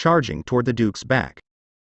Tunka charging toward the Duke's back.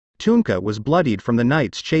 Tunka was bloodied from the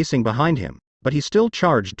knights chasing behind him, but he still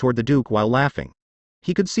charged toward the Duke while laughing.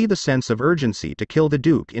 He could see the sense of urgency to kill the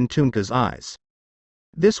Duke in Tunka's eyes.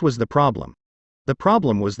 This was the problem. The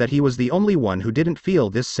problem was that he was the only one who didn't feel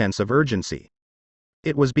this sense of urgency.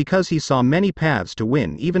 It was because he saw many paths to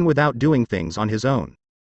win even without doing things on his own.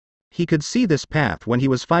 He could see this path when he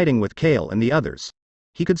was fighting with Kale and the others.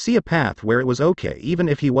 He could see a path where it was okay even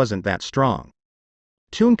if he wasn't that strong.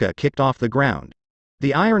 Tunka kicked off the ground.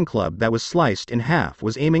 The iron club that was sliced in half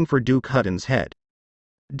was aiming for Duke Hutton's head.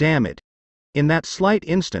 Damn it. In that slight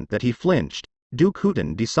instant that he flinched, Duke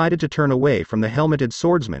Hooten decided to turn away from the helmeted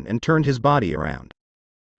swordsman and turned his body around.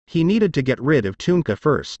 He needed to get rid of Tunka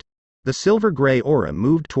first. The silver-gray aura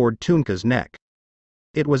moved toward Tunka's neck.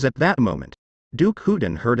 It was at that moment. Duke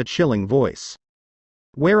Hooten heard a chilling voice.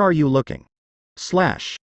 Where are you looking?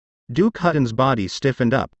 Slash. Duke Hutton's body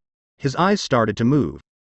stiffened up. His eyes started to move.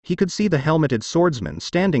 He could see the helmeted swordsman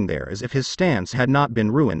standing there as if his stance had not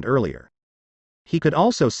been ruined earlier. He could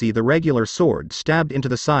also see the regular sword stabbed into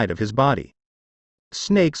the side of his body.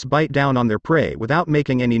 Snakes bite down on their prey without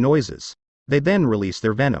making any noises. They then release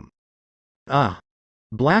their venom. Ah!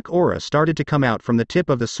 Black aura started to come out from the tip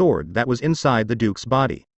of the sword that was inside the Duke's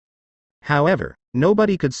body. However,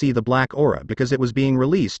 nobody could see the black aura because it was being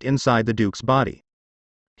released inside the Duke's body.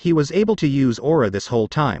 He was able to use aura this whole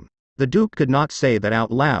time. The Duke could not say that out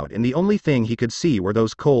loud, and the only thing he could see were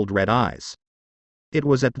those cold red eyes. It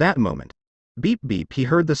was at that moment. Beep beep, he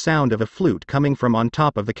heard the sound of a flute coming from on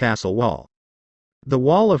top of the castle wall. The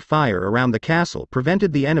wall of fire around the castle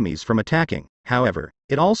prevented the enemies from attacking, however,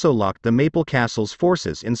 it also locked the Maple Castle's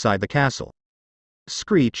forces inside the castle.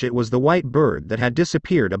 Screech, it was the white bird that had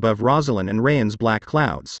disappeared above Rosalind and Rayan's black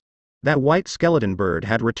clouds. That white skeleton bird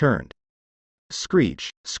had returned.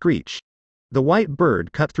 Screech, screech. The white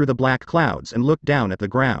bird cut through the black clouds and looked down at the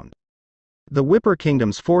ground. The Whipper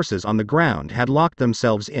Kingdom's forces on the ground had locked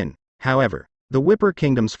themselves in, however, the Whipper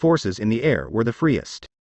Kingdom's forces in the air were the freest.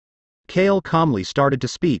 Kale calmly started to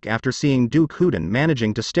speak after seeing Duke Hooten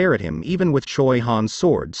managing to stare at him even with Choi Han's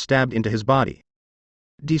sword stabbed into his body.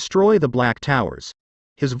 Destroy the Black Towers.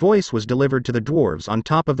 His voice was delivered to the dwarves on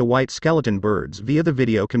top of the white skeleton birds via the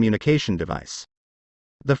video communication device.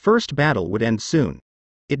 The first battle would end soon.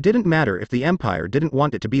 It didn't matter if the Empire didn't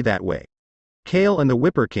want it to be that way. Kale and the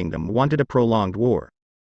Whipper Kingdom wanted a prolonged war.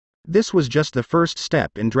 This was just the first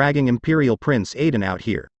step in dragging Imperial Prince Aiden out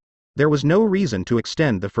here. There was no reason to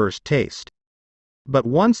extend the first taste. But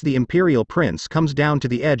once the Imperial Prince comes down to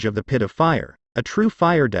the edge of the pit of fire, a true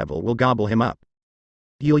fire devil will gobble him up.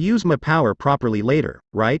 You'll use my power properly later,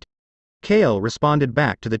 right? Kale responded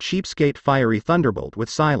back to the cheapskate fiery thunderbolt with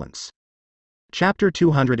silence. Chapter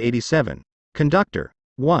 287. Conductor.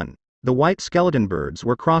 1. The white skeleton birds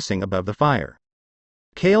were crossing above the fire.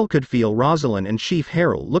 Kale could feel Rosalind and Chief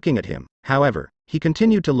Harrell looking at him, however, he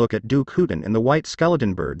continued to look at Duke Hooten and the white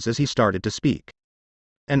skeleton birds as he started to speak.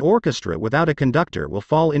 An orchestra without a conductor will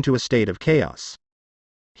fall into a state of chaos.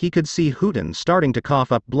 He could see Hooten starting to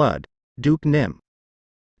cough up blood. Duke Nim.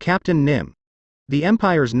 Captain Nim. The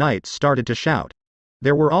Empire's knights started to shout.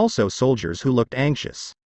 There were also soldiers who looked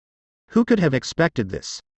anxious. Who could have expected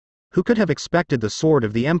this? Who could have expected the sword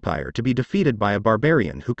of the Empire to be defeated by a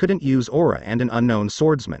barbarian who couldn't use aura and an unknown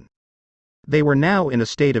swordsman? They were now in a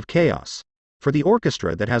state of chaos. For the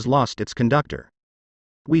orchestra that has lost its conductor.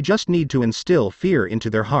 We just need to instill fear into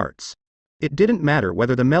their hearts. It didn't matter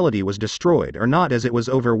whether the melody was destroyed or not, as it was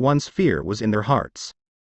over once fear was in their hearts.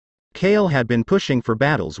 Kale had been pushing for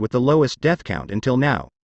battles with the lowest death count until now.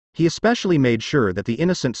 He especially made sure that the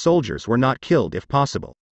innocent soldiers were not killed if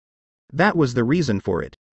possible. That was the reason for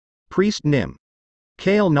it. Priest Nim.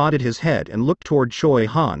 Kale nodded his head and looked toward Choi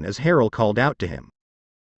Han as Harrell called out to him.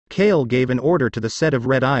 Kale gave an order to the set of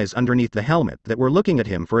red eyes underneath the helmet that were looking at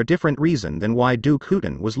him for a different reason than why Duke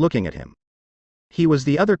Hooten was looking at him. He was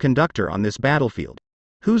the other conductor on this battlefield.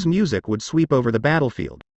 Whose music would sweep over the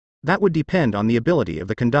battlefield? That would depend on the ability of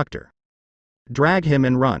the conductor. Drag him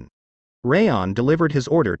and run. Rayon delivered his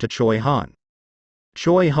order to Choi Han.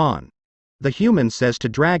 Choi Han. The human says to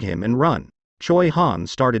drag him and run. Choi Han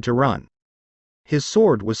started to run. His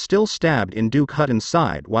sword was still stabbed in Duke Hutton's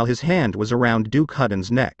side while his hand was around Duke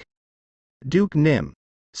Hutton's neck. Duke Nim.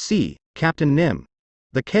 See, Captain Nim.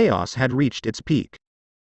 The chaos had reached its peak.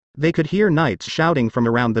 They could hear knights shouting from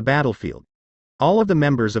around the battlefield. All of the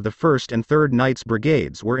members of the 1st and 3rd Knights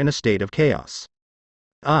Brigades were in a state of chaos.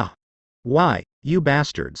 Ah! Why, you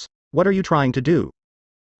bastards, what are you trying to do?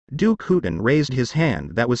 Duke Hooten raised his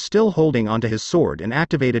hand that was still holding onto his sword and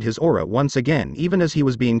activated his aura once again, even as he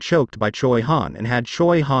was being choked by Choi Han and had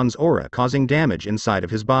Choi Han's aura causing damage inside of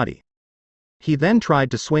his body. He then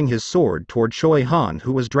tried to swing his sword toward Choi Han,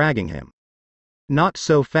 who was dragging him. Not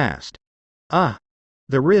so fast. Ah!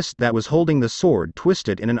 The wrist that was holding the sword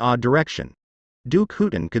twisted in an odd direction. Duke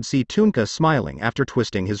Hooten could see Tunka smiling after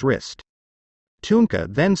twisting his wrist. Tunka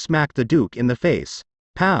then smacked the Duke in the face.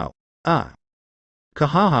 Pow! Ah!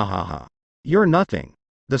 Kahahahaha. You're nothing.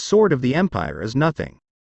 The sword of the Empire is nothing.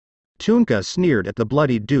 Tunka sneered at the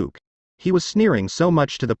bloodied Duke. He was sneering so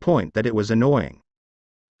much to the point that it was annoying.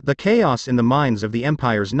 The chaos in the minds of the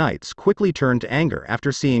Empire's knights quickly turned to anger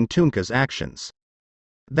after seeing Tunka's actions.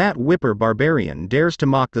 That Whipper barbarian dares to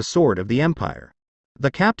mock the sword of the Empire. The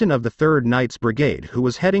captain of the 3rd Knights Brigade, who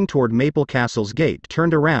was heading toward Maple Castle's gate,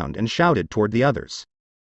 turned around and shouted toward the others.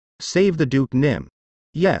 Save the Duke Nim.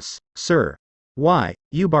 Yes, sir. Why,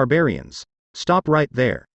 you barbarians. Stop right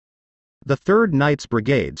there. The 3rd Knights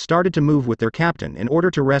Brigade started to move with their captain in order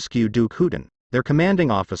to rescue Duke Hooten, their commanding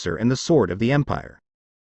officer and the sword of the Empire.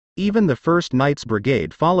 Even the 1st Knights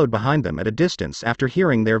Brigade followed behind them at a distance after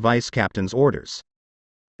hearing their vice-captain's orders.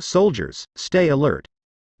 Soldiers, stay alert.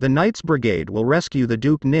 The Knights Brigade will rescue the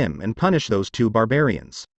Duke Nim and punish those 2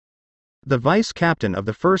 barbarians. The vice-captain of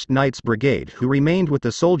the 1st Knights Brigade, who remained with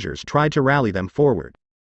the soldiers, tried to rally them forward.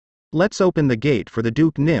 Let's open the gate for the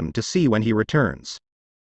Duke Nim to see when he returns.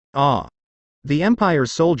 Ah! The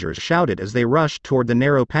Empire's soldiers shouted as they rushed toward the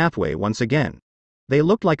narrow pathway once again. They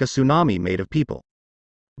looked like a tsunami made of people.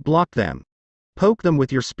 Block them. Poke them with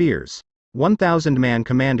your spears. 1,000-man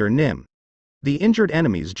Commander Nim. The injured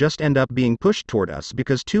enemies just end up being pushed toward us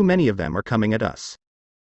because too many of them are coming at us.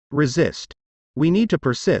 Resist. We need to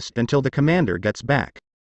persist until the commander gets back.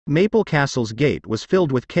 Maple Castle's gate was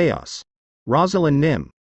filled with chaos. Rosalind Nim.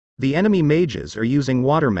 The enemy mages are using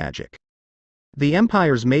water magic. The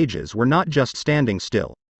Empire's mages were not just standing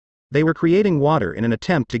still. They were creating water in an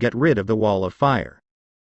attempt to get rid of the wall of fire.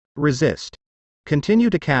 Resist. Continue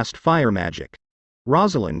to cast fire magic.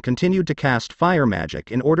 Rosalind continued to cast fire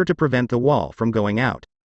magic in order to prevent the wall from going out.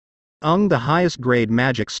 The highest grade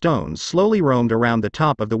magic stones slowly roamed around the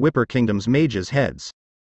top of the Whipper Kingdom's mages' heads.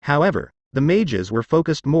 However, the mages were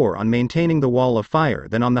focused more on maintaining the wall of fire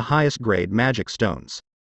than on the highest grade magic stones.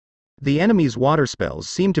 The enemy's water spells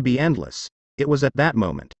seemed to be endless. It was at that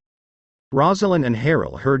moment. Rosalind and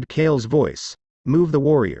Harrell heard Kale's voice. Move the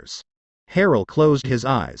warriors. Harrell closed his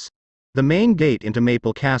eyes. The main gate into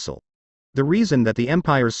Maple Castle. The reason that the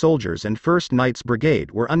Empire's soldiers and 1st Knights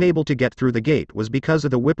Brigade were unable to get through the gate was because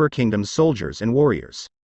of the Whipper Kingdom's soldiers and warriors.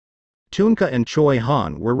 Tunka and Choi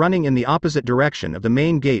Han were running in the opposite direction of the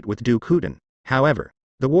main gate with Duke Hooten. However,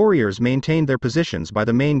 the warriors maintained their positions by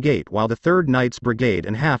the main gate while the 3rd Knights Brigade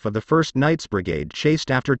and half of the 1st Knights Brigade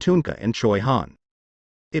chased after Tunka and Choi Han.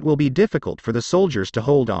 It will be difficult for the soldiers to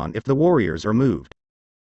hold on if the warriors are moved.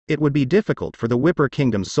 It would be difficult for the Whipper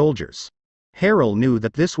Kingdom's soldiers. Harrell knew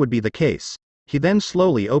that this would be the case. He then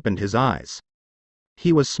slowly opened his eyes.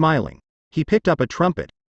 He was smiling. He picked up a trumpet.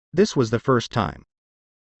 This was the first time.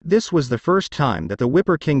 This was the first time that the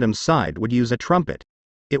Whipper Kingdom's side would use a trumpet.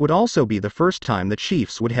 It would also be the first time the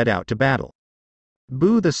chiefs would head out to battle.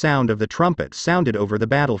 Boo! The sound of the trumpet sounded over the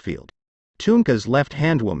battlefield. Tunka's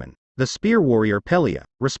left-hand woman, the spear warrior Pelia,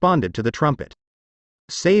 responded to the trumpet.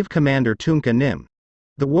 Save Commander Tunka Nim.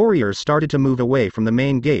 The warriors started to move away from the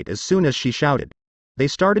main gate as soon as she shouted. They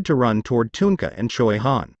started to run toward Tunka and Choi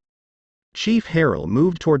Han. Chief Harrell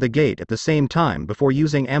moved toward the gate at the same time before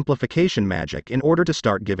using amplification magic in order to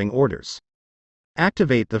start giving orders.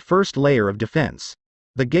 Activate the first layer of defense.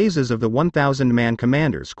 The gazes of the 1,000-man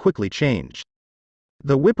commanders quickly changed.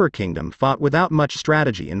 The Whipper Kingdom fought without much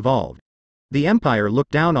strategy involved. The Empire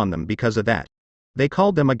looked down on them because of that. They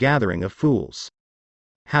called them a gathering of fools.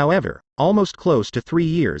 However, almost close to 3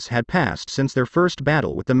 years had passed since their first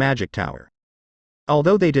battle with the Magic Tower.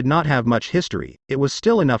 Although they did not have much history, it was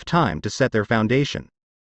still enough time to set their foundation.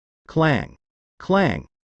 Clang! Clang!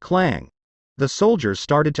 Clang! The soldiers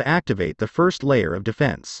started to activate the first layer of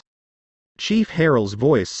defense. Chief Harrell's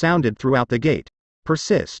voice sounded throughout the gate.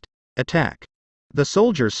 Persist. Attack. The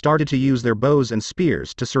soldiers started to use their bows and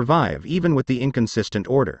spears to survive even with the inconsistent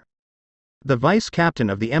order. The vice-captain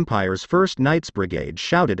of the Empire's 1st Knights Brigade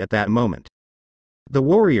shouted at that moment. The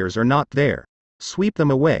warriors are not there. Sweep them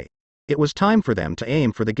away. It was time for them to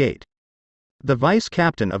aim for the gate. The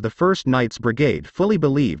vice-captain of the 1st Knights Brigade fully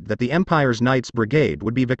believed that the Empire's Knights Brigade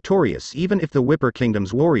would be victorious even if the Whipper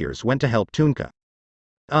Kingdom's warriors went to help Tunka.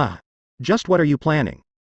 Just what are you planning?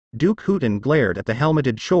 Duke Hooten glared at the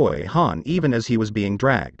helmeted Choi Han even as he was being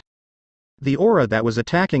dragged. The aura that was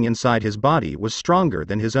attacking inside his body was stronger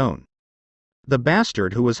than his own. The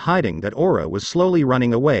bastard who was hiding that aura was slowly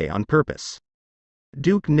running away on purpose.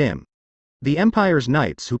 Duke Nim. The Empire's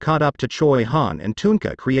knights who caught up to Choi Han and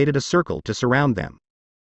Tunka created a circle to surround them.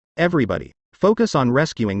 Everybody, focus on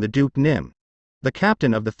rescuing the Duke Nim. The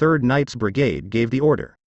captain of the 3rd Knights Brigade gave the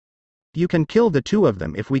order. You can kill the 2 of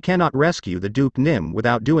them if we cannot rescue the Duke Nim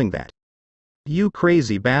without doing that. You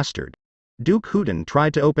crazy bastard. Duke Hooten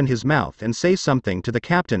tried to open his mouth and say something to the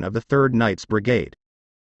captain of the 3rd Knights Brigade.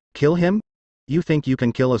 Kill him? You think you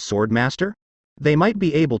can kill a sword master? They might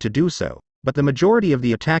be able to do so, but the majority of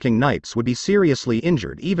the attacking knights would be seriously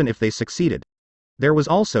injured even if they succeeded. There was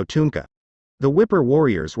also Tunka. The Whipper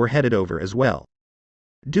warriors were headed over as well.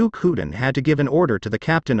 Duke Hooten had to give an order to the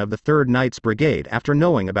captain of the 3rd Knights Brigade after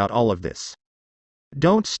knowing about all of this.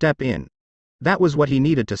 Don't step in. That was what he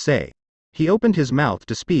needed to say. He opened his mouth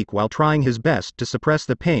to speak while trying his best to suppress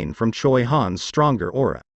the pain from Choi Han's stronger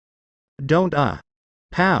aura. Don't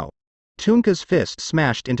Pow! Tunka's fist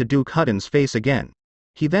smashed into Duke Hooten's face again.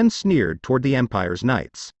 He then sneered toward the Empire's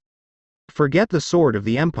knights. Forget the sword of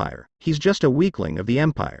the Empire, he's just a weakling of the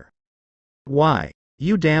Empire. Why,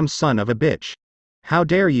 you damn son of a bitch. How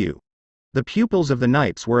dare you? The pupils of the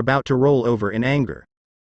knights were about to roll over in anger.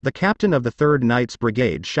 The captain of the 3rd Knights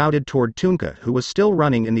Brigade shouted toward Tunka who was still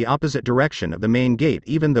running in the opposite direction of the main gate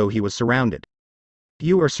even though he was surrounded.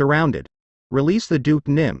 You are surrounded. Release the Duke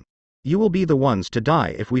Nim. You will be the ones to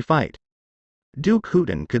die if we fight. Duke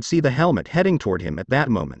Hooten could see the helmet heading toward him at that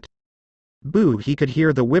moment. Boo! He could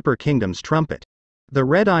hear the Whipper Kingdom's trumpet. The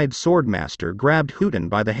red-eyed swordmaster grabbed Hooten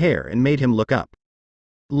by the hair and made him look up.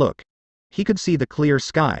 Look. He could see the clear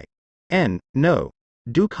sky. No.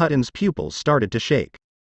 Duke Hutton's pupils started to shake.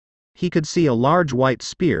 He could see a large white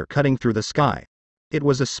spear cutting through the sky. It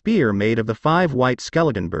was a spear made of the 5 white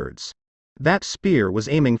skeleton birds. That spear was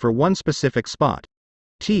aiming for one specific spot.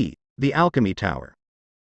 The alchemy tower.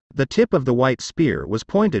 The tip of the white spear was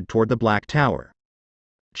pointed toward the black tower.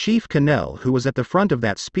 Chief Cannell, who was at the front of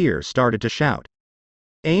that spear, started to shout.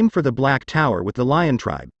 Aim for the black tower with the lion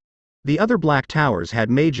tribe. The other black towers had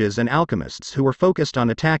mages and alchemists who were focused on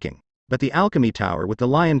attacking, but the alchemy tower with the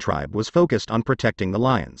lion tribe was focused on protecting the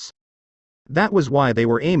lions. That was why they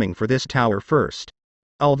were aiming for this tower first.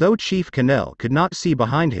 Although Chief Cannell could not see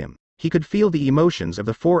behind him, he could feel the emotions of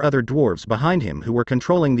the 4 other dwarves behind him who were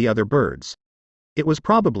controlling the other birds. It was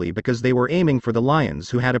probably because they were aiming for the lions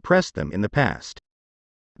who had oppressed them in the past.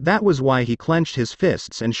 That was why he clenched his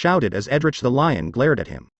fists and shouted as Edrich the lion glared at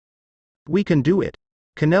him. We can do it.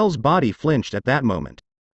 Cannell's body flinched at that moment.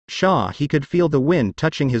 He could feel the wind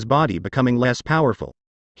touching his body becoming less powerful.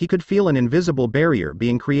 He could feel an invisible barrier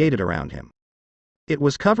being created around him. It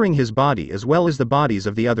was covering his body as well as the bodies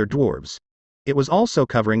of the other dwarves. It was also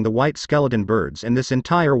covering the white skeleton birds and this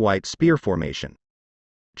entire white spear formation.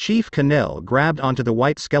 Chief Cannell grabbed onto the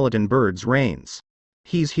white skeleton bird's reins.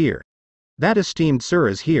 He's here. That esteemed sir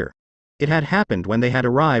is here. It had happened when they had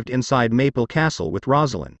arrived inside Maple Castle with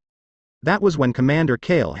Rosalind. That was when Commander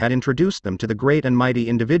Kale had introduced them to the great and mighty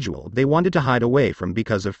individual they wanted to hide away from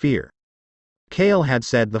because of fear. Kale had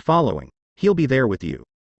said the following, he'll be there with you.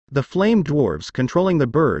 The flame dwarves controlling the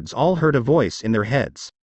birds all heard a voice in their heads.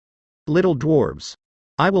 Little dwarves.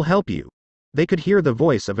 I will help you. They could hear the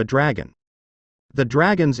voice of a dragon. The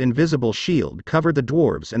dragon's invisible shield covered the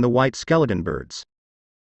dwarves and the white skeleton birds.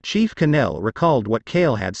 Chief Cannell recalled what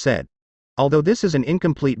Kale had said. Although this is an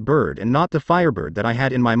incomplete bird and not the firebird that I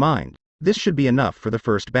had in my mind, this should be enough for the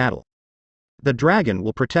first battle. The dragon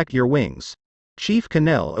will protect your wings. Chief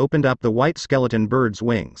Cannell opened up the white skeleton bird's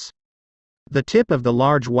wings. The tip of the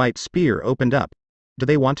large white spear opened up. Do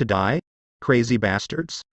they want to die? Crazy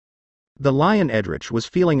bastards? The lion Edrich was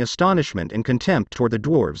feeling astonishment and contempt toward the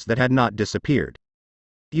dwarves that had not disappeared.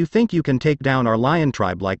 You think you can take down our lion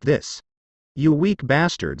tribe like this? You weak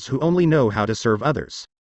bastards who only know how to serve others.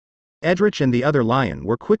 Edrich and the other lion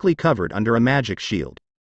were quickly covered under a magic shield.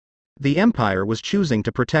 The Empire was choosing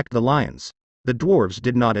to protect the lions. The dwarves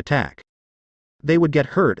did not attack. They would get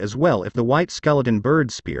hurt as well if the white skeleton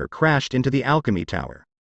bird spear crashed into the alchemy tower.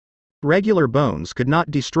 Regular bones could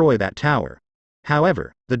not destroy that tower.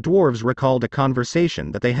 However, the dwarves recalled a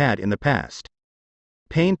conversation that they had in the past.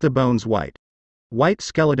 Paint the bones white. White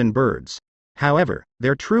skeleton birds. However,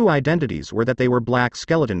 their true identities were that they were black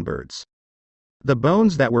skeleton birds. The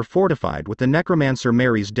bones that were fortified with the necromancer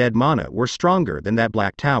Mary's dead mana were stronger than that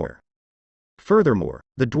black tower. Furthermore,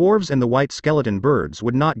 the dwarves and the white skeleton birds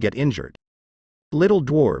would not get injured. Little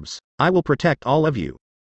dwarves, I will protect all of you.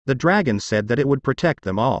 The dragon said that it would protect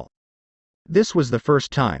them all. This was the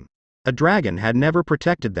first time. A dragon had never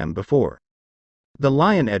protected them before. The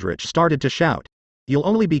lion Edrich started to shout. You'll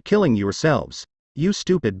only be killing yourselves, you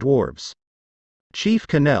stupid dwarves. Chief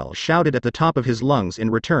Cannell shouted at the top of his lungs in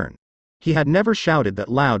return. He had never shouted that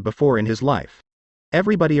loud before in his life.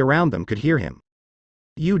 Everybody around them could hear him.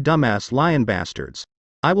 You dumbass lion bastards.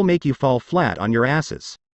 I will make you fall flat on your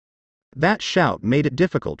asses. That shout made it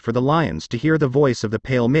difficult for the lions to hear the voice of the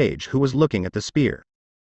pale mage who was looking at the spear.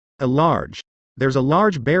 There's a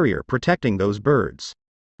large barrier protecting those birds.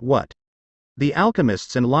 What? The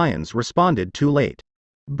alchemists and lions responded too late.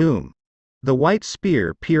 Boom. The white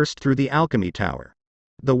spear pierced through the alchemy tower.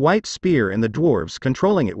 The white spear and the dwarves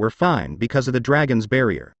controlling it were fine because of the dragon's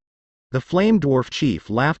barrier. The flame dwarf chief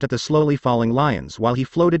laughed at the slowly falling lions while he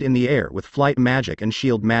floated in the air with flight magic and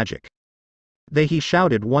shield magic. He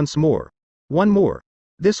shouted once more. One more.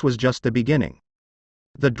 This was just the beginning.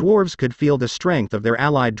 The dwarves could feel the strength of their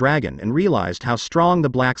allied dragon and realized how strong the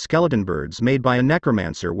black skeleton birds made by a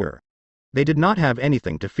necromancer were. They did not have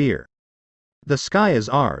anything to fear. The sky is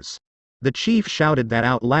ours. The chief shouted that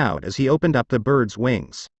out loud as he opened up the bird's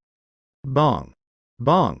wings. Bong.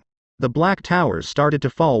 Bong. The black towers started to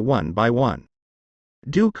fall one by one.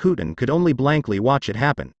 Duke Hooten could only blankly watch it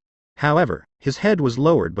happen. However, his head was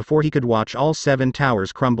lowered before he could watch all 7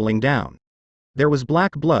 towers crumbling down. There was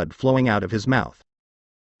black blood flowing out of his mouth.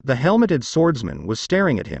 The helmeted swordsman was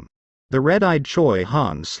staring at him. The red-eyed Choi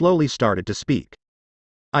Han slowly started to speak.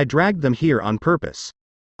 I dragged them here on purpose.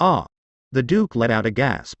 Ah! The Duke let out a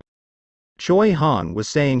gasp. Choi Han was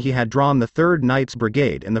saying he had drawn the 3rd Knights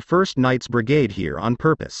Brigade and the 1st Knights Brigade here on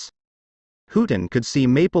purpose. Hooten could see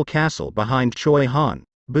Maple Castle behind Choi Han.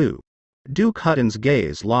 Boo. Duke Hutton's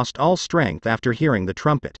gaze lost all strength after hearing the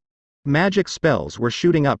trumpet. Magic spells were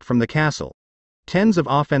shooting up from the castle. Tens of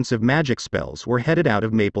offensive magic spells were headed out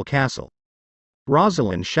of Maple Castle.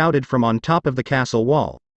 Rosalind shouted from on top of the castle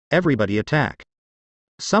wall, "Everybody attack!"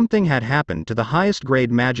 Something had happened to the highest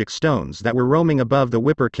grade magic stones that were roaming above the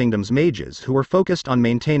Whipper Kingdom's mages who were focused on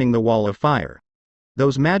maintaining the wall of fire.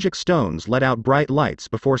 Those magic stones let out bright lights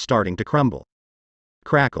before starting to crumble.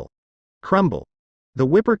 Crackle. Crumble. The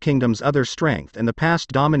Whipper Kingdom's other strength and the past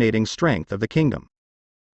dominating strength of the kingdom.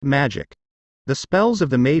 Magic. The spells of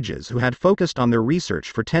the mages who had focused on their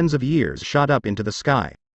research for tens of years shot up into the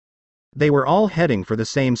sky. They were all heading for the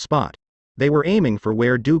same spot. They were aiming for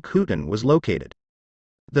where Duke Hutton was located.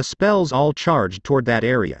 The spells all charged toward that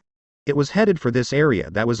area. It was headed for this area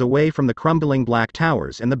that was away from the crumbling black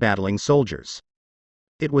towers and the battling soldiers.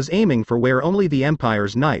 It was aiming for where only the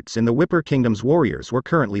Empire's knights and the Whipper Kingdom's warriors were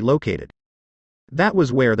currently located. That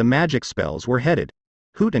was where the magic spells were headed.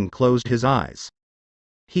 Hutton closed his eyes.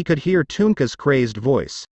 He could hear Tunka's crazed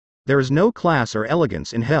voice. "There is no class or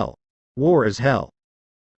elegance in hell. War is hell."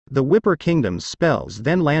 The Whipper Kingdom's spells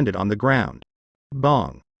then landed on the ground.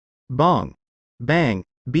 Bong. Bong. Bang.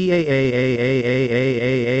 Baang.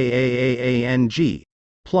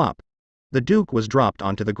 Plop. The Duke was dropped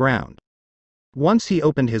onto the ground. Once he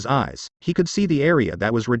opened his eyes, he could see the area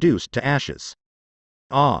that was reduced to ashes.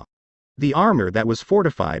 Ah! The armor that was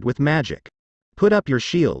fortified with magic. "Put up your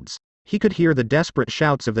shields." He could hear the desperate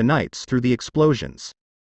shouts of the knights through the explosions.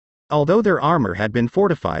 Although their armor had been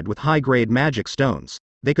fortified with high-grade magic stones,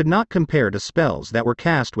 they could not compare to spells that were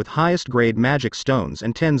cast with highest-grade magic stones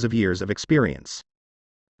and tens of years of experience.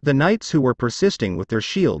 The knights who were persisting with their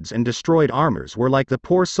shields and destroyed armors were like the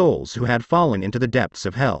poor souls who had fallen into the depths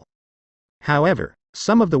of hell. However,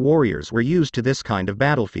 some of the warriors were used to this kind of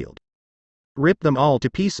battlefield. Rip them all to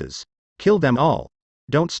pieces. Kill them all.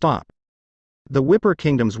 Don't stop. The Whipper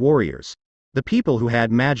Kingdom's warriors. The people who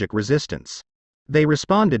had magic resistance. They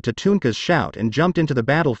responded to Tunka's shout and jumped into the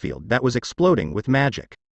battlefield that was exploding with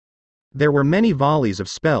magic. There were many volleys of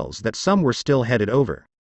spells that some were still headed over.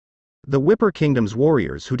 The Whipper Kingdom's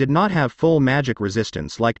warriors who did not have full magic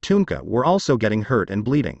resistance like Tunka were also getting hurt and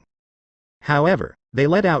bleeding. However, they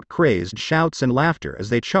let out crazed shouts and laughter as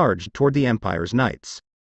they charged toward the Empire's knights.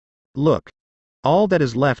 "Look! All that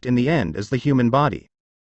is left in the end is the human body."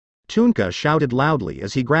 Tunka shouted loudly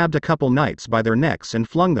as he grabbed a couple knights by their necks and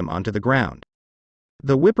flung them onto the ground.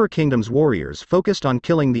 The Whipper Kingdom's warriors focused on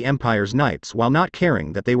killing the Empire's knights while not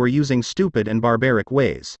caring that they were using stupid and barbaric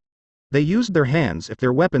ways. They used their hands if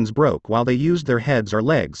their weapons broke while they used their heads or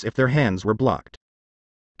legs if their hands were blocked.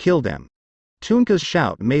 "Kill them." Tunka's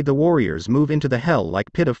shout made the warriors move into the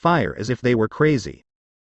hell-like pit of fire as if they were crazy.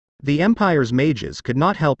 The Empire's mages could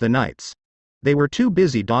not help the knights. They were too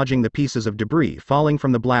busy dodging the pieces of debris falling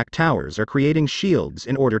from the black towers or creating shields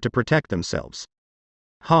in order to protect themselves.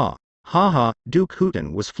 Ha! Ha ha! Duke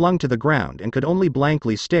Hutton was flung to the ground and could only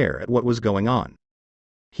blankly stare at what was going on.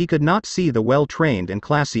 He could not see the well-trained and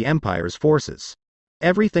classy Empire's forces.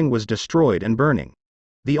 Everything was destroyed and burning.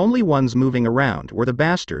 The only ones moving around were the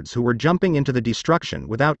bastards who were jumping into the destruction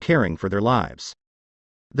without caring for their lives.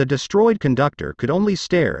 The destroyed conductor could only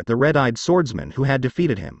stare at the red-eyed swordsman who had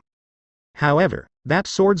defeated him. However, that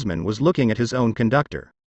swordsman was looking at his own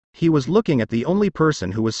conductor. He was looking at the only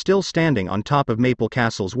person who was still standing on top of Maple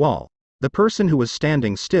Castle's wall, the person who was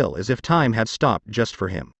standing still as if time had stopped just for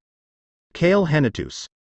him. Kale Henitus.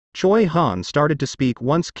 Choi Han started to speak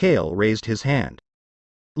once Kale raised his hand.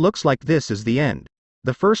 "Looks like this is the end.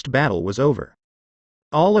 The first battle was over.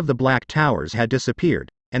 All of the black towers had disappeared,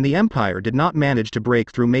 and the Empire did not manage to break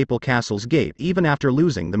through Maple Castle's gate even after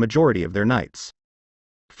losing the majority of their knights.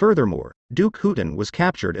 Furthermore, Duke Hutton was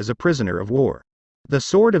captured as a prisoner of war. The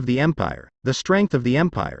sword of the Empire, the strength of the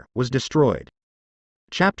Empire, was destroyed."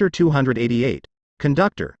 Chapter 288.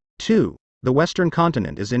 Conductor. 2. The Western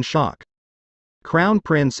Continent is in shock. Crown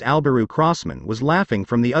Prince Alberu Crossman was laughing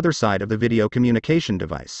from the other side of the video communication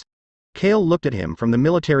device. Kale looked at him from the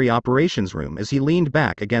military operations room as he leaned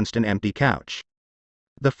back against an empty couch.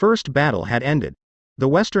 The first battle had ended. The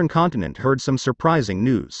Western Continent heard some surprising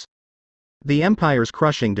news. The Empire's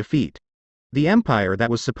crushing defeat. The Empire that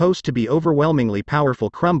was supposed to be overwhelmingly powerful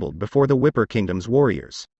crumbled before the Whipper Kingdom's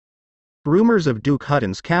warriors. Rumors of Duke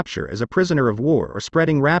Hutton's capture as a prisoner of war are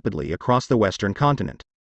spreading rapidly across the Western Continent.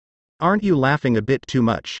 "Aren't you laughing a bit too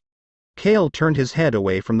much?" Kale turned his head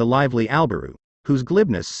away from the lively Alberu, whose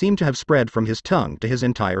glibness seemed to have spread from his tongue to his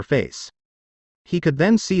entire face. He could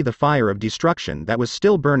then see the fire of destruction that was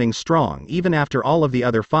still burning strong even after all of the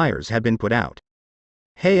other fires had been put out.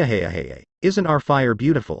 Hey, isn't our fire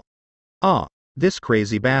beautiful? Ah, this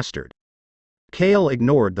crazy bastard. Kale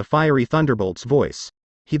ignored the fiery thunderbolt's voice.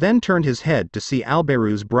 He then turned his head to see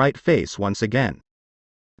Alberu's bright face once again.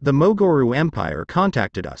 The Mogoru Empire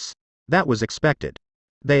contacted us. That was expected.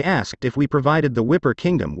 They asked if we provided the Whipper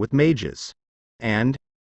Kingdom with mages. And?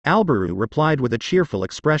 Alberu replied with a cheerful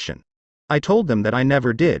expression. I told them that I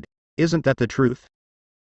never did. Isn't that the truth?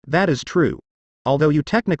 That is true. Although you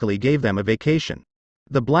technically gave them a vacation.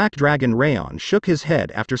 The Black Dragon Rayon shook his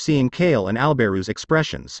head after seeing Kale and Alberu's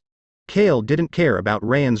expressions. Kale didn't care about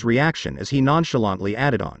Rayon's reaction as he nonchalantly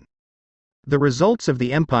added on. The results of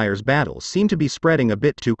the Empire's battle seem to be spreading a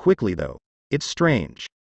bit too quickly though. It's strange.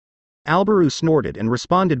 Alberu snorted and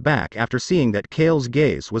responded back after seeing that Kale's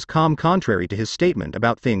gaze was calm, contrary to his statement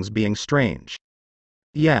about things being strange.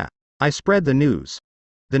 Yeah, I spread the news.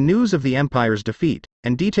 The news of the Empire's defeat,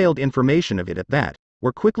 and detailed information of it at that,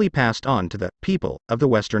 were quickly passed on to the people of the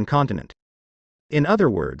Western continent. In other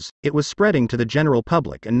words, it was spreading to the general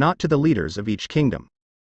public and not to the leaders of each kingdom.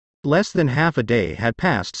 Less than half a day had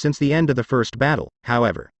passed since the end of the first battle,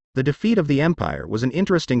 however. The defeat of the Empire was an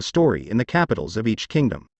interesting story in the capitals of each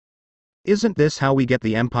kingdom. Isn't this how we get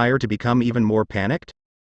the Empire to become even more panicked?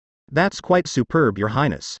 That's quite superb, Your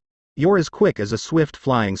Highness. You're as quick as a swift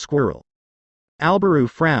flying squirrel. Alberu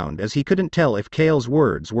frowned as he couldn't tell if Kale's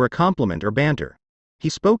words were a compliment or banter. He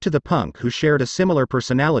spoke to the punk who shared a similar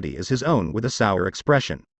personality as his own with a sour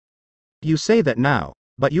expression. You say that now,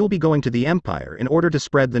 but you'll be going to the Empire in order to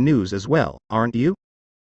spread the news as well, aren't you?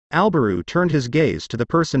 Alberu turned his gaze to the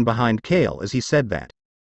person behind Kale as he said that.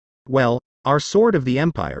 Well, our Sword of the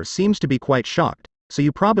Empire seems to be quite shocked, so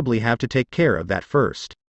you probably have to take care of that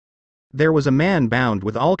first. There was a man bound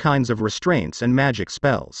with all kinds of restraints and magic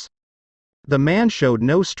spells. The man showed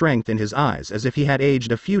no strength in his eyes, as if he had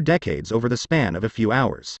aged a few decades over the span of a few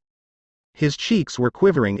hours. His cheeks were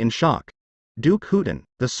quivering in shock. Duke Hooten,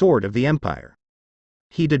 the Sword of the Empire.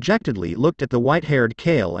 He dejectedly looked at the white-haired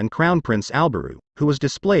Kale and Crown Prince Alberu, who was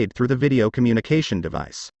displayed through the video communication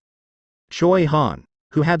device. Choi Han,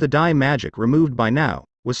 who had the dye magic removed by now,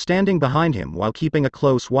 was standing behind him while keeping a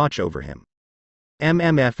close watch over him.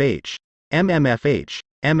 MMFH, MMFH,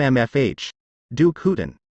 MMFH. Duke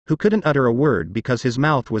Hooten, who couldn't utter a word because his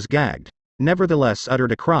mouth was gagged, nevertheless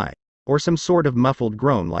uttered a cry, or some sort of muffled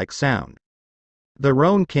groan-like sound. The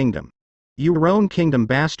Roan Kingdom. You Roan Kingdom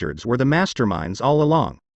bastards were the masterminds all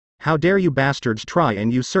along. How dare you bastards try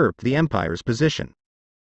and usurp the Empire's position?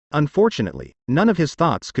 Unfortunately, none of his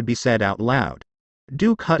thoughts could be said out loud.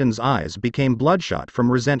 Duke Hutton's eyes became bloodshot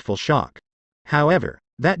from resentful shock. However,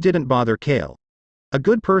 that didn't bother Kale. A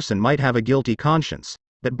good person might have a guilty conscience,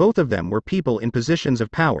 but both of them were people in positions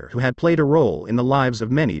of power who had played a role in the lives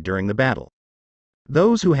of many during the battle.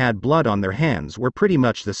 Those who had blood on their hands were pretty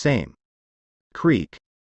much the same. Creak.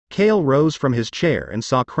 Kale rose from his chair and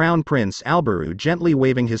saw Crown Prince Alberu gently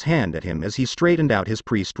waving his hand at him as he straightened out his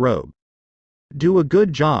priest robe. Do a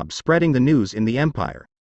good job spreading the news in the Empire.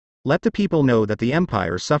 Let the people know that the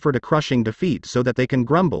Empire suffered a crushing defeat so that they can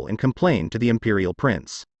grumble and complain to the Imperial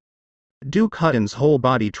Prince. Duke Hutton's whole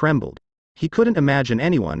body trembled. He couldn't imagine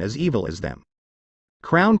anyone as evil as them.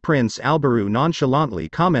 Crown Prince Alberu nonchalantly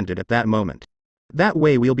commented at that moment. That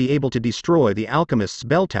way we'll be able to destroy the alchemist's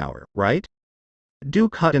bell tower, right?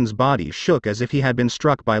 Duke Hutton's body shook as if he had been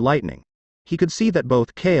struck by lightning. He could see that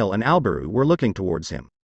both Kale and Alberu were looking towards him.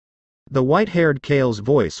 The white-haired Kale's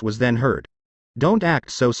voice was then heard. Don't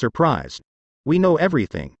act so surprised. We know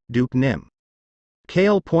everything, Duke Nim.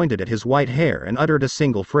 Kale pointed at his white hair and uttered a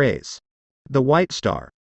single phrase. The White Star.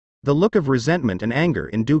 The look of resentment and anger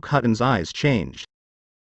in Duke Hutton's eyes changed.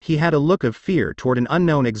 He had a look of fear toward an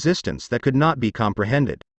unknown existence that could not be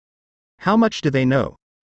comprehended. How much do they know?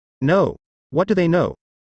 No. What do they know?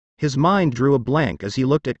 His mind drew a blank as he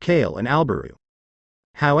looked at Kale and Alberu.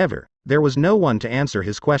 However, there was no one to answer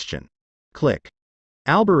his question. Click.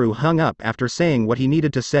 Alberu hung up after saying what he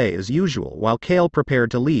needed to say as usual while Kale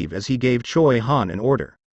prepared to leave as he gave Choi Han an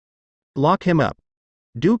order. Lock him up.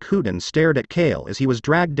 Duke Hooten stared at Kale as he was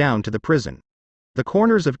dragged down to the prison. The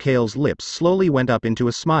corners of Kale's lips slowly went up into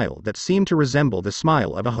a smile that seemed to resemble the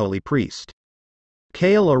smile of a holy priest.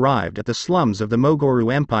 Kale arrived at the slums of the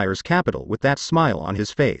Mogoru Empire's capital with that smile on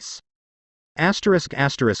his face. *******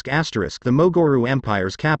 The Mogoru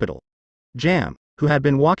Empire's capital. Jam, who had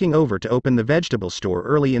been walking over to open the vegetable store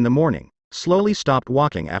early in the morning, slowly stopped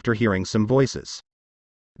walking after hearing some voices.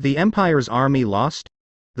 The Empire's army lost?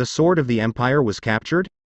 The Sword of the Empire was captured?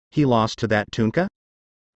 He lost to that Tunka?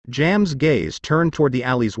 Jam's gaze turned toward the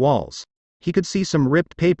alley's walls. He could see some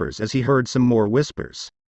ripped papers as he heard some more whispers.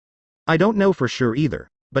 I don't know for sure either,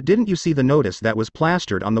 but didn't you see the notice that was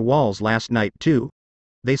plastered on the walls last night too?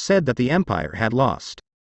 They said that the Empire had lost.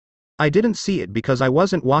 I didn't see it because I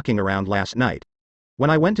wasn't walking around last night. When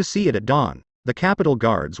I went to see it at dawn, the Capitol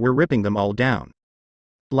guards were ripping them all down.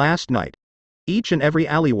 Last night. Each and every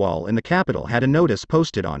alley wall in the Capitol had a notice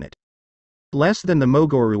posted on it. Less than the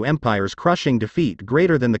Mogoru Empire's crushing defeat,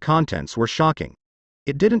 greater than the contents were shocking.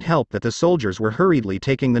 It didn't help that the soldiers were hurriedly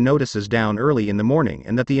taking the notices down early in the morning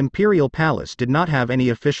and that the Imperial Palace did not have any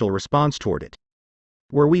official response toward it.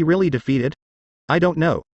 Were we really defeated? I don't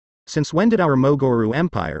know. Since when did our Mogoru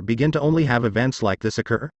Empire begin to only have events like this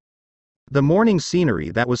occur? The morning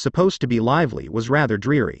scenery that was supposed to be lively was rather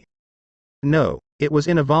dreary. No, it was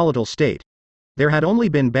in a volatile state. There had only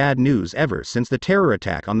been bad news ever since the terror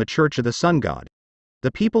attack on the Church of the Sun God.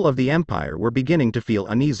 The people of the Empire were beginning to feel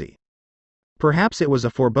uneasy. Perhaps it was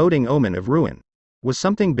a foreboding omen of ruin. Was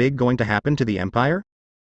something big going to happen to the Empire?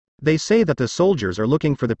 They say that the soldiers are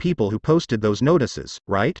looking for the people who posted those notices,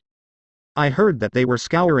 right? I heard that they were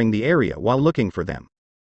scouring the area while looking for them.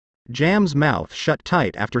 Jam's mouth shut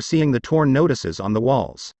tight after seeing the torn notices on the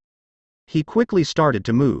walls. He quickly started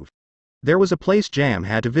to move. There was a place Jam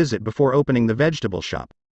had to visit before opening the vegetable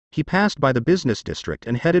shop. He passed by the business district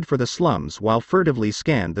and headed for the slums while furtively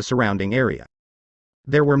scanned the surrounding area.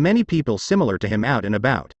 There were many people similar to him out and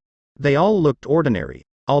about. They all looked ordinary,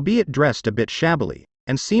 albeit dressed a bit shabbily,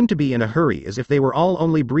 and seemed to be in a hurry as if they were all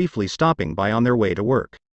only briefly stopping by on their way to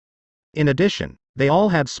work. In addition, they all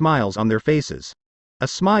had smiles on their faces. A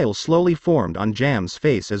smile slowly formed on Jam's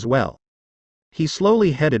face as well. He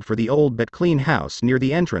slowly headed for the old but clean house near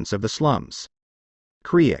the entrance of the slums.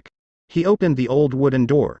 Creak. He opened the old wooden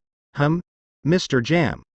door. Mr.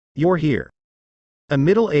 Jam. You're here. A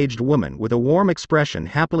middle-aged woman with a warm expression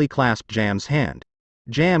happily clasped Jam's hand.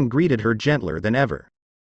 Jam greeted her gentler than ever.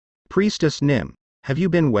 Priestess Nim. Have you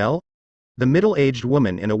been well? The middle-aged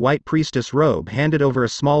woman in a white priestess robe handed over a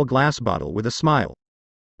small glass bottle with a smile.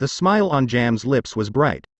 The smile on Jam's lips was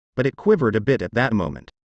bright, but it quivered a bit at that moment.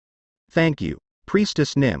 Thank you,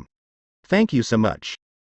 Priestess Nim. Thank you so much.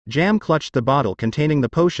 Jam clutched the bottle containing the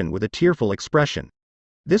potion with a tearful expression.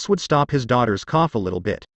 This would stop his daughter's cough a little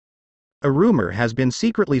bit. A rumor has been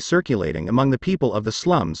secretly circulating among the people of the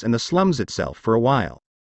slums and the slums itself for a while.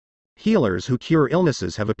 Healers who cure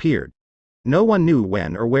illnesses have appeared. No one knew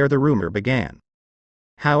when or where the rumor began.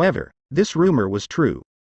 However, this rumor was true.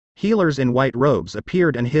 Healers in white robes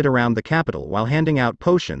appeared and hid around the capital while handing out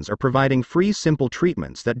potions or providing free simple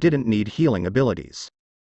treatments that didn't need healing abilities.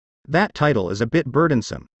 That title is a bit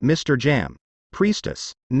burdensome, Mr. Jam.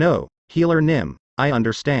 Priestess, no, Healer Nim, I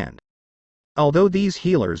understand. Although these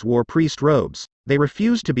healers wore priest robes, they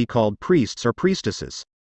refused to be called priests or priestesses.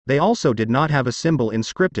 They also did not have a symbol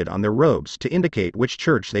inscripted on their robes to indicate which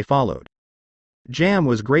church they followed. Jam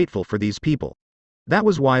was grateful for these people. That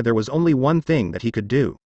was why there was only one thing that he could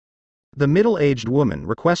do. The middle-aged woman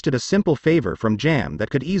requested a simple favor from Jam that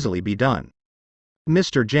could easily be done.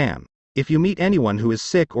 Mr. Jam, if you meet anyone who is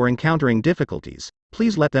sick or encountering difficulties,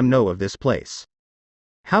 please let them know of this place.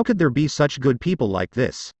 How could there be such good people like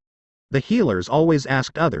this? The healers always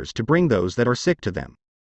asked others to bring those that are sick to them.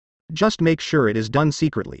 Just make sure it is done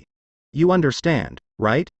secretly. You understand,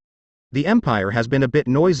 right? The Empire has been a bit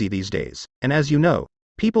noisy these days, and as you know,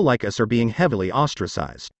 people like us are being heavily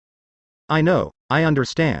ostracized. I know, I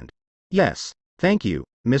understand. Yes, thank you,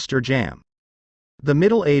 Mr. Jam. The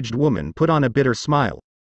middle-aged woman put on a bitter smile.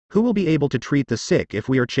 Who will be able to treat the sick if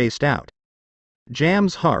we are chased out?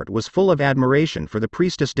 Jam's heart was full of admiration for the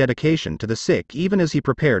priestess' dedication to the sick even as he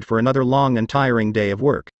prepared for another long and tiring day of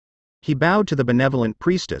work. He bowed to the benevolent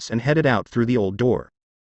priestess and headed out through the old door.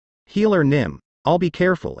 Healer Nim, I'll be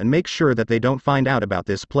careful and make sure that they don't find out about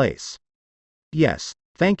this place. Yes,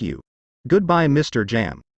 thank you. Goodbye, Mr.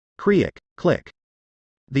 Jam. Creak, click.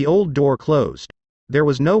 The old door closed. There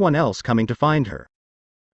was no one else coming to find her.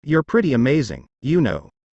 You're pretty amazing, you know.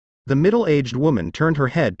 The middle-aged woman turned her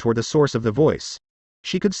head toward the source of the voice.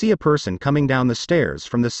 She could see a person coming down the stairs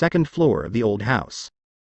from the second floor of the old house.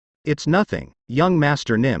 It's nothing, young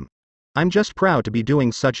Master Nim. I'm just proud to be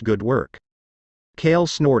doing such good work. Kale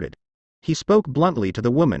snorted. He spoke bluntly to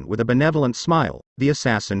the woman with a benevolent smile, the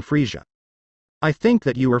assassin Frisia. I think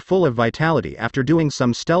that you are full of vitality after doing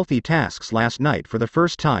some stealthy tasks last night for the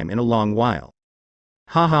first time in a long while.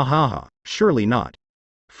 Ha ha ha ha, surely not.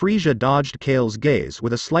 Frisia dodged Kale's gaze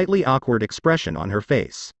with a slightly awkward expression on her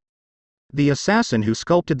face. The assassin who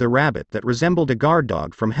sculpted the rabbit that resembled a guard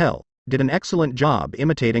dog from hell did an excellent job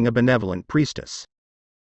imitating a benevolent priestess.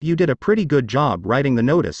 You did a pretty good job writing the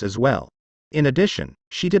notice as well. In addition,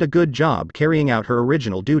 she did a good job carrying out her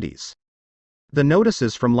original duties. The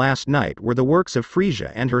notices from last night were the works of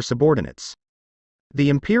Frisia and her subordinates. The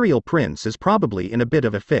imperial prince is probably in a bit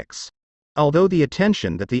of a fix. Although the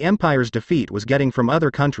attention that the empire's defeat was getting from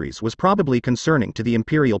other countries was probably concerning to the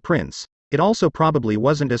imperial prince, it also probably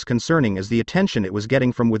wasn't as concerning as the attention it was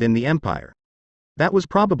getting from within the empire. That was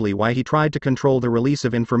probably why he tried to control the release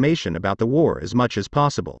of information about the war as much as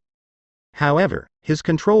possible. However, his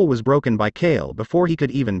control was broken by Kale before he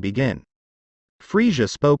could even begin. Frisia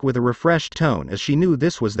spoke with a refreshed tone as she knew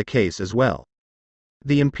this was the case as well.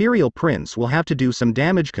 The imperial prince will have to do some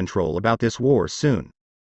damage control about this war soon.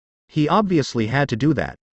 He obviously had to do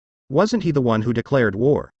that. Wasn't he the one who declared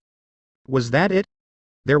war? Was that it?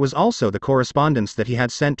 There was also the correspondence that he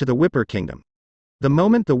had sent to the Whipper Kingdom. The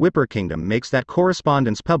moment the Whipper Kingdom makes that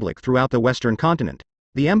correspondence public throughout the Western continent,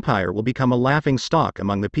 the empire will become a laughing stock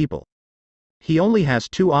among the people. He only has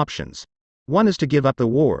two options. One is to give up the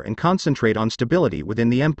war and concentrate on stability within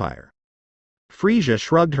the empire. Frisia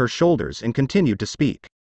shrugged her shoulders and continued to speak.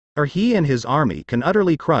 Or he and his army can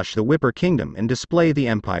utterly crush the Whipper Kingdom and display the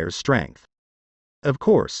empire's strength. Of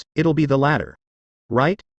course, it'll be the latter.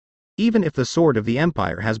 Right? Even if the sword of the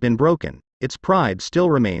empire has been broken, its pride still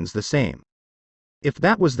remains the same. If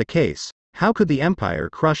that was the case, how could the empire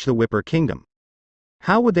crush the Whipper Kingdom?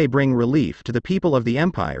 How would they bring relief to the people of the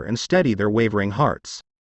empire and steady their wavering hearts?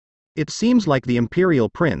 It seems like the imperial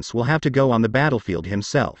prince will have to go on the battlefield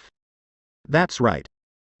himself. That's right.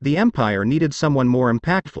 The empire needed someone more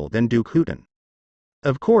impactful than Duke Hooten.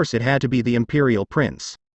 Of course it had to be the imperial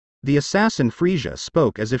prince. The assassin Frisia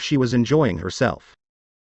spoke as if she was enjoying herself.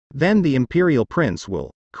 Then the imperial prince will,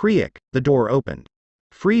 creak, the door opened.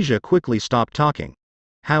 Frisia quickly stopped talking.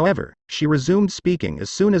 However, she resumed speaking as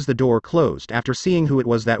soon as the door closed after seeing who it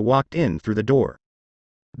was that walked in through the door.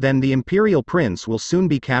 Then the imperial prince will soon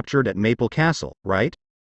be captured at Maple Castle, right?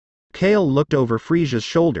 Kale looked over Frisia's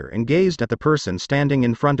shoulder and gazed at the person standing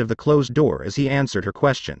in front of the closed door as he answered her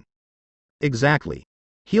question. Exactly.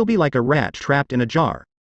 He'll be like a rat trapped in a jar.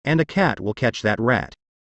 And a cat will catch that rat.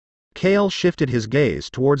 Kale shifted his gaze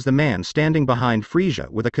towards the man standing behind Frisia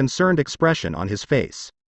with a concerned expression on his face.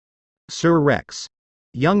 Sir Rex.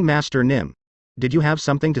 Young Master Nim. Did you have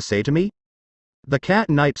something to say to me? The cat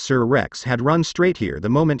knight Sir Rex had run straight here the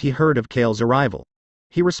moment he heard of Kale's arrival.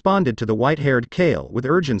 He responded to the white-haired Kale with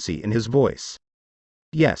urgency in his voice.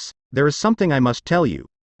 Yes, there is something I must tell you.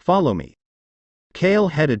 Follow me. Kale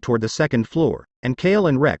headed toward the second floor, and Kale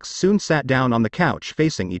and Rex soon sat down on the couch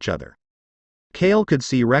facing each other. Kale could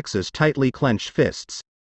see Rex's tightly clenched fists.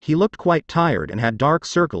 He looked quite tired and had dark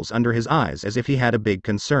circles under his eyes as if he had a big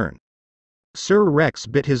concern. Sir Rex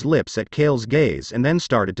bit his lips at Kale's gaze and then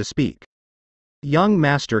started to speak. Young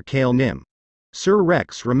Master Kale Nim. Sir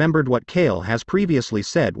Rex remembered what Kale has previously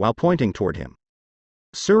said while pointing toward him.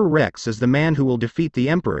 Sir Rex is the man who will defeat the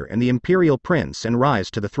Emperor and the Imperial Prince and rise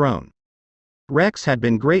to the throne. Rex had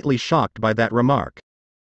been greatly shocked by that remark.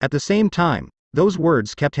 At the same time, those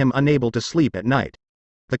words kept him unable to sleep at night.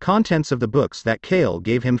 The contents of the books that Kale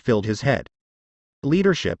gave him filled his head.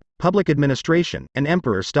 Leadership, public administration, and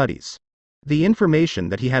emperor studies. The information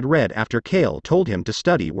that he had read after Kale told him to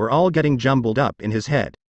study were all getting jumbled up in his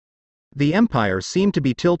head. The empire seemed to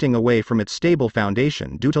be tilting away from its stable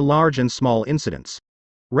foundation due to large and small incidents.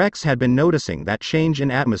 Rex had been noticing that change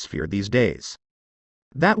in atmosphere these days.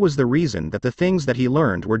 That was the reason that the things that he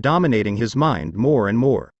learned were dominating his mind more and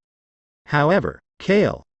more. However,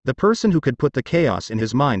 Kale, the person who could put the chaos in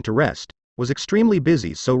his mind to rest, was extremely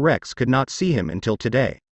busy, so Rex could not see him until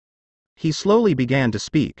today. He slowly began to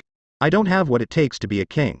speak. I don't have what it takes to be a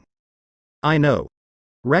king. I know.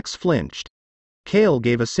 Rex flinched. Kale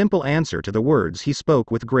gave a simple answer to the words he spoke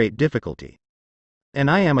with great difficulty. And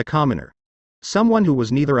I am a commoner. Someone who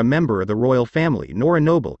was neither a member of the royal family nor a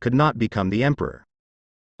noble could not become the emperor.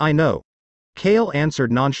 I know. Kale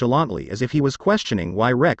answered nonchalantly as if he was questioning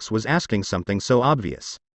why Rex was asking something so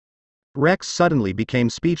obvious. Rex suddenly became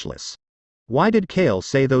speechless. Why did Kale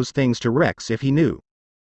say those things to Rex if he knew?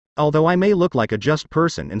 Although I may look like a just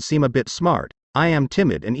person and seem a bit smart, I am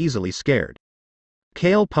timid and easily scared.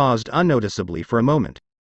 Kale paused unnoticeably for a moment.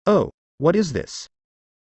 Oh, what is this?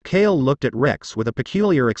 Kale looked at Rex with a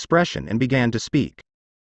peculiar expression and began to speak.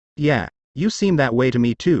 Yeah, you seem that way to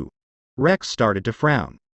me too. Rex started to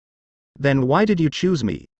frown. Then why did you choose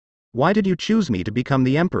me? Why did you choose me to become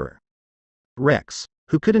the emperor? Rex,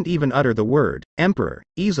 who couldn't even utter the word, emperor,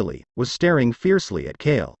 easily, was staring fiercely at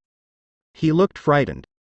Kale. He looked frightened.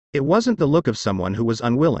 It wasn't the look of someone who was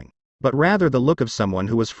unwilling, but rather the look of someone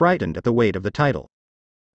who was frightened at the weight of the title.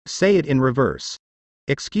 Say it in reverse.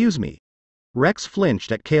 Excuse me. Rex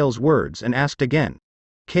flinched at Kale's words and asked again.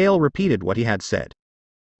 Kale repeated what he had said.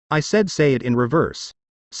 I said say it in reverse.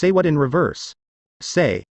 Say what in reverse?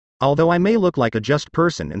 Say, although I may look like a just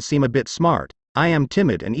person and seem a bit smart, I am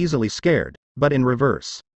timid and easily scared, but in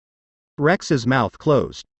reverse. Rex's mouth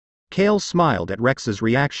closed. Kale smiled at Rex's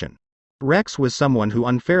reaction. Rex was someone who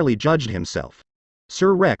unfairly judged himself.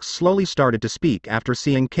 Sir Rex slowly started to speak after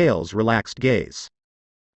seeing Kale's relaxed gaze.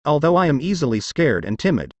 Although I am easily scared and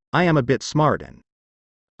timid, I am a bit smart and.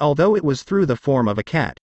 Although it was through the form of a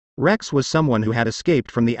cat, Rex was someone who had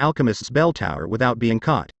escaped from the alchemist's bell tower without being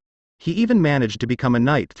caught. He even managed to become a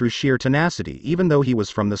knight through sheer tenacity even though he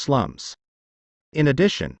was from the slums. In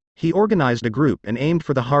addition, he organized a group and aimed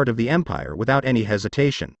for the heart of the empire without any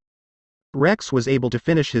hesitation. Rex was able to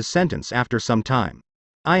finish his sentence after some time.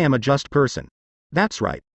 I am a just person. That's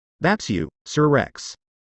right. That's you, Sir Rex.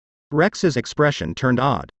 Rex's expression turned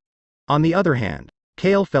odd. On the other hand,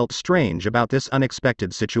 Kale felt strange about this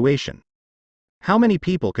unexpected situation. How many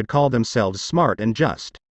people could call themselves smart and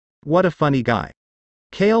just? What a funny guy.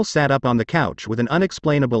 Kale sat up on the couch with an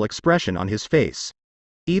unexplainable expression on his face.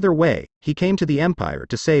 Either way, he came to the Empire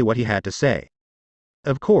to say what he had to say.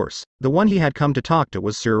 Of course, the one he had come to talk to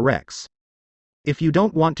was Sir Rex. If you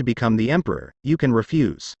don't want to become the Emperor, you can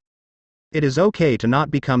refuse. It is okay to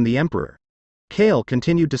not become the Emperor. Kale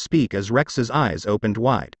continued to speak as Rex's eyes opened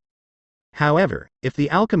wide. However, if the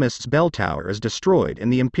alchemist's bell tower is destroyed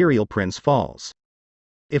and the Imperial Prince falls.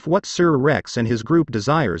 If what Sir Rex and his group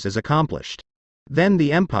desires is accomplished. Then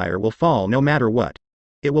the Empire will fall no matter what.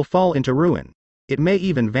 It will fall into ruin. It may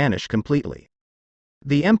even vanish completely.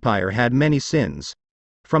 The Empire had many sins.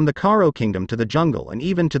 From the Karo Kingdom to the Jungle and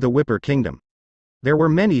even to the Whipper Kingdom. There were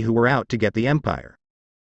many who were out to get the Empire.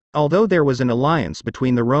 Although there was an alliance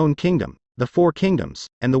between the Roan Kingdom, the Four Kingdoms,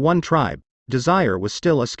 and the One Tribe, desire was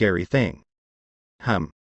still a scary thing.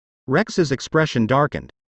 Rex's expression darkened.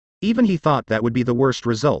 Even he thought that would be the worst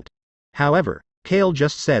result. However, Kale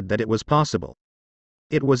just said that it was possible.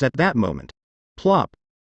 It was at that moment. Plop.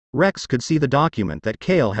 Rex could see the document that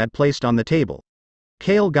Kale had placed on the table.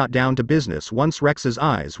 Kale got down to business once Rex's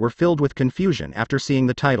eyes were filled with confusion after seeing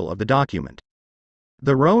the title of the document.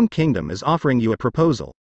 The Roan Kingdom is offering you a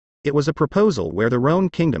proposal. It was a proposal where the Roan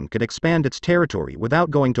Kingdom could expand its territory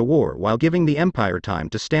without going to war while giving the Empire time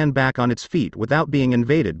to stand back on its feet without being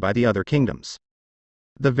invaded by the other kingdoms.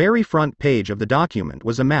 The very front page of the document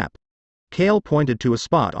was a map. Kale pointed to a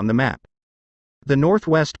spot on the map. The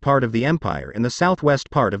northwest part of the Empire and the southwest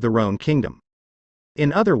part of the Roan Kingdom.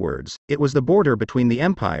 In other words, it was the border between the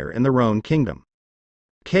Empire and the Roan Kingdom.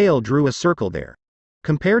 Kale drew a circle there.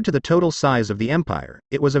 Compared to the total size of the Empire,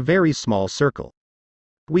 it was a very small circle.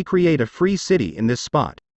 We create a free city in this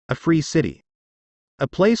spot. A free city. A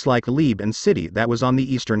place like Lebanon City that was on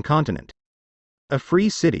the eastern continent. A free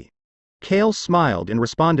city. Kale smiled and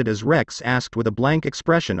responded as Rex asked with a blank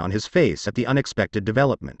expression on his face at the unexpected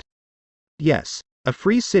development. Yes, a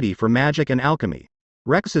free city for magic and alchemy.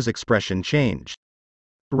 Rex's expression changed.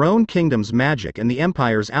 Roan Kingdom's magic and the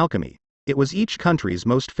Empire's alchemy, it was each country's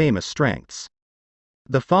most famous strengths.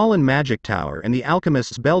 The fallen magic tower and the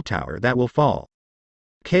alchemist's bell tower that will fall.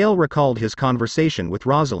 Kale recalled his conversation with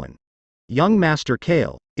Rosalind. Young Master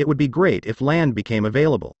Kale, it would be great if land became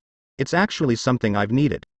available. It's actually something I've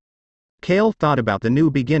needed. Kale thought about the new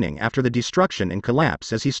beginning after the destruction and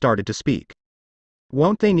collapse as he started to speak.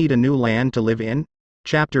 Won't they need a new land to live in?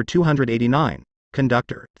 Chapter 289,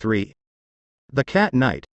 Conductor, 3. The Cat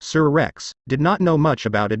Knight, Sir Rex, did not know much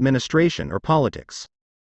about administration or politics.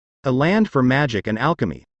 A land for magic and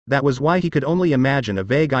alchemy, that was why he could only imagine a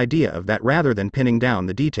vague idea of that rather than pinning down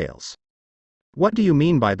the details. What do you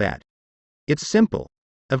mean by that? It's simple.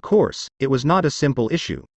 Of course, it was not a simple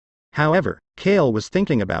issue. However, Kale was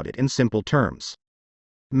thinking about it in simple terms.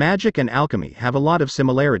 Magic and alchemy have a lot of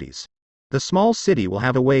similarities. The small city will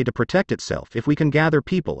have a way to protect itself if we can gather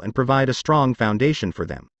people and provide a strong foundation for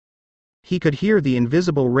them. He could hear the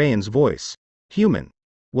invisible Rayan's voice. Human.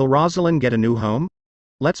 Will Rosalind get a new home?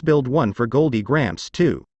 Let's build one for Goldie Gramps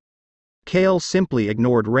too. Kale simply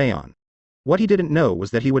ignored Rayan. What he didn't know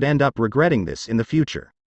was that he would end up regretting this in the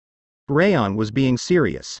future. Rayan was being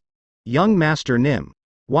serious. Young Master Nim.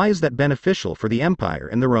 Why is that beneficial for the Empire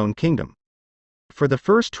and the Roan Kingdom? For the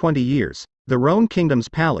first 20 years, the Roan Kingdom's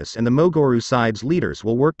palace and the Mogoru side's leaders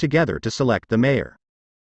will work together to select the mayor.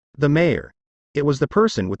 The mayor. It was the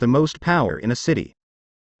person with the most power in a city.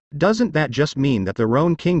 Doesn't that just mean that the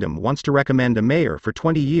Roan Kingdom wants to recommend a mayor for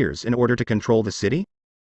 20 years in order to control the city?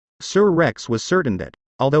 Sir Rex was certain that,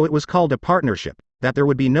 although it was called a partnership, that there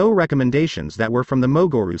would be no recommendations that were from the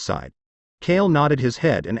Mogoru side. Kale nodded his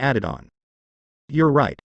head and added on. You're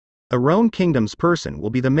right. A Roan Kingdom's person will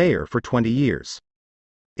be the mayor for 20 years.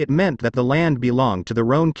 It meant that the land belonged to the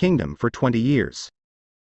Roan Kingdom for 20 years.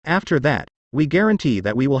 After that, we guarantee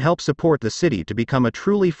that we will help support the city to become a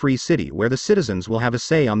truly free city where the citizens will have a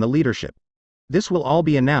say on the leadership. This will all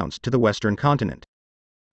be announced to the Western continent.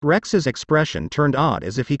 Rex's expression turned odd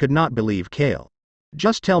as if he could not believe Kale.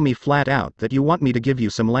 Just tell me flat out that you want me to give you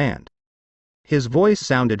some land. His voice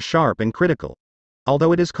sounded sharp and critical.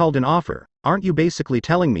 Although it is called an offer, aren't you basically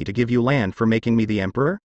telling me to give you land for making me the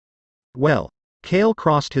emperor? Well, Kale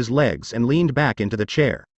crossed his legs and leaned back into the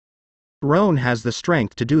chair. Roan has the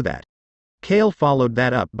strength to do that. Kale followed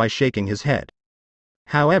that up by shaking his head.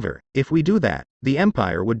 However, if we do that, the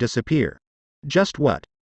empire would disappear. Just what?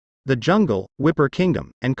 The jungle, Whipper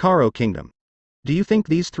Kingdom, and Karo Kingdom. Do you think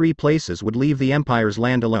these three places would leave the empire's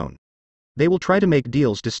land alone? They will try to make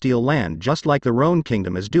deals to steal land just like the Roan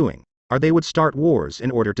Kingdom is doing, or they would start wars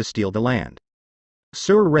in order to steal the land.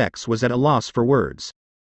 Sir Rex was at a loss for words.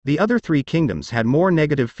 The other three kingdoms had more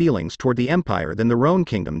negative feelings toward the empire than the Roan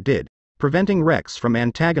Kingdom did, preventing Rex from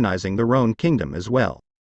antagonizing the Roan Kingdom as well.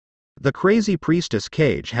 The crazy priestess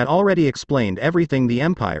Cage had already explained everything the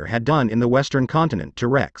empire had done in the western continent to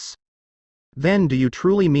Rex. Then do you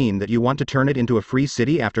truly mean that you want to turn it into a free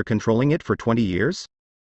city after controlling it for 20 years?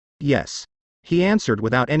 Yes. He answered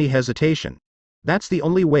without any hesitation. That's the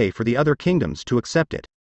only way for the other kingdoms to accept it.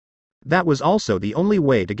 That was also the only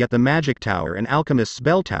way to get the magic tower and alchemist's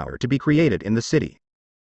bell tower to be created in the city.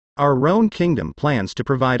 Our Roan Kingdom plans to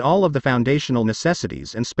provide all of the foundational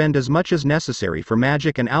necessities and spend as much as necessary for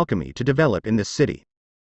magic and alchemy to develop in this city.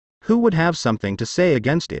 Who would have something to say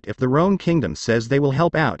against it if the Roan Kingdom says they will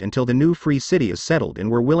help out until the new free city is settled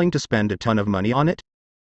and we're willing to spend a ton of money on it?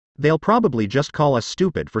 They'll probably just call us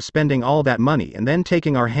stupid for spending all that money and then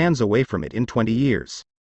taking our hands away from it in 20 years.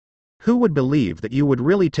 Who would believe that you would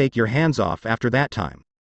really take your hands off after that time?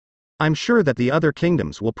 I'm sure that the other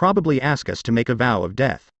kingdoms will probably ask us to make a vow of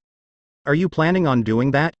death. Are you planning on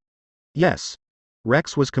doing that? Yes.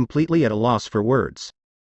 Rex was completely at a loss for words.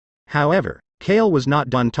 However, Kale was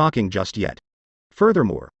not done talking just yet.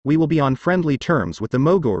 Furthermore, we will be on friendly terms with the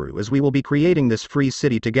Mogoru as we will be creating this free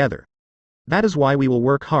city together. That is why we will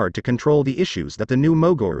work hard to control the issues that the new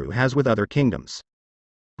Mogoru has with other kingdoms.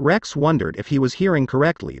 Rex wondered if he was hearing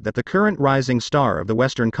correctly that the current rising star of the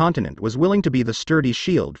western continent was willing to be the sturdy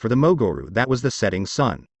shield for the Mogoru that was the setting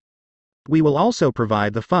sun. We will also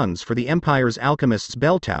provide the funds for the Empire's alchemist's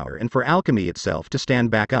bell tower and for alchemy itself to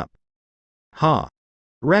stand back up. Ha!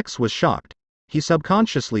 Rex was shocked. He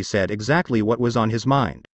subconsciously said exactly what was on his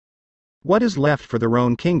mind. What is left for the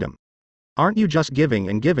Roan Kingdom? Aren't you just giving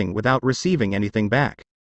and giving without receiving anything back?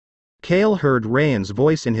 Kale heard Rayan's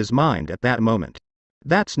voice in his mind at that moment.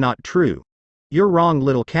 That's not true. You're wrong,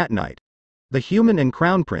 little cat knight. The human and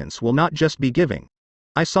crown prince will not just be giving.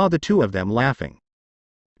 I saw the two of them laughing.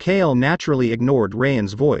 Kale naturally ignored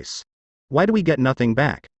Rayan's voice. Why do we get nothing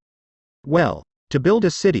back? Well, to build a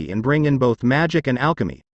city and bring in both magic and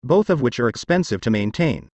alchemy, both of which are expensive to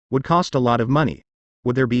maintain, would cost a lot of money.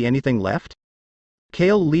 Would there be anything left?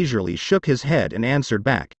 Kale leisurely shook his head and answered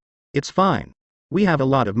back. It's fine. We have a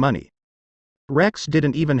lot of money. Rex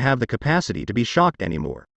didn't even have the capacity to be shocked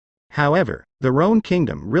anymore. However, the Roan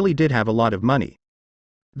Kingdom really did have a lot of money.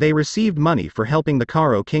 They received money for helping the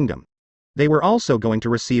Karo Kingdom. They were also going to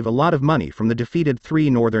receive a lot of money from the defeated three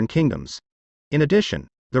northern kingdoms. In addition,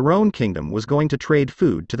 the Roan Kingdom was going to trade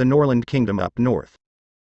food to the Norland Kingdom up north.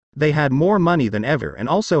 They had more money than ever and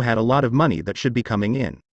also had a lot of money that should be coming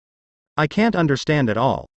in. I can't understand at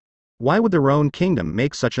all. Why would the Roan Kingdom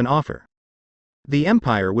make such an offer? The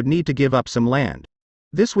Empire would need to give up some land.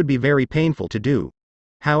 This would be very painful to do.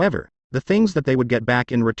 However, the things that they would get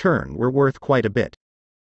back in return were worth quite a bit.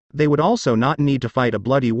 They would also not need to fight a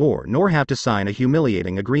bloody war nor have to sign a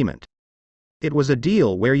humiliating agreement. It was a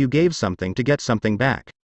deal where you gave something to get something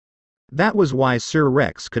back. That was why Sir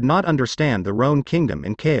Rex could not understand the Roan Kingdom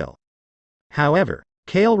and Kale. However,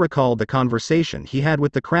 Kale recalled the conversation he had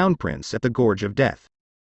with the Crown Prince at the Gorge of Death.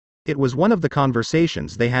 It was one of the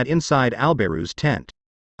conversations they had inside Alberu's tent.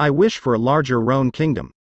 I wish for a larger Roan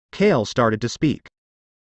Kingdom. Kale started to speak.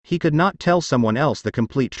 He could not tell someone else the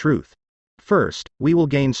complete truth. First, we will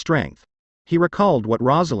gain strength. He recalled what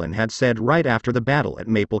Rosalind had said right after the battle at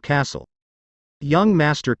Maple Castle. Young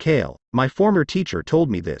Master Kale, my former teacher told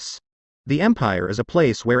me this. The Empire is a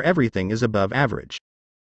place where everything is above average.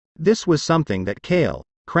 This was something that Kale,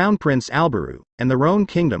 Crown Prince Alberu, and the Roan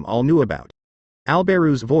Kingdom all knew about.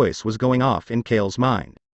 Alberu's voice was going off in Kale's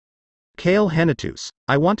mind. Kale Henitus,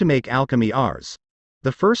 I want to make alchemy ours.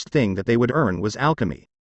 The first thing that they would earn was alchemy.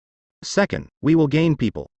 Second, we will gain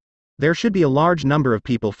people. There should be a large number of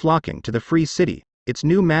people flocking to the free city, its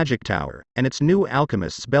new magic tower, and its new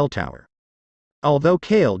alchemist's bell tower. Although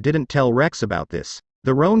Kale didn't tell Rex about this,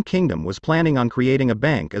 the Roan Kingdom was planning on creating a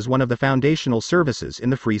bank as one of the foundational services in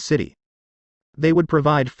the free city. They would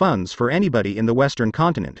provide funds for anybody in the western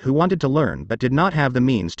continent who wanted to learn but did not have the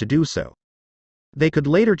means to do so. They could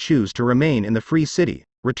later choose to remain in the free city,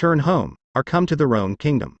 return home, or come to their own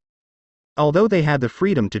kingdom. Although they had the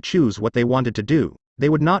freedom to choose what they wanted to do, they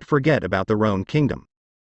would not forget about their own kingdom.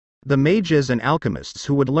 The mages and alchemists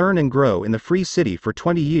who would learn and grow in the free city for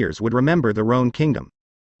 20 years would remember their own kingdom.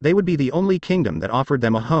 They would be the only kingdom that offered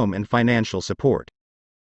them a home and financial support.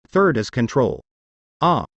 Third is control.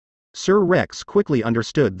 Sir Rex quickly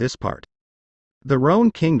understood this part. The Roan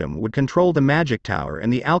Kingdom would control the Magic Tower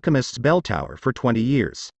and the Alchemist's Bell Tower for 20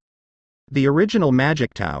 years. The original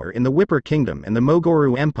Magic Tower in the Whipper Kingdom and the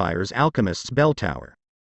Mogoru Empire's Alchemist's Bell Tower.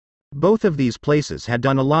 Both of these places had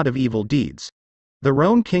done a lot of evil deeds. The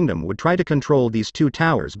Roan Kingdom would try to control these two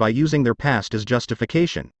towers by using their past as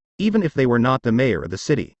justification, even if they were not the mayor of the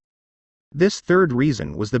city. This third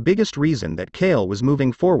reason was the biggest reason that Kale was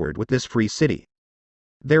moving forward with this free city.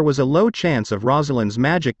 There was a low chance of Rosalind's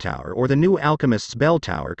Magic Tower or the new Alchemist's Bell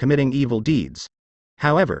Tower committing evil deeds.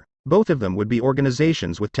 However, both of them would be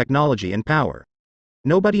organizations with technology and power.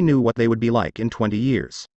 Nobody knew what they would be like in 20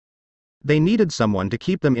 years. They needed someone to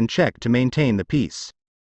keep them in check to maintain the peace.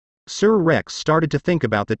 Sir Rex started to think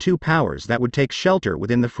about the two powers that would take shelter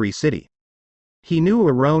within the free city. He knew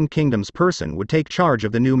a Roan Kingdom's person would take charge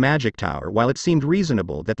of the new Magic Tower, while it seemed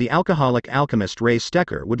reasonable that the alcoholic alchemist Ray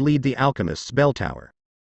Stecker would lead the Alchemist's Bell Tower.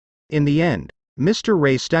 In the end, Mr.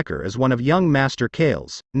 Ray Stecker is one of young Master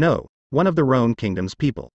Kale's, one of the Roan Kingdom's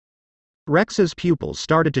people. Rex's pupils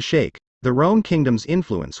started to shake. The Roan Kingdom's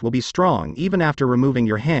influence will be strong even after removing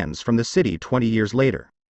your hands from the city 20 years later.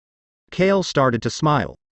 Kale started to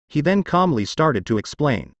smile. He then calmly started to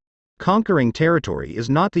explain. Conquering territory is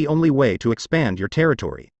not the only way to expand your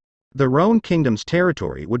territory. The Roan Kingdom's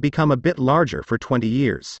territory would become a bit larger for 20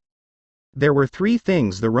 years. There were 3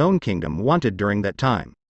 things the Roan Kingdom wanted during that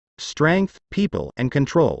time: strength, people, and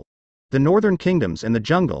control. The northern kingdoms and the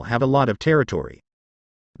jungle have a lot of territory.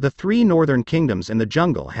 The 3 northern kingdoms in the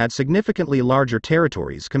jungle had significantly larger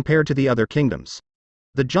territories compared to the other kingdoms.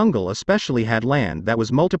 The jungle especially had land that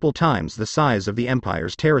was multiple times the size of the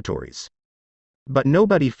Empire's territories. But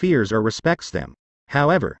nobody fears or respects them.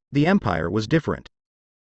 However, the Empire was different.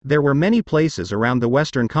 There were many places around the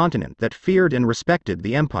Western continent that feared and respected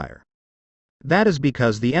the Empire. That is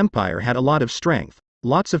because the Empire had a lot of strength,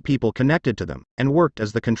 lots of people connected to them, and worked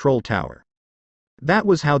as the control tower. That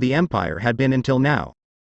was how the Empire had been until now.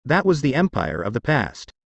 That was the Empire of the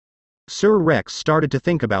past. Sir Rex started to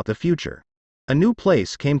think about the future. A new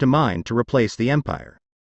place came to mind to replace the Empire.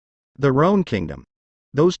 The Roan Kingdom.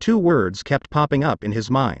 Those 2 words kept popping up in his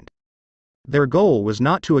mind. Their goal was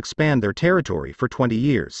not to expand their territory for 20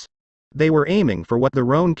 years. They were aiming for what the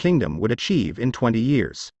Roan Kingdom would achieve in 20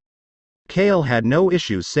 years. Kale had no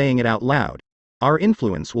issues saying it out loud. Our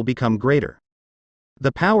influence will become greater.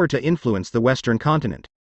 The power to influence the Western continent.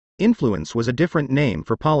 Influence was a different name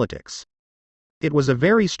for politics. It was a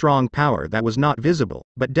very strong power that was not visible,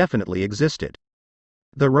 but definitely existed.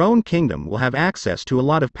 The Roan Kingdom will have access to a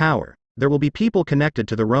lot of power. There will be people connected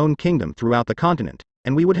to the Roan Kingdom throughout the continent,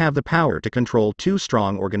 and we would have the power to control 2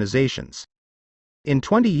 strong organizations. In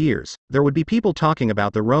 20 years, there would be people talking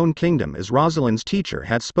about the Roan Kingdom as Rosalind's teacher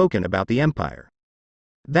had spoken about the Empire.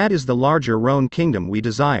 That is the larger Roan Kingdom we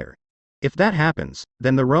desire. If that happens,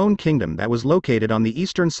 then the Roan Kingdom that was located on the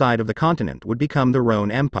eastern side of the continent would become the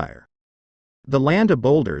Roan Empire. The Land of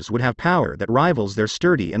Boulders would have power that rivals their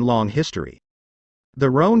sturdy and long history.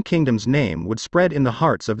 The Roan Kingdom's name would spread in the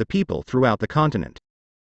hearts of the people throughout the continent.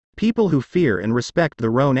 People who fear and respect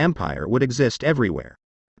the Roan Empire would exist everywhere.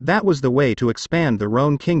 That was the way to expand the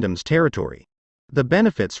Roan Kingdom's territory. The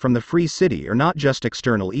benefits from the free city are not just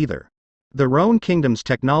external either. The Roan Kingdom's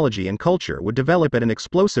technology and culture would develop at an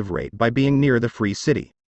explosive rate by being near the free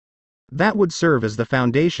city. That would serve as the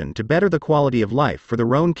foundation to better the quality of life for the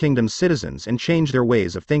Roan Kingdom's citizens and change their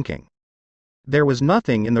ways of thinking. There was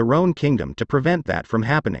nothing in the Roan Kingdom to prevent that from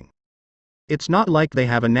happening. It's not like they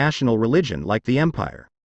have a national religion like the Empire.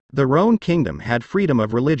 The Roan Kingdom had freedom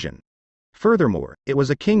of religion. Furthermore, it was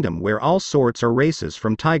a kingdom where all sorts or races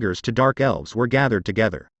from tigers to dark elves were gathered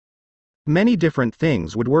together. Many different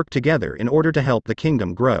things would work together in order to help the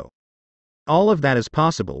kingdom grow. All of that is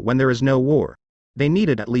possible when there is no war. They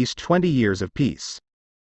needed at least 20 years of peace.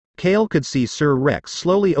 Kale could see Sir Rex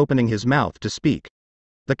slowly opening his mouth to speak.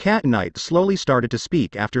 The Cat Knight slowly started to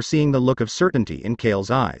speak after seeing the look of certainty in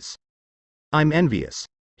Kale's eyes. I'm envious.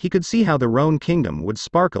 He could see how the Roan Kingdom would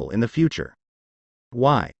sparkle in the future.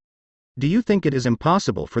 Why? Do you think it is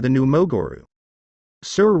impossible for the new Mogoru?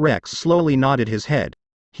 Sir Rex slowly nodded his head.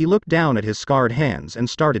 He looked down at his scarred hands and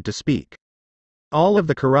started to speak. All of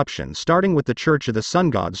the corruption, starting with the Church of the Sun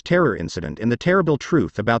God's terror incident and the terrible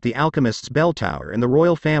truth about the Alchemist's Bell Tower and the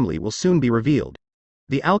royal family, will soon be revealed.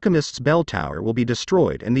 the alchemist's bell tower will be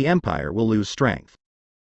destroyed and the Empire will lose strength.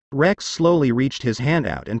 Rex slowly reached his hand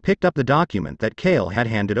out and picked up the document that Kale had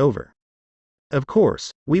handed over. Of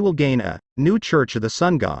course, we will gain a new Church of the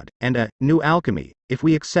Sun God and a new alchemy if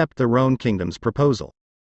we accept the Roan Kingdom's proposal.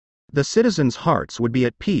 The citizens' hearts would be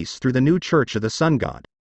at peace through the new Church of the Sun God.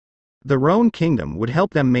 The Roan Kingdom would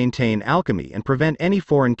help them maintain alchemy and prevent any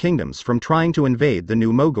foreign kingdoms from trying to invade the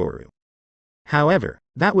new Mogoru. However,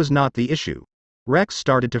 that was not the issue. Rex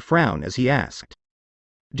started to frown as he asked.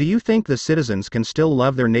 Do you think the citizens can still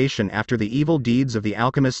love their nation after the evil deeds of the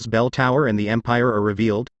alchemist's bell tower and the Empire are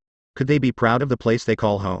revealed? Could they be proud of the place they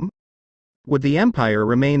call home? Would the Empire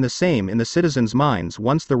remain the same in the citizens' minds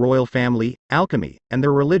once the royal family, alchemy, and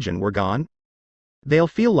their religion were gone? They'll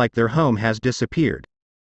feel like their home has disappeared.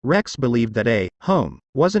 Rex believed that a home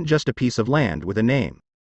wasn't just a piece of land with a name.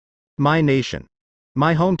 My nation.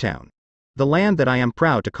 My hometown. The land that I am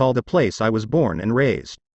proud to call the place I was born and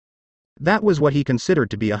raised. That was what he considered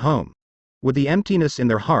to be a home. Would the emptiness in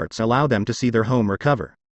their hearts allow them to see their home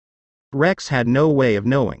recover? Rex had no way of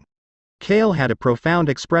knowing. Kale had a profound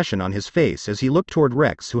expression on his face as he looked toward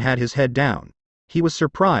Rex, who had his head down. He was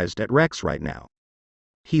surprised at Rex right now.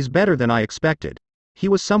 He's better than I expected. He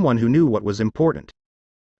was someone who knew what was important.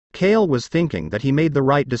 Kale was thinking that he made the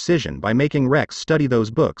right decision by making Rex study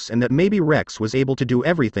those books, and that maybe Rex was able to do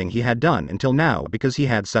everything he had done until now because he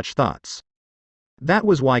had such thoughts. That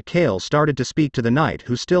was why Kale started to speak to the knight,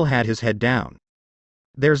 who still had his head down.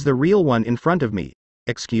 There's the real one in front of me.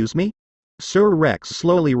 Excuse me? Sir Rex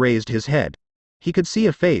slowly raised his head. He could see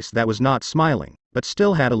a face that was not smiling, but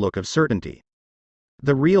still had a look of certainty.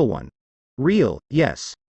 The real one. Real,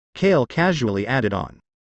 yes. Kale casually added on.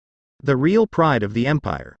 The real pride of the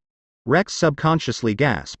Empire. Rex subconsciously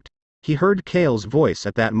gasped. He heard Kale's voice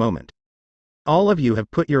at that moment. All of you have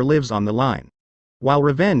put your lives on the line. While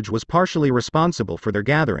revenge was partially responsible for their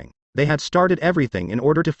gathering, they had started everything in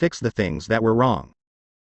order to fix the things that were wrong.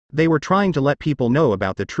 They were trying to let people know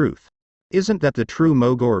about the truth. Isn't that the true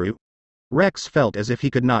Mogoru? Rex felt as if he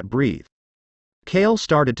could not breathe. Kale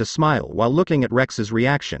started to smile while looking at Rex's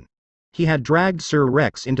reaction. He had dragged Sir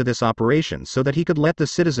Rex into this operation so that he could let the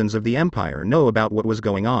citizens of the Empire know about what was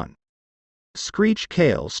going on. Screech.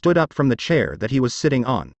 Kale stood up from the chair that he was sitting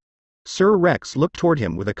on. Sir Rex looked toward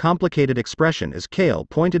him with a complicated expression as Kale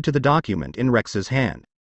pointed to the document in Rex's hand.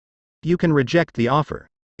 You can reject the offer.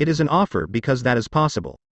 It is an offer because that is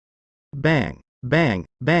possible. Bang, bang,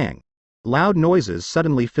 bang. Loud noises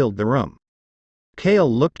suddenly filled the room.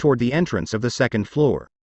 Kale looked toward the entrance of the second floor.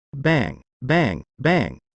 Bang, bang,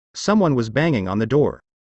 bang. Someone was banging on the door.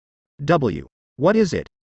 What is it?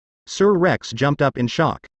 Sir Rex jumped up in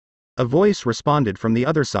shock. A voice responded from the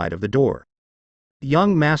other side of the door.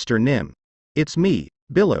 Young Master Nim. It's me,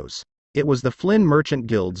 Billows. It was the Flynn Merchant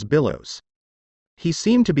Guild's Billows. He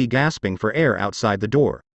seemed to be gasping for air outside the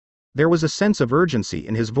door. There was a sense of urgency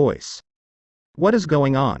in his voice. What is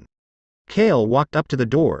going on? Kale walked up to the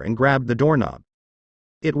door and grabbed the doorknob.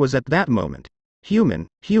 It was at that moment. Human.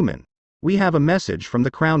 We have a message from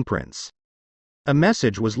the Crown Prince. A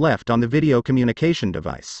message was left on the video communication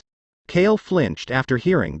device. Kale flinched after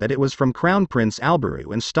hearing that it was from Crown Prince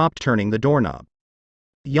Alberu and stopped turning the doorknob.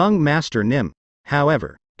 Young Master Nim.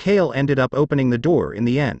 However, Kale ended up opening the door in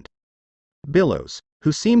the end. Billows,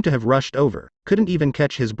 who seemed to have rushed over, couldn't even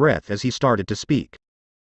catch his breath as he started to speak.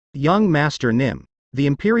 Young Master Nim. The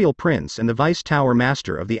Imperial Prince and the Vice Tower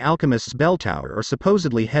Master of the Alchemist's Bell Tower are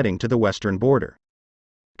supposedly heading to the western border.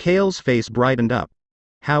 Kale's face brightened up.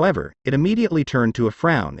 However, it immediately turned to a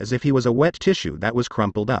frown as if he was a wet tissue that was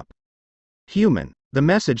crumpled up. Human, the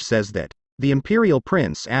message says that the Imperial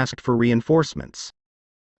Prince asked for reinforcements.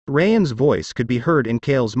 Rayan's voice could be heard in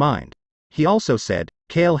Kale's mind. He also said,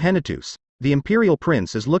 Kale Henitus, the Imperial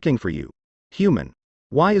Prince is looking for you. Human.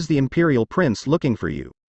 Why is the Imperial Prince looking for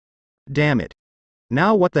you? Damn it.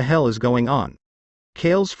 Now what the hell is going on?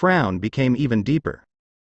 Kale's frown became even deeper.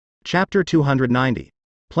 Chapter 290.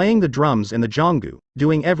 Playing the drums in the Jongu,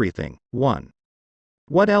 doing everything, 1.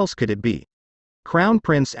 What else could it be? Crown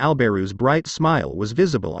Prince Alberu's bright smile was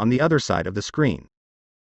visible on the other side of the screen.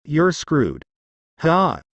 You're screwed.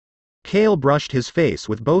 Ha! Kale brushed his face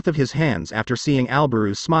with both of his hands after seeing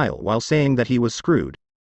Alberu's smile while saying that he was screwed.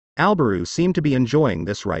 Alberu seemed to be enjoying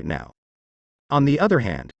this right now. On the other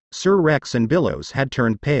hand, Sir Rex and Billows had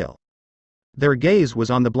turned pale. Their gaze was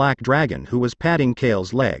on the black dragon who was patting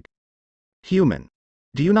Kale's leg. Human.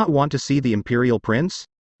 Do you not want to see the Imperial Prince?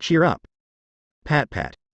 Cheer up. Pat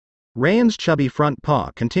pat. Rayan's chubby front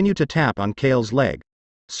paw continued to tap on Kale's leg.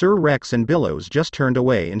 Sir Rex and Billows just turned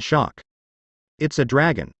away in shock. It's a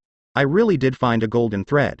dragon. I really did find a golden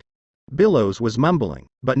thread. Billows was mumbling,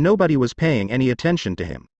 but nobody was paying any attention to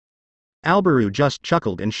him. Alberu just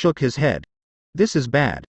chuckled and shook his head. This is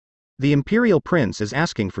bad. The Imperial Prince is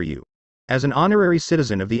asking for you. As an honorary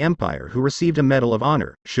citizen of the Empire who received a Medal of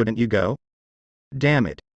Honor, shouldn't you go? Damn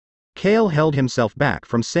it. Kale held himself back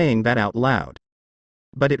from saying that out loud.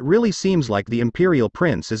 But it really seems like the Imperial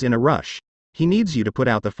Prince is in a rush. He needs you to put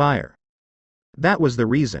out the fire. That was the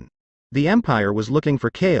reason. The Empire was looking for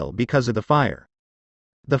Kale because of the fire.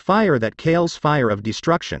 The fire that Kale's fire of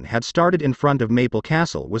destruction had started in front of Maple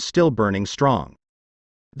Castle was still burning strong.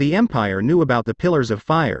 The Empire knew about the pillars of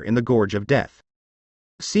fire in the Gorge of Death.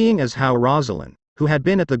 Seeing as how Rosalind, who had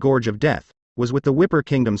been at the Gorge of Death, was with the Whipper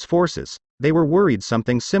Kingdom's forces, they were worried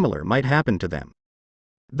something similar might happen to them.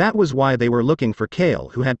 That was why they were looking for Kale,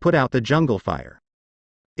 who had put out the jungle fire.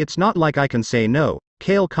 It's not like I can say no,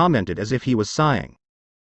 Kale commented as if he was sighing.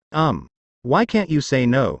 Why can't you say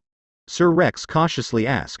no? Sir Rex cautiously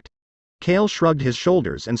asked. Kale shrugged his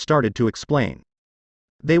shoulders and started to explain.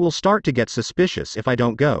 They will start to get suspicious if I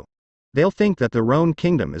don't go. They'll think that the Roan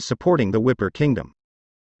Kingdom is supporting the Whipper Kingdom.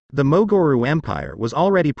 The Mogoru Empire was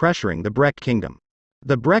already pressuring the Breck Kingdom.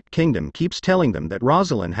 The Breck Kingdom keeps telling them that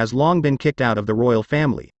Rosalind has long been kicked out of the royal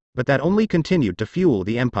family, but that only continued to fuel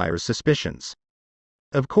the Empire's suspicions.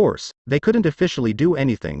 Of course, they couldn't officially do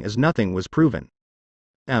anything as nothing was proven.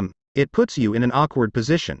 It puts you in an awkward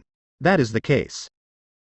position. That is the case.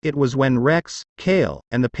 It was when Rex, Kale,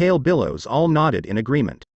 and the Pale Billows all nodded in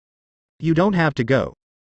agreement. You don't have to go.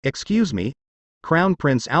 Excuse me? Crown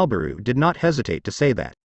Prince Alberu did not hesitate to say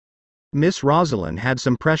that. Miss Rosalind had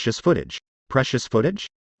some precious footage. Precious footage?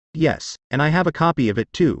 Yes, and I have a copy of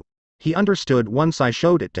it too. He understood once I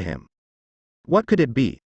showed it to him. What could it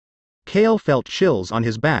be? Kale felt chills on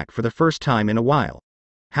his back for the first time in a while.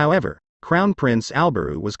 However, Crown Prince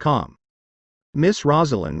Alberu was calm. Miss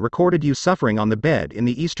Rosalind recorded you suffering on the bed in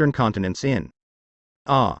the Eastern Continent's Inn.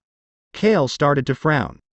 Ah. Kale started to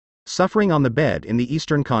frown. Suffering on the bed in the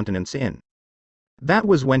Eastern Continent's Inn. That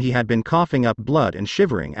was when he had been coughing up blood and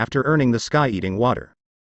shivering after earning the sky-eating water.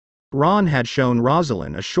 Ron had shown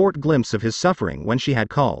Rosalind a short glimpse of his suffering when she had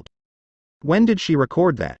called. When did she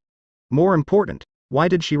record that? More important, why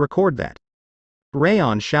did she record that?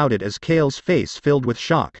 Rayon shouted as Kale's face filled with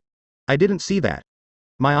shock. I didn't see that.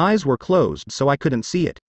 My eyes were closed so I couldn't see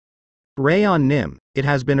it. Rayon Nim, it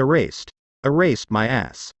has been erased. Erased my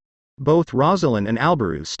ass. Both Rosalind and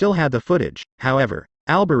Alberu still had the footage, however,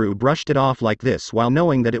 Alberu brushed it off like this while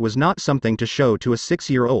knowing that it was not something to show to a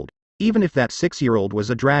 6-year-old, even if that 6-year-old was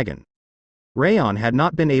a dragon. Rayon had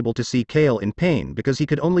not been able to see Kale in pain because he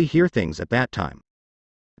could only hear things at that time.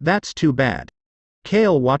 That's too bad.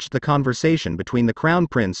 Kale watched the conversation between the Crown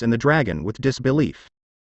Prince and the dragon with disbelief.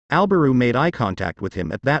 Alberu made eye contact with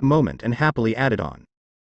him at that moment and happily added on.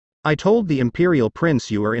 I told the Imperial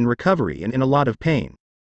Prince you are in recovery and in a lot of pain.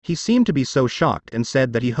 He seemed to be so shocked and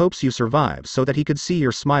said that he hopes you survive so that he could see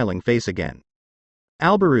your smiling face again.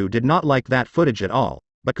 Alberu did not like that footage at all,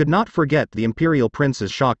 but could not forget the Imperial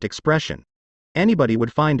Prince's shocked expression. Anybody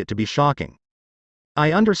would find it to be shocking.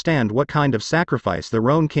 I understand what kind of sacrifice the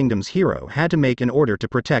Roan Kingdom's hero had to make in order to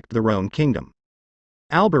protect the Roan Kingdom.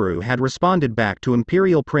 Alberu had responded back to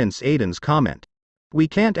Imperial Prince Aiden's comment. We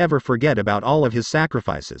can't ever forget about all of his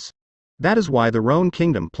sacrifices. That is why the Roan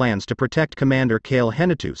Kingdom plans to protect Commander Kale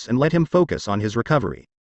Henitus and let him focus on his recovery.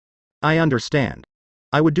 I understand.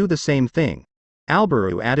 I would do the same thing.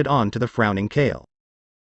 Alberu added on to the frowning Kale.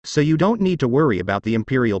 So you don't need to worry about the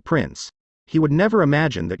Imperial Prince. He would never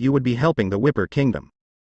imagine that you would be helping the Whipper Kingdom.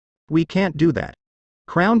 We can't do that.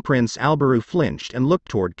 Crown Prince Alberu flinched and looked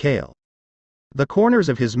toward Kale. The corners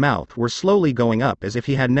of his mouth were slowly going up as if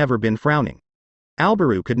he had never been frowning.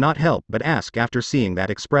 Alberu could not help but ask after seeing that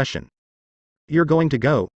expression. You're going to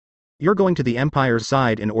go? You're going to the Empire's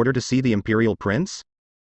side in order to see the Imperial Prince?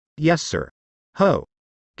 Yes, sir. Ho.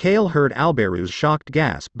 Kale heard Alberu's shocked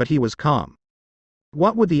gasp, but he was calm.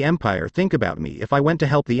 What would the Empire think about me if I went to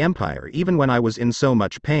help the Empire even when I was in so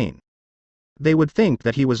much pain? They would think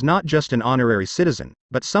that he was not just an honorary citizen,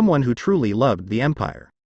 but someone who truly loved the Empire.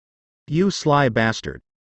 You sly bastard.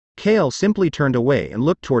 Kale simply turned away and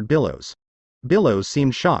looked toward Billows. Billows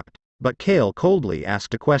seemed shocked, but Kale coldly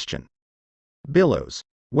asked a question. Billows,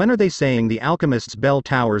 when are they saying the Alchemist's Bell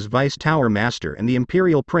Tower's Vice Tower Master and the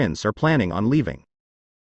Imperial Prince are planning on leaving?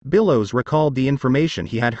 Billows recalled the information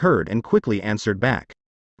he had heard and quickly answered back.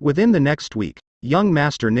 Within the next week, young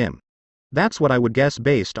Master Nim. That's what I would guess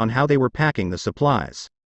based on how they were packing the supplies.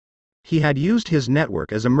 He had used his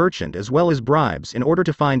network as a merchant as well as bribes in order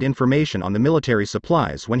to find information on the military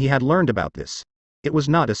supplies when he had learned about this. It was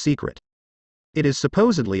not a secret. It is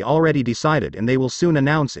supposedly already decided and they will soon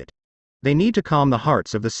announce it. They need to calm the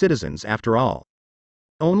hearts of the citizens after all.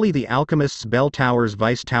 Only the alchemist's bell tower's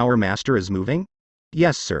vice tower master is moving?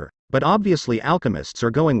 Yes, sir, but obviously alchemists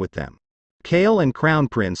are going with them. Kale and Crown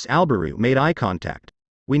Prince Alberu made eye contact.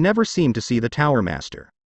 We never seem to see the tower master.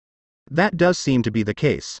 That does seem to be the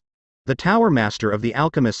case. The tower master of the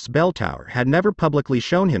alchemist's bell tower had never publicly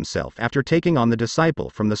shown himself after taking on the disciple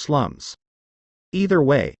from the slums. Either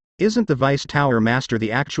way, isn't the vice tower master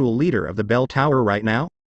the actual leader of the bell tower right now?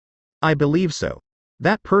 I believe so.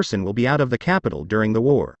 That person will be out of the capital during the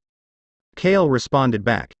war. Kale responded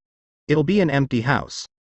back. It'll be an empty house.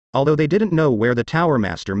 Although they didn't know where the tower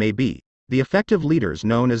master may be, the effective leaders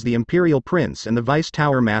known as the Imperial Prince and the Vice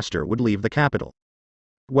Tower Master would leave the capital.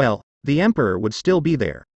 Well, the Emperor would still be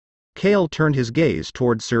there. Kale turned his gaze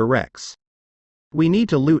toward Sir Rex. We need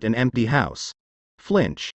to loot an empty house.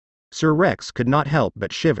 Flinch. Sir Rex could not help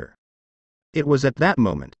but shiver. It was at that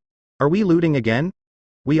moment. Are we looting again?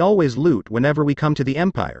 We always loot whenever we come to the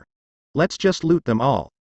Empire. Let's just loot them all.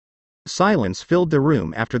 Silence filled the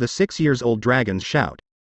room after the 6-year-old dragon's shout.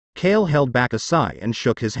 Kale held back a sigh and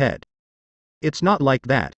shook his head. It's not like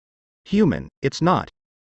that. Human, it's not.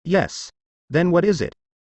 Yes. Then what is it?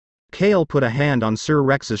 Kale put a hand on Sir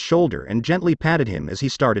Rex's shoulder and gently patted him as he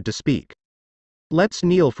started to speak. Let's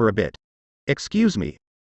kneel for a bit. Excuse me.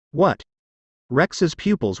 What? Rex's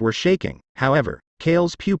pupils were shaking, however,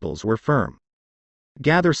 Kale's pupils were firm.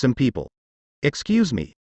 Gather some people. Excuse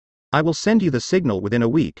me. I will send you the signal within a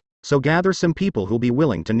week, so gather some people who'll be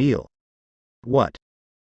willing to kneel. What?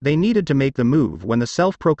 They needed to make the move when the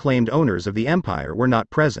self-proclaimed owners of the empire were not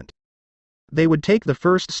present. They would take the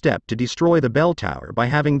first step to destroy the bell tower by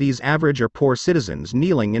having these average or poor citizens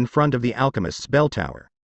kneeling in front of the alchemist's bell tower.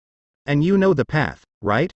 And you know the path,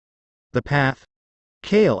 right? The path?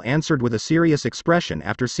 Kale answered with a serious expression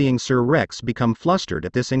after seeing Sir Rex become flustered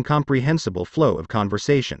at this incomprehensible flow of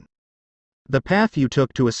conversation. The path you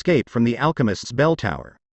took to escape from the alchemist's bell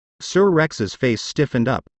tower. Sir Rex's face stiffened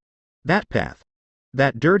up. That path.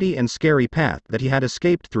 That dirty and scary path that he had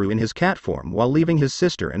escaped through in his cat form while leaving his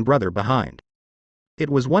sister and brother behind. It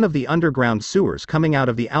was one of the underground sewers coming out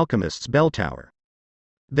of the alchemist's bell tower.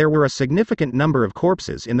 There were a significant number of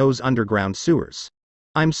corpses in those underground sewers.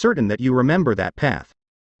 I'm certain that you remember that path.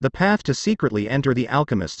 The path to secretly enter the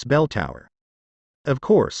alchemist's bell tower. Of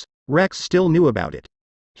course, Rex still knew about it.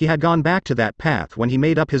 He had gone back to that path when he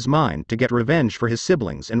made up his mind to get revenge for his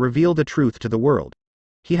siblings and reveal the truth to the world.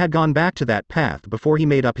 He had gone back to that path before he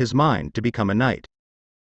made up his mind to become a knight.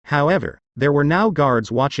 However, there were now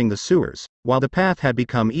guards watching the sewers, while the path had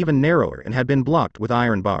become even narrower and had been blocked with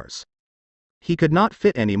iron bars. He could not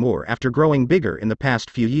fit anymore after growing bigger in the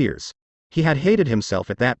past few years. He had hated himself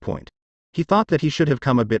at that point. He thought that he should have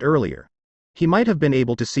come a bit earlier. He might have been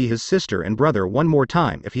able to see his sister and brother one more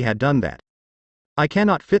time if he had done that. I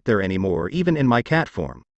cannot fit there anymore even in my cat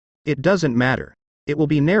form. It doesn't matter. It will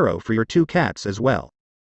be narrow for your 2 cats as well.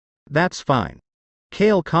 That's fine.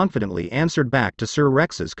 Kale confidently answered back to Sir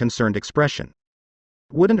Rex's concerned expression.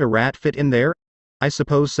 Wouldn't a rat fit in there? I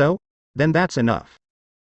suppose so? Then that's enough.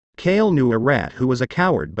 Kale knew a rat who was a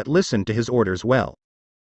coward but listened to his orders well.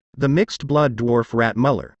 The mixed-blood dwarf rat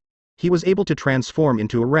Muller. He was able to transform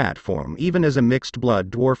into a rat form even as a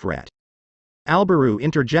mixed-blood dwarf rat. Alberu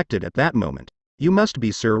interjected at that moment. You must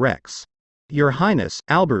be Sir Rex. Your Highness.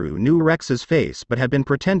 Alberu knew Rex's face but had been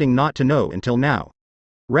pretending not to know until now.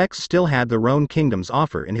 Rex still had the Roan Kingdom's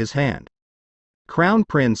offer in his hand. Crown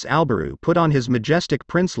Prince Alberu put on his majestic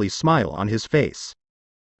princely smile on his face.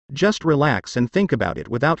 Just relax and think about it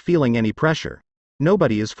without feeling any pressure.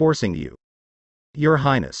 Nobody is forcing you. Your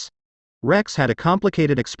Highness. Rex had a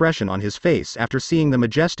complicated expression on his face after seeing the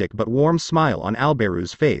majestic but warm smile on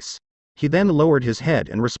Alberu's face. He then lowered his head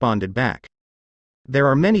and responded back. There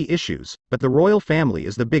are many issues, but the royal family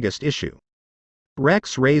is the biggest issue.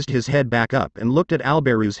 Rex raised his head back up and looked at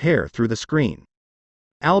Alberu's hair through the screen.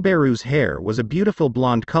 Alberu's hair was a beautiful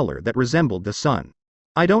blonde color that resembled the sun.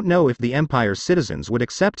 I don't know if the Empire's citizens would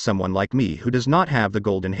accept someone like me who does not have the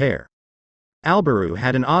golden hair. Alberu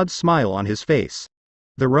had an odd smile on his face.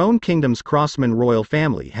 The Roan Kingdom's Crossman royal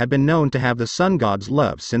family had been known to have the sun god's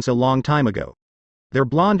love since a long time ago. Their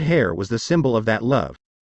blonde hair was the symbol of that love.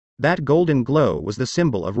 That golden glow was the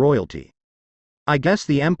symbol of royalty. I guess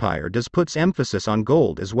the Empire puts emphasis on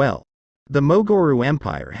gold as well. The Mogoru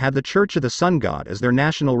Empire had the Church of the Sun God as their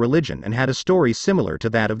national religion and had a story similar to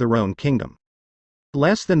that of the Roan Kingdom.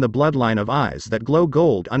 Less than the bloodline of eyes that glow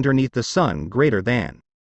gold underneath the sun greater than.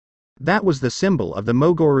 That was the symbol of the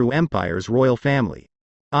Mogoru Empire's royal family.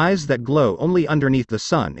 Eyes that glow only underneath the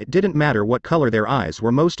sun. It didn't matter what color their eyes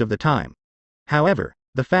were most of the time. However,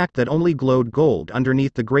 The fact that only glowed gold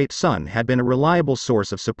underneath the great sun had been a reliable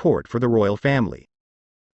source of support for the royal family.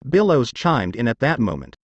 Billows chimed in at that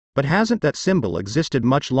moment. But hasn't that symbol existed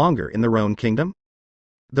much longer in the Rhone Kingdom?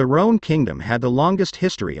 The Rhone Kingdom had the longest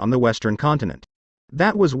history on the western continent.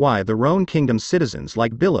 That was why the Rhone Kingdom's citizens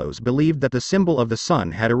like Billows believed that the symbol of the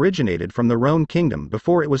sun had originated from the Rhone Kingdom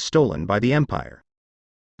before it was stolen by the Empire.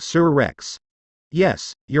 Sir Rex.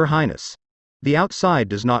 Yes, Your Highness. The outside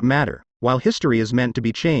does not matter, while history is meant to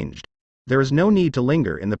be changed. There is no need to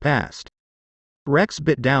linger in the past. Rex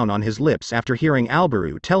bit down on his lips after hearing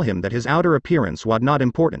Alberu tell him that his outer appearance was not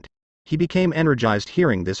important. He became energized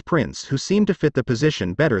hearing this prince who seemed to fit the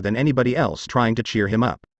position better than anybody else trying to cheer him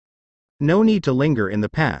up. No need to linger in the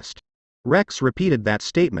past. Rex repeated that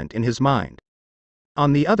statement in his mind.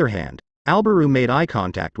 On the other hand, Alberu made eye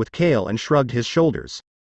contact with Kale and shrugged his shoulders.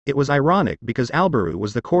 It was ironic because Alberu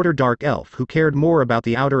was the quarter dark elf who cared more about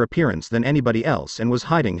the outer appearance than anybody else and was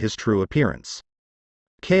hiding his true appearance.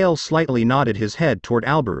 Kale slightly nodded his head toward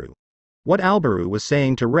Alberu. What Alberu was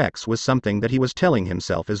saying to Rex was something that he was telling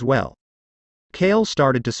himself as well. Kale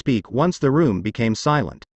started to speak once the room became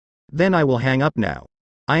silent. Then I will hang up now.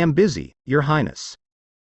 I am busy, Your Highness.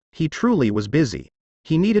 He truly was busy.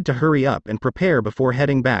 He needed to hurry up and prepare before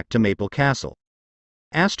heading back to Maple Castle.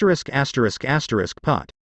 ******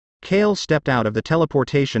 pot. Kale stepped out of the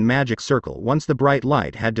teleportation magic circle once the bright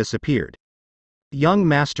light had disappeared. Young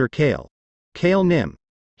Master Kale. Kale Nim.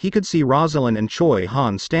 He could see Rosalind and Choi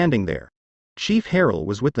Han standing there. Chief Harrell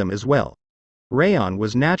was with them as well. Rayon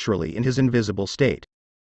was naturally in his invisible state.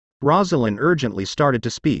 Rosalind urgently started to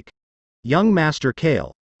speak. Young Master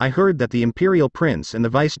Kale, I heard that the Imperial Prince and the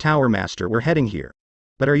Vice Tower Master were heading here.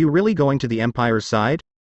 But are you really going to the Empire's side?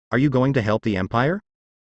 Are you going to help the Empire?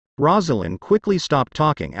 Rosalind quickly stopped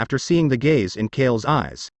talking after seeing the gaze in Kale's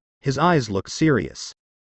eyes. His eyes looked serious.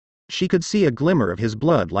 She could see a glimmer of his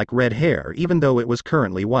blood like red hair even though it was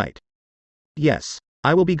currently white. Yes,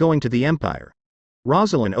 I will be going to the Empire.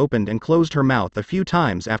 Rosalind opened and closed her mouth a few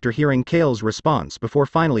times after hearing Kale's response before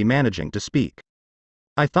finally managing to speak.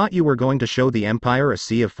 I thought you were going to show the Empire a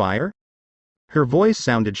sea of fire? Her voice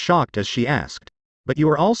sounded shocked as she asked. But you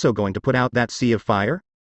are also going to put out that sea of fire?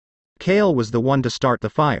 Kale was the one to start the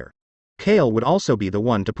fire. Kale would also be the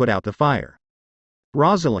one to put out the fire.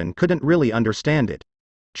 Rosalind couldn't really understand it.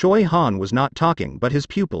 Choi Han was not talking but his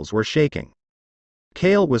pupils were shaking.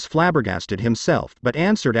 Kale was flabbergasted himself but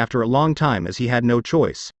answered after a long time as he had no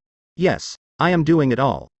choice. Yes, I am doing it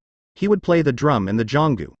all. He would play the drum and the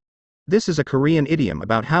jongu. This is a Korean idiom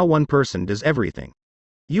about how one person does everything.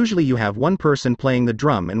 Usually you have one person playing the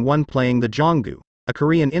drum and one playing the jongu, a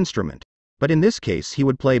Korean instrument. But in this case he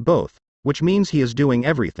would play both, which means he is doing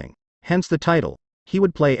everything. Hence the title. He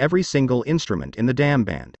would play every single instrument in the damn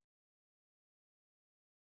band.